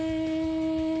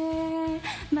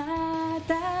ま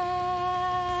た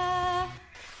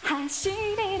走り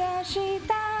出し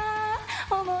た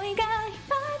思いが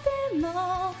今でも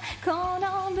この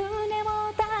胸を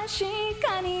確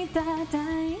かに叩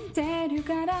いてる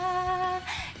から、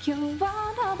今日の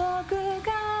僕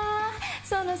が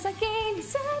その先に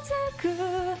続く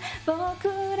僕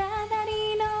らな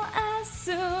りの明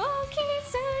日を築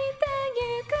いて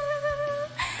ゆく。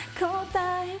答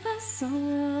えはそう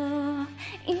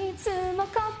いつも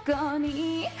ここ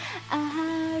に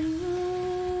ある。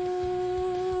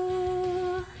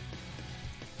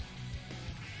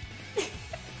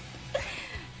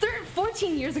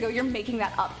14 years ago, you're making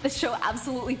that up. The show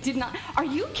absolutely did not. Are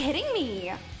you kidding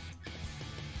me?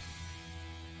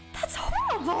 That's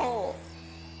horrible.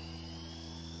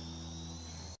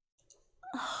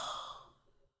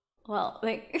 Well,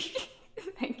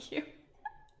 thank you.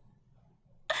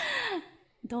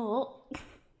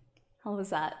 How was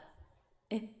that?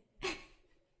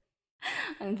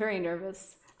 I'm very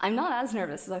nervous. I'm not as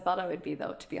nervous as I thought I would be,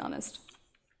 though, to be honest.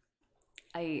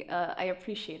 I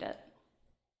appreciate it.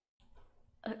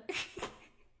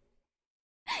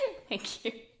 Thank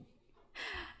you.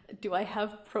 Do I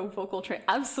have pro vocal train?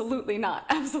 Absolutely not.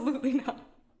 Absolutely not.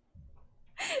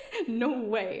 No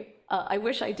way. I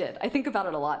wish I did. I think about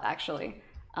it a lot, actually.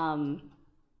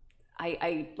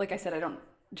 I like I said, I don't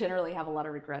generally have a lot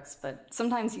of regrets, but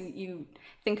sometimes you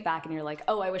think back and you're like,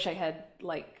 oh, I wish I had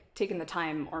like taken the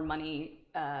time or money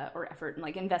or effort and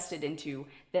like invested into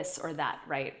this or that,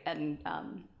 right? And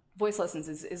voice lessons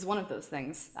is one of those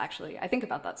things, actually. I think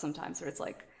about that sometimes, where it's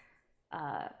like,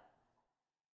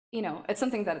 you know, it's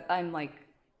something that I'm like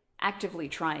actively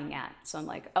trying at. So I'm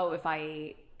like, oh, if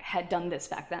I had done this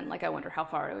back then, like I wonder how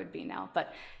far I would be now.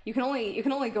 But you can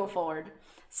only go forward.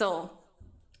 So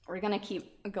we're gonna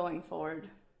keep going forward.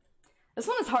 This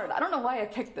one is hard. I don't know why I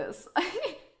picked this.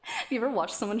 Have you ever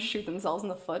watched someone shoot themselves in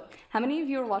the foot? How many of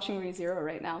you are watching ReZero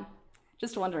right now?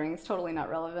 Just wondering. It's totally not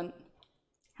relevant.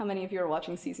 How many of you are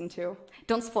watching season 2?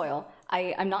 Don't spoil.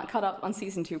 I'm not caught up on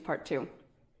season 2, part 2.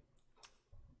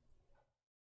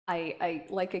 I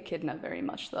like Echidna very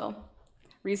much, though.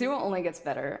 ReZero only gets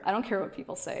better. I don't care what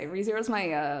people say. ReZero's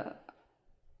my,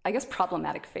 I guess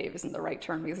problematic fave isn't the right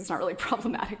term because it's not really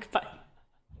problematic, but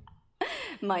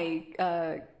my,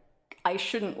 I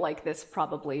shouldn't like this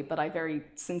probably, but I very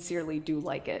sincerely do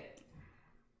like it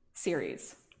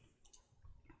series.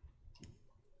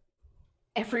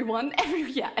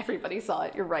 Yeah, everybody saw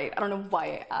it. You're right. I don't know why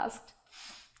I asked.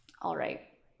 All right.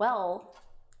 Well,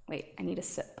 wait, I need a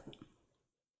sip.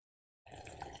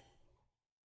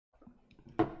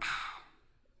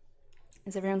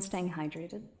 Is everyone staying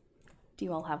hydrated? Do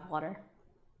you all have water?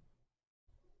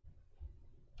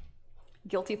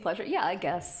 Guilty pleasure? Yeah, I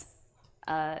guess.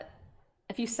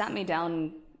 If you sat me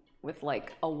down with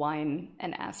like a wine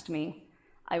and asked me,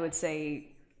 I would say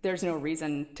there's no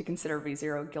reason to consider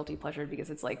ReZero guilty pleasure because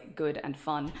it's like good and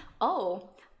fun. Oh,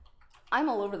 I'm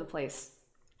all over the place.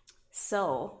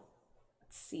 So,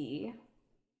 let's see.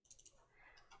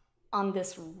 On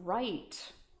this right,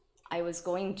 I was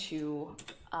going to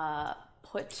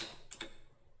put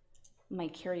my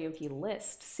karaoke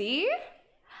list. See?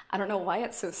 I don't know why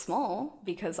it's so small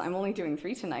because I'm only doing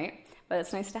 3 tonight, but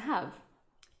it's nice to have.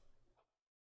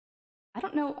 I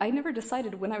don't know, I never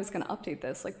decided when I was gonna update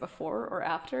this, like before or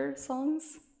after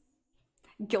songs.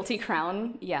 Guilty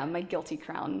crown, yeah, my guilty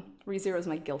crown. ReZero is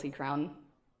my guilty crown.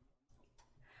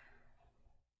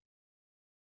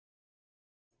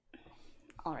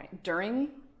 All right, during,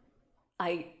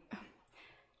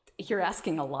 you're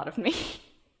asking a lot of me.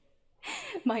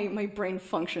 my brain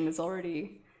function is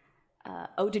already,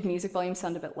 oh, did music volume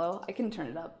sound a bit low? I can turn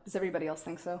it up. Does everybody else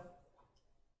think so?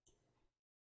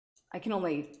 I can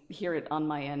only hear it on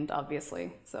my end,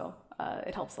 obviously, so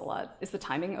it helps a lot. Is the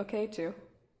timing okay, too?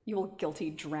 You will guilty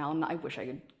drown. I wish I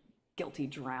could guilty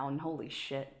drown. Holy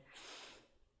shit.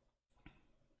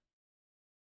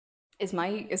 Is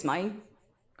my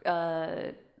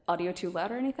audio too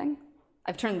loud or anything?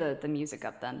 I've turned the music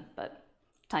up then, but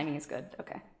timing is good.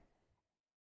 Okay.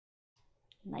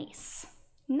 Nice.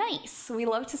 Nice. We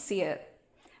love to see it.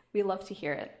 We love to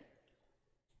hear it.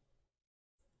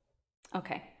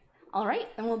 Okay. All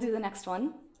right, then we'll do the next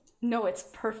one. No, it's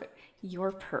perfect.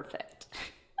 You're perfect.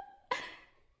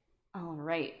 All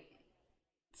right.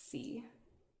 Let's see.「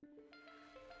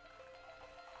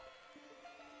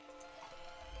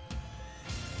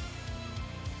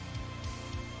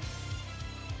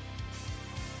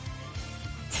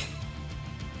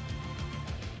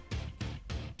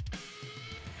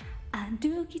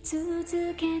歩き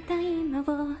続けた今を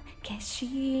決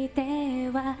して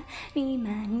は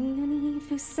今に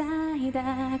塞いだ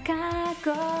過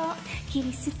去」「切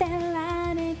り捨て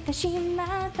られてし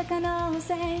まった可能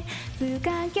性」「不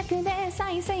可逆で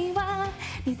再生は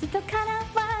二度と叶わ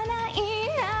ない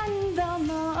何度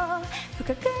も」「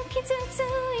深く傷つ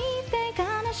いて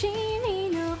悲しみ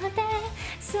の果て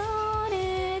そ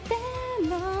れで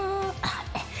も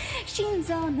心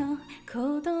臓の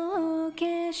鼓動を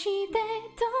決して止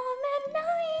めな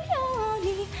いよう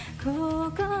にこ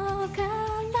こから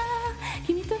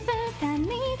君と二人で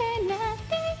成り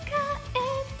変え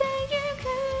てゆく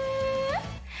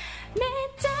目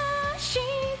指し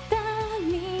た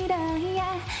未来へ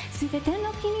全て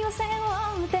の君を背負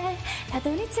ってたど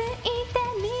り着いて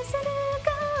みせるか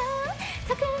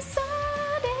ら託さ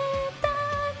れた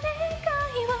願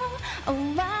いを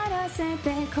終わらせて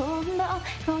今度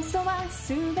こそは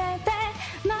全て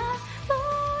守る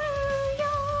よ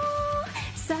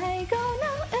最後の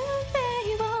運命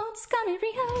をつかめるよ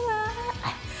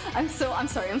I'm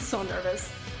sorry, I'm so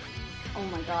nervous. Oh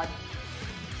my god.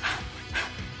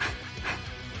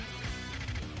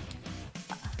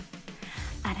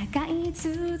 抗い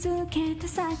続けた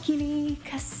先に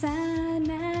重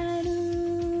な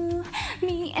る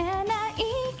見えない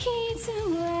傷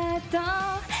へと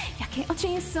焼け落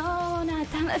ちそうな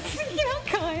魂の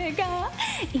声が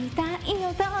痛い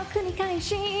をと繰り返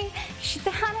し決して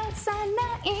離さな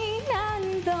い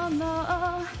何度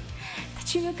も立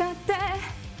ち向かって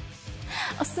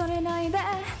恐れないで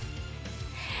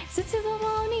絶望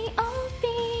に怯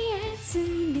えず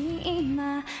に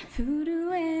今震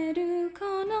えるこ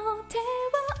の手は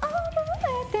覚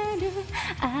えてる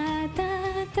温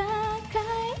か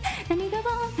い涙をな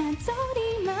ぞ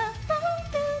り守る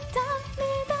ため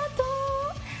だと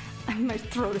My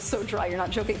throat is so dry, you're not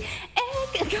joking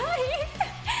描い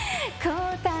答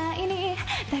えに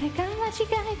誰か間違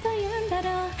いと言うんだろ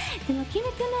うでも決め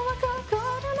たのは心な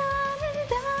ん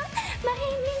だ前に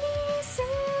進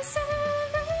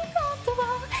むことを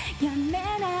やめ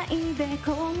ないで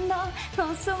今度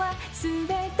こそは全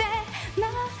て守る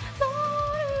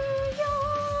よ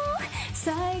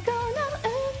最後の運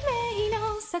命の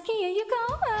先へ行こ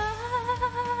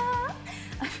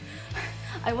う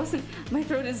I wasn't, my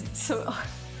throat is so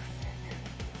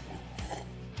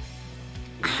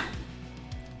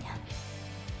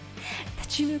立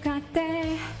ち向かっ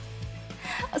て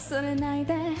恐れない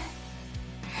で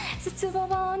絶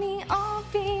望に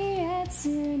怯えず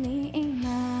に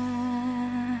今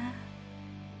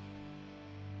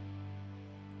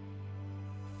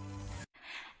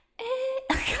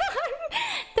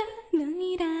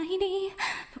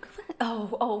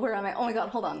Oh, where am I? Oh my god,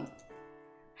 hold on.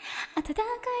 暖かい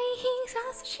日差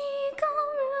し込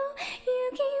む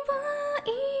雪はい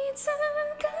つか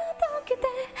溶けて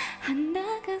花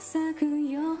が咲く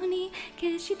ように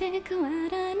決して変わらない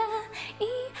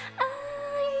愛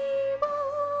を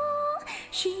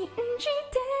信じてる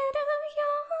よ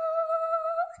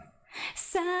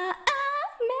さあ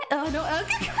目の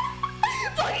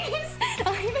Please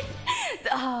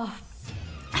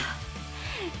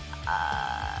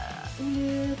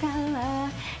るから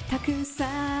託さ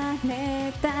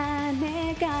れた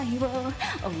願いを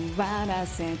終わら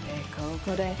せてこ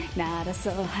こで鳴ら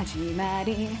そう始ま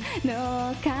り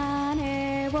の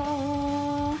鐘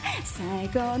を最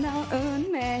後の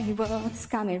運命をつ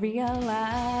かめ Realize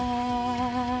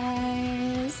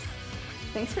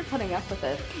Thanks for putting up with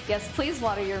it. Yes, please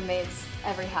water your maids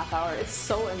every half hour. It's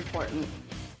so important.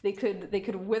 They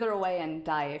could wither away and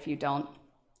die if you don't.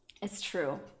 It's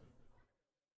true.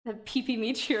 The pee-pee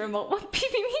me cheer emote. What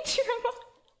pee-pee me cheer emote?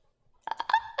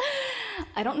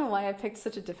 I don't know why I picked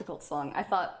such a difficult song. I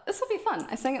thought, this will be fun.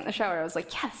 I sang it in the shower. I was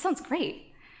like, yeah, this sounds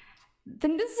great.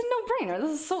 Then this is a no-brainer.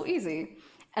 This is so easy.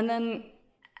 And then,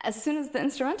 as soon as the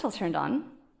instrumental turned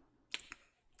on,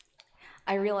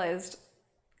 I realized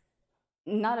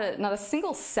not a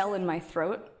single cell in my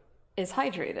throat is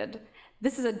hydrated.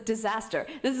 This is a disaster.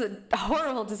 This is a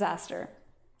horrible disaster.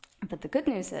 But the good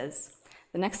news is,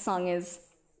 the next song is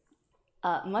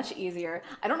much easier.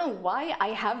 I don't know why I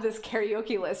have this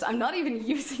karaoke list. I'm not even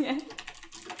using it.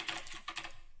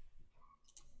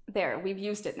 There, we've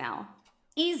used it now.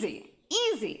 Easy,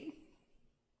 easy.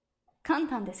 簡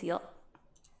単ですよ.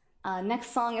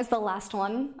 Next song is the last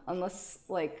one, unless,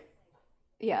 like,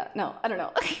 yeah, no, I don't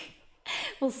know.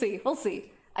 We'll see, we'll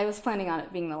see. I was planning on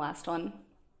it being the last one.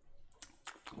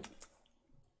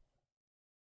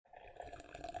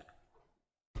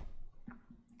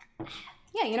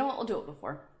 Yeah, you know what? We'll do it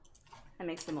before. That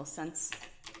makes the most sense.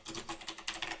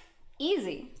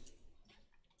 Easy.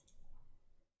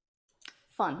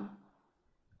 Fun.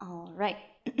 All right.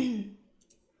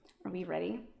 Are we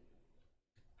ready?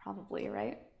 Probably,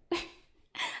 right?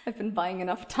 I've been buying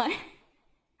enough time.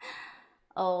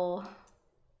 Oh,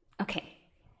 okay.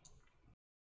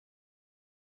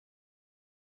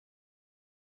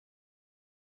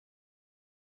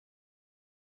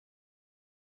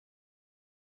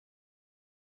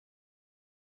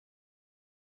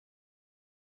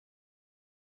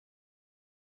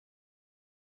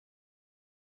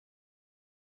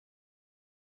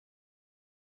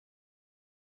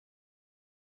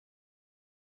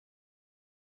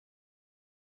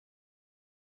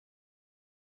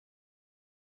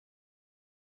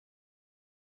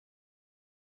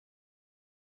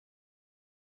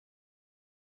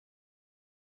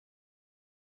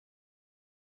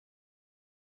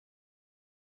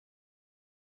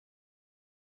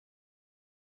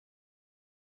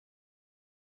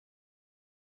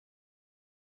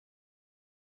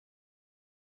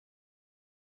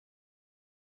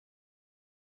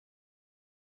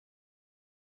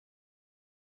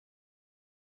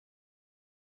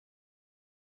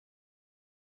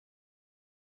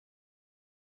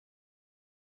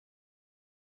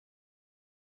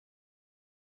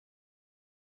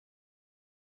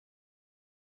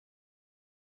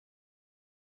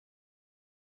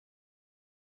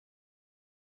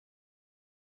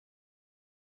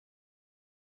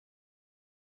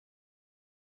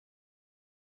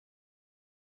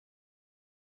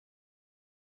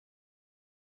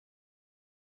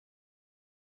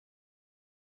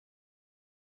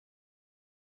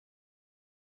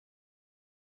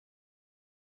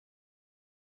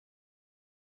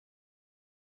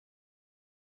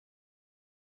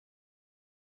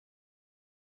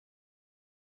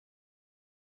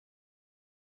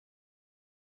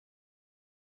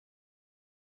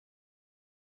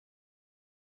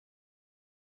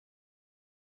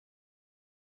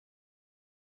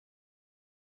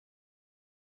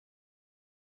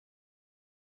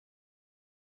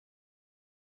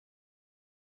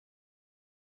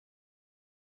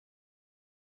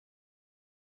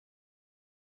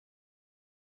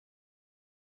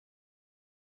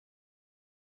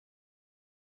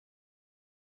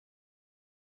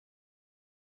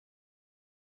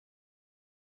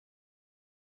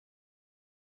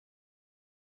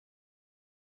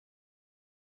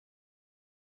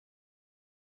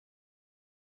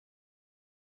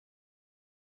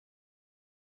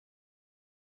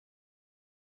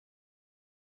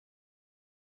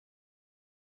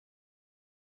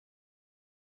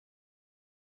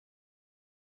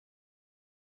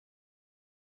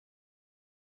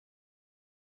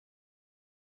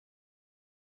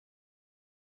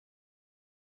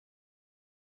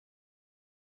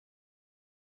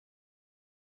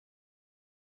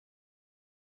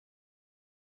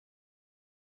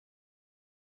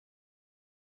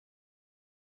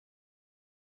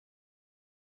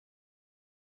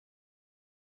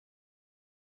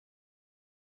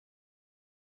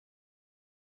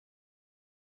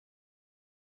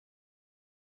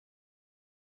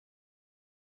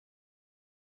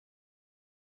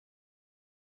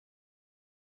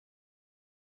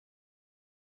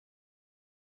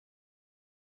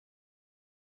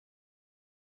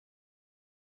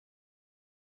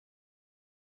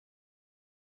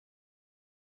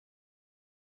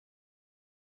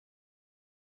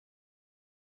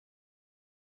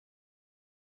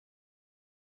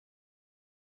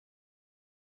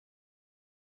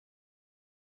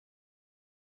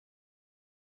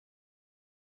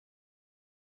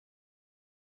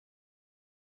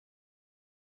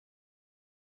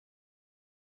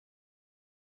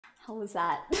 How was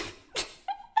that?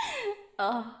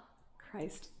 Oh,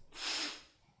 Christ.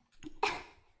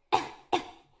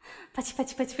 Pachi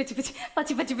pachi pachi pachi pachi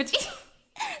pachi pachi pachi.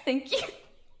 Thank you.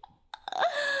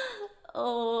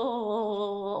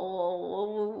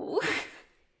 Oh.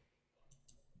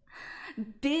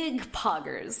 Big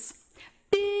poggers.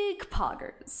 Big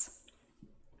poggers.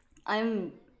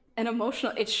 I'm an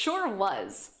emotional... It sure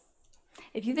was.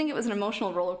 If you think it was an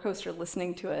emotional roller coaster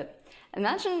listening to it,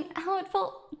 imagine how it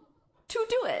felt to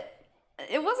do it.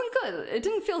 It wasn't good. It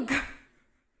didn't feel good.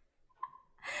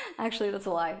 Actually, that's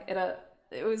a lie.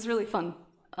 It was really fun.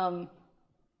 I'm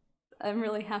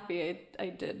really happy I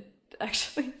did,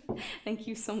 actually. Thank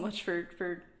you so much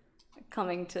for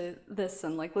coming to this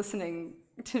and like listening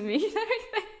to me and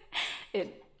everything.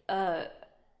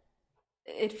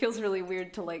 It feels really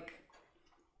weird to like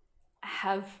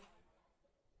have,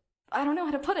 I don't know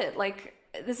how to put it, like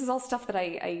this is all stuff that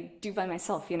I do by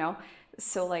myself, you know?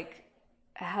 So like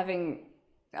having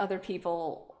other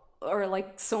people, or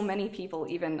like so many people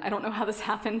even, I don't know how this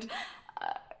happened,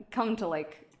 come to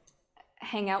like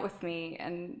hang out with me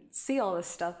and see all this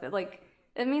stuff.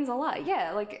 It means a lot.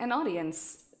 Yeah, like an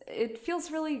audience. It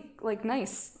feels really like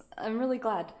nice. I'm really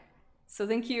glad. So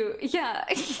thank you. Yeah,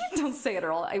 don't say it at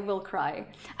all. I will cry.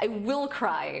 I will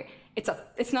cry.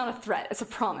 It's not a threat. It's a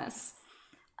promise.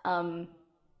 Thank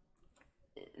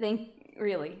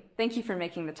you for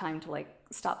making the time to like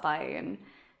stop by and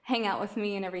hang out with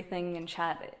me and everything and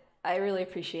chat. I really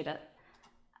appreciate it.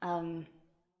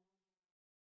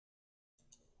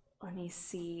 Let me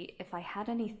see if I had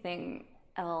anything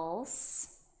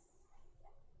else.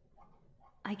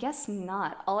 I guess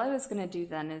not. All I was gonna do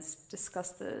then is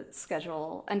discuss the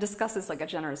schedule, and discuss is like a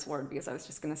generous word because I was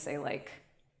just gonna say like,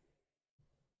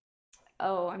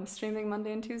 oh, I'm streaming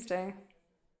Monday and Tuesday.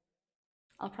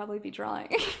 I'll probably be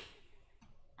drawing.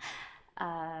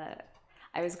 I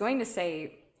was going to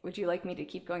say, would you like me to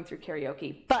keep going through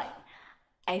karaoke? But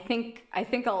I think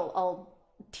I'll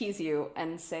tease you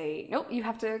and say, nope, you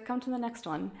have to come to the next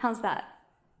one. How's that?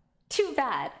 Too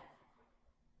bad.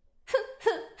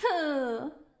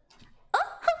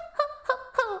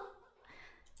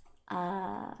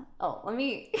 Oh, let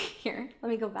me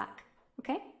go back,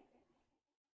 okay?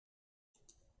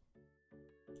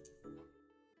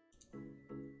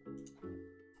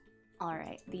 All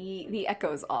right, the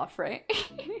echo's off, right?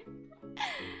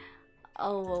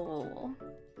 Oh,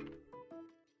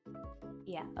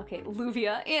 yeah, okay,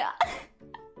 Luvia, yeah.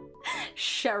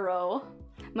 Shero,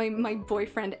 my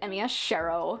boyfriend Emiya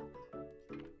Shero.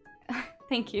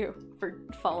 Thank you for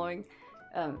following.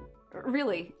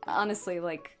 Really, honestly,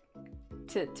 like,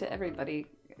 to everybody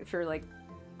for like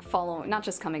following, not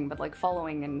just coming, but like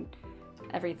following and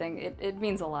everything. It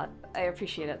means a lot. I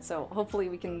appreciate it. So hopefully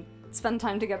we can spend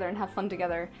time together and have fun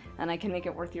together, and I can make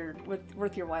it worth your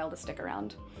while to stick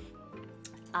around.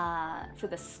 For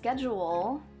the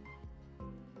schedule,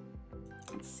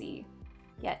 let's see.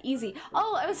 Yeah, easy.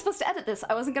 Oh, I was supposed to edit this.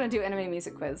 I wasn't gonna do anime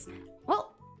music quiz.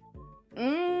 Well,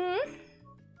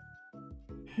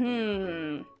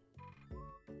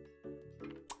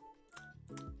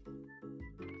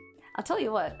 I'll tell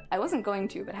you what, I wasn't going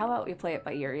to, but how about we play it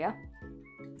by ear, yeah?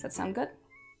 Does that sound good?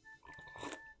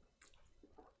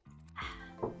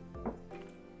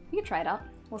 You can try it out.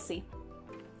 We'll see.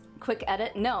 Quick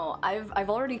edit? No, I've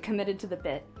already committed to the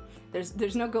bit.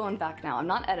 There's no going back now. I'm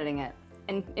not editing it.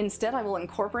 And instead I will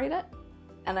incorporate it,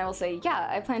 and I will say, yeah,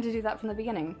 I plan to do that from the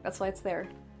beginning. That's why it's there.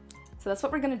 So that's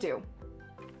what we're gonna do.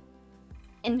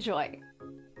 Enjoy.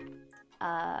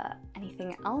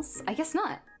 Anything else? I guess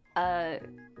not. I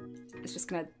was just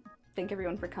gonna thank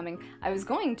everyone for coming. I was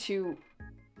going to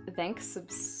thank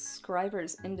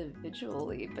subscribers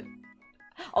individually, but...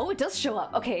 Oh, it does show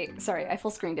up! Okay, sorry, I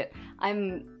full screened it.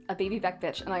 I'm a baby back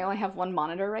bitch, and I only have one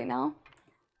monitor right now.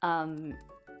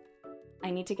 I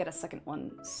need to get a second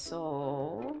one,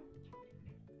 so...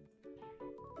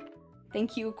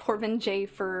 Thank you, Corbin J,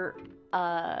 for,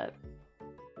 donate.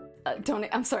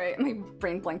 I'm sorry, my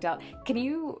brain blanked out. Can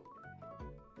you...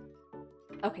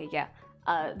 Okay, yeah.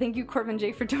 Thank you, Corbin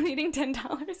J, for donating $10.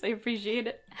 I appreciate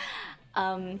it.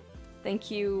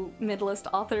 Thank you, Midlist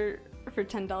Author, for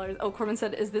 $10. Oh, Corbin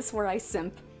said, is this where I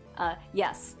simp?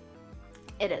 Yes,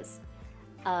 it is.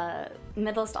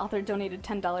 Midlist Author donated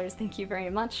 $10. Thank you very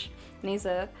much.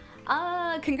 Neza,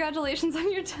 congratulations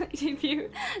on your debut.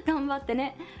 Ganbatte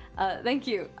ne. Thank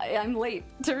you. I'm late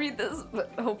to read this,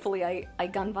 but hopefully I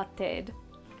ganbatted.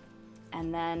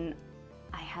 And then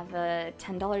I have a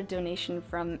 $10 donation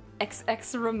from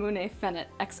XX Ramune Fennet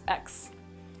XX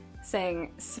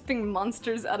saying, sipping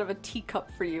monsters out of a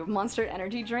teacup for you. Monster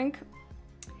energy drink.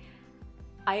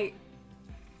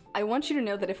 I want you to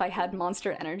know that if I had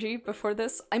Monster Energy before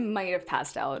this, I might have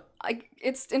passed out.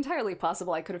 It's entirely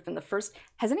possible I could have been the first.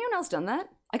 Has anyone else done that?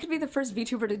 I could be the first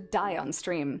VTuber to die on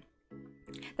stream.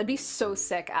 That'd be so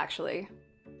sick, actually.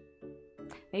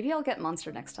 Maybe I'll get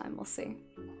Monster next time, we'll see.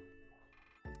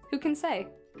 Who can say?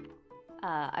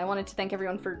 I wanted to thank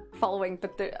everyone for following,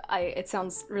 but it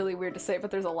sounds really weird to say, but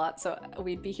there's a lot, so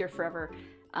we'd be here forever.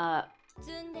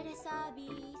 Tsundere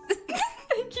service.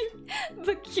 Thank you,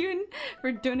 Bakun,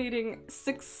 for donating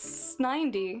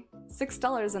 $6.90.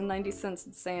 $6.90.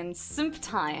 It's saying simp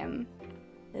time.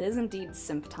 It is indeed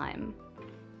simp time.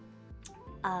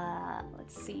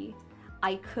 Let's see.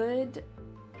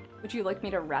 Would you like me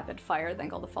to rapid fire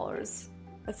thank all the followers?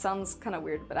 That sounds kind of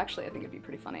weird, but actually I think it'd be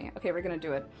pretty funny. Okay, we're gonna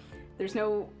do it.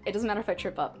 It doesn't matter if I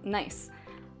trip up. Nice.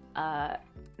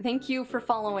 Thank you for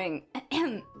following.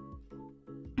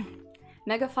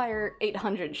 Megafire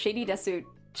 800, Shady Desu,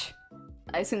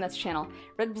 I assume that's channel.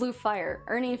 Red Blue Fire,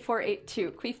 Ernie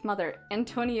 482, Queef Mother,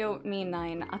 Antonio Me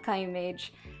 9, Akai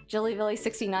Mage, Jelly Belly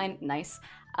 69, nice.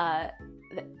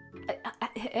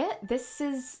 This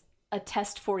is a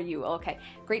test for you. Okay,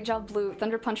 great job, Blue.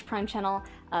 Thunder Punch Prime Channel,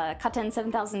 Katen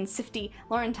 7000, Sifty,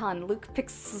 Laurenton, Luke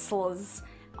Pixels,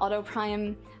 Auto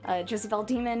Prime, Joseph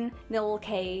Demon, Nil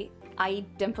K, I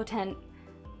Dempotent,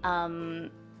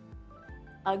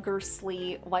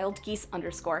 Uggersley, Wild Geese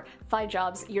 _ 5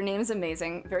 jobs. Your name is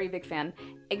amazing. Very big fan.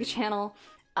 Egg Channel,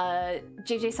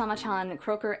 JJ Samachan,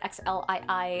 Croaker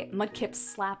XLII, Mudkip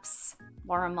Slaps,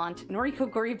 Waramont, Noriko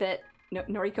Goribit, no,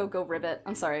 Noriko Go Ribbit.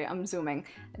 I'm sorry, I'm zooming.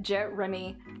 Jet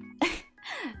Remy,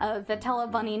 Vetella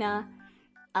Bonina,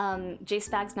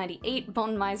 JSpags98,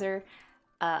 Bone Miser,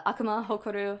 Akuma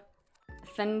Hokoru,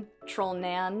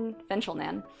 Fentrolnan,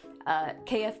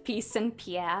 KFP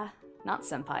Senpia, not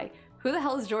Senpai. Who the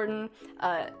hell is Jordan?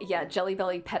 Yeah, Jelly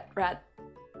Belly, Pete Rat,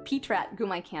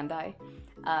 Gumai Kandai,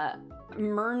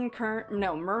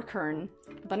 Merkern,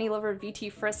 Bunny Lover,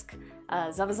 VT Frisk,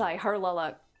 Zavazai,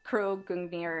 Harlala, Kuro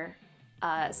Gungnir,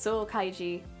 Soul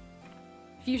Kaiji,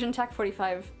 Fusion Tech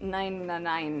 45,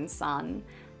 999-san,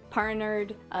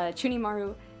 Paranerd,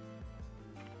 Chunimaru,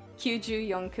 Kyuju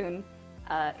Yonkun,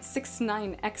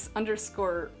 69x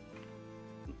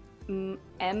 _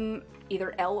 M,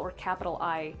 either L or capital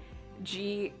I,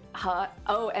 MLG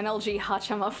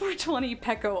Hachama 420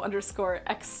 Peko _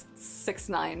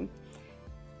 X69.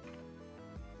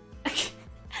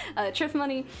 Trif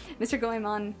Money, Mr.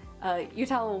 Goemon,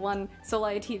 Utao1,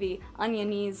 Solaya TV, Anya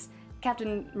Knees,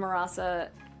 Captain Marasa,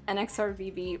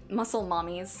 NXRVB, Muscle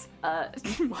Mommies,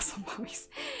 Muscle Mommies,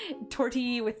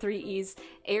 Torty with 3 E's,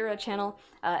 Aira Channel,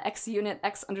 X Unit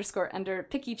X _ Ender,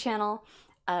 Picky Channel,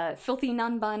 Filthy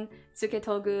Nanban,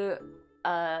 Tsuketogu,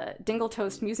 Dingle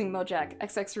Toast, Musing Mojak,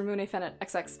 XX Ramune Fennet,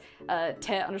 XX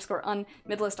Te _ Un,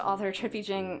 Midlist Author, Trippy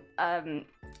Jing,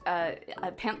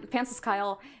 Pansus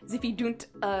Kyle, Zippy Dunt,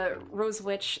 Rose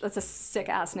Witch, that's a sick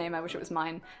ass name, I wish it was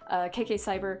mine, KK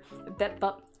Cyber, Bet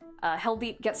Bup,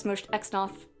 Hellbeat, Get Smushed,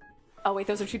 Xnoff. Oh wait,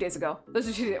 those are 2 days ago. Those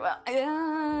are 2 days. Well,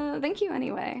 thank you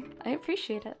anyway. I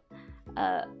appreciate it.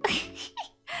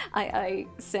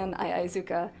 Sin,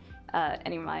 Zuka,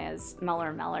 Anymayas,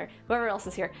 Maller, whoever else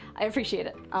is here. I appreciate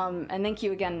it. And thank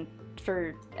you again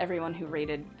for everyone who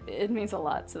rated. It means a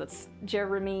lot. So that's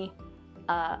Jeremy.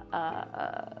 That's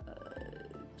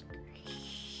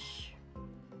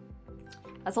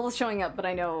all that's showing up, but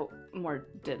I know more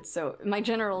did. So my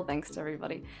general thanks to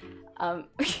everybody.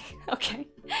 Okay,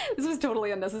 this was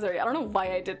totally unnecessary. I don't know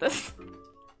why I did this,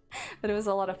 but it was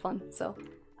a lot of fun. So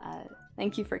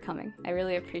thank you for coming. I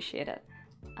really appreciate it.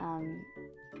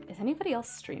 Is anybody else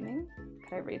streaming?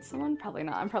 Could I raid someone? Probably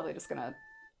not. I'm probably just gonna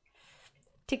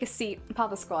take a seat,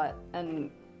 pop a squat, and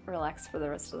relax for the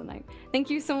rest of the night. Thank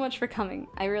you so much for coming.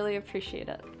 I really appreciate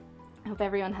it. I hope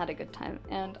everyone had a good time,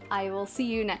 and I will see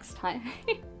you next time.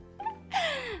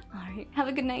 Alright, have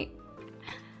a good night.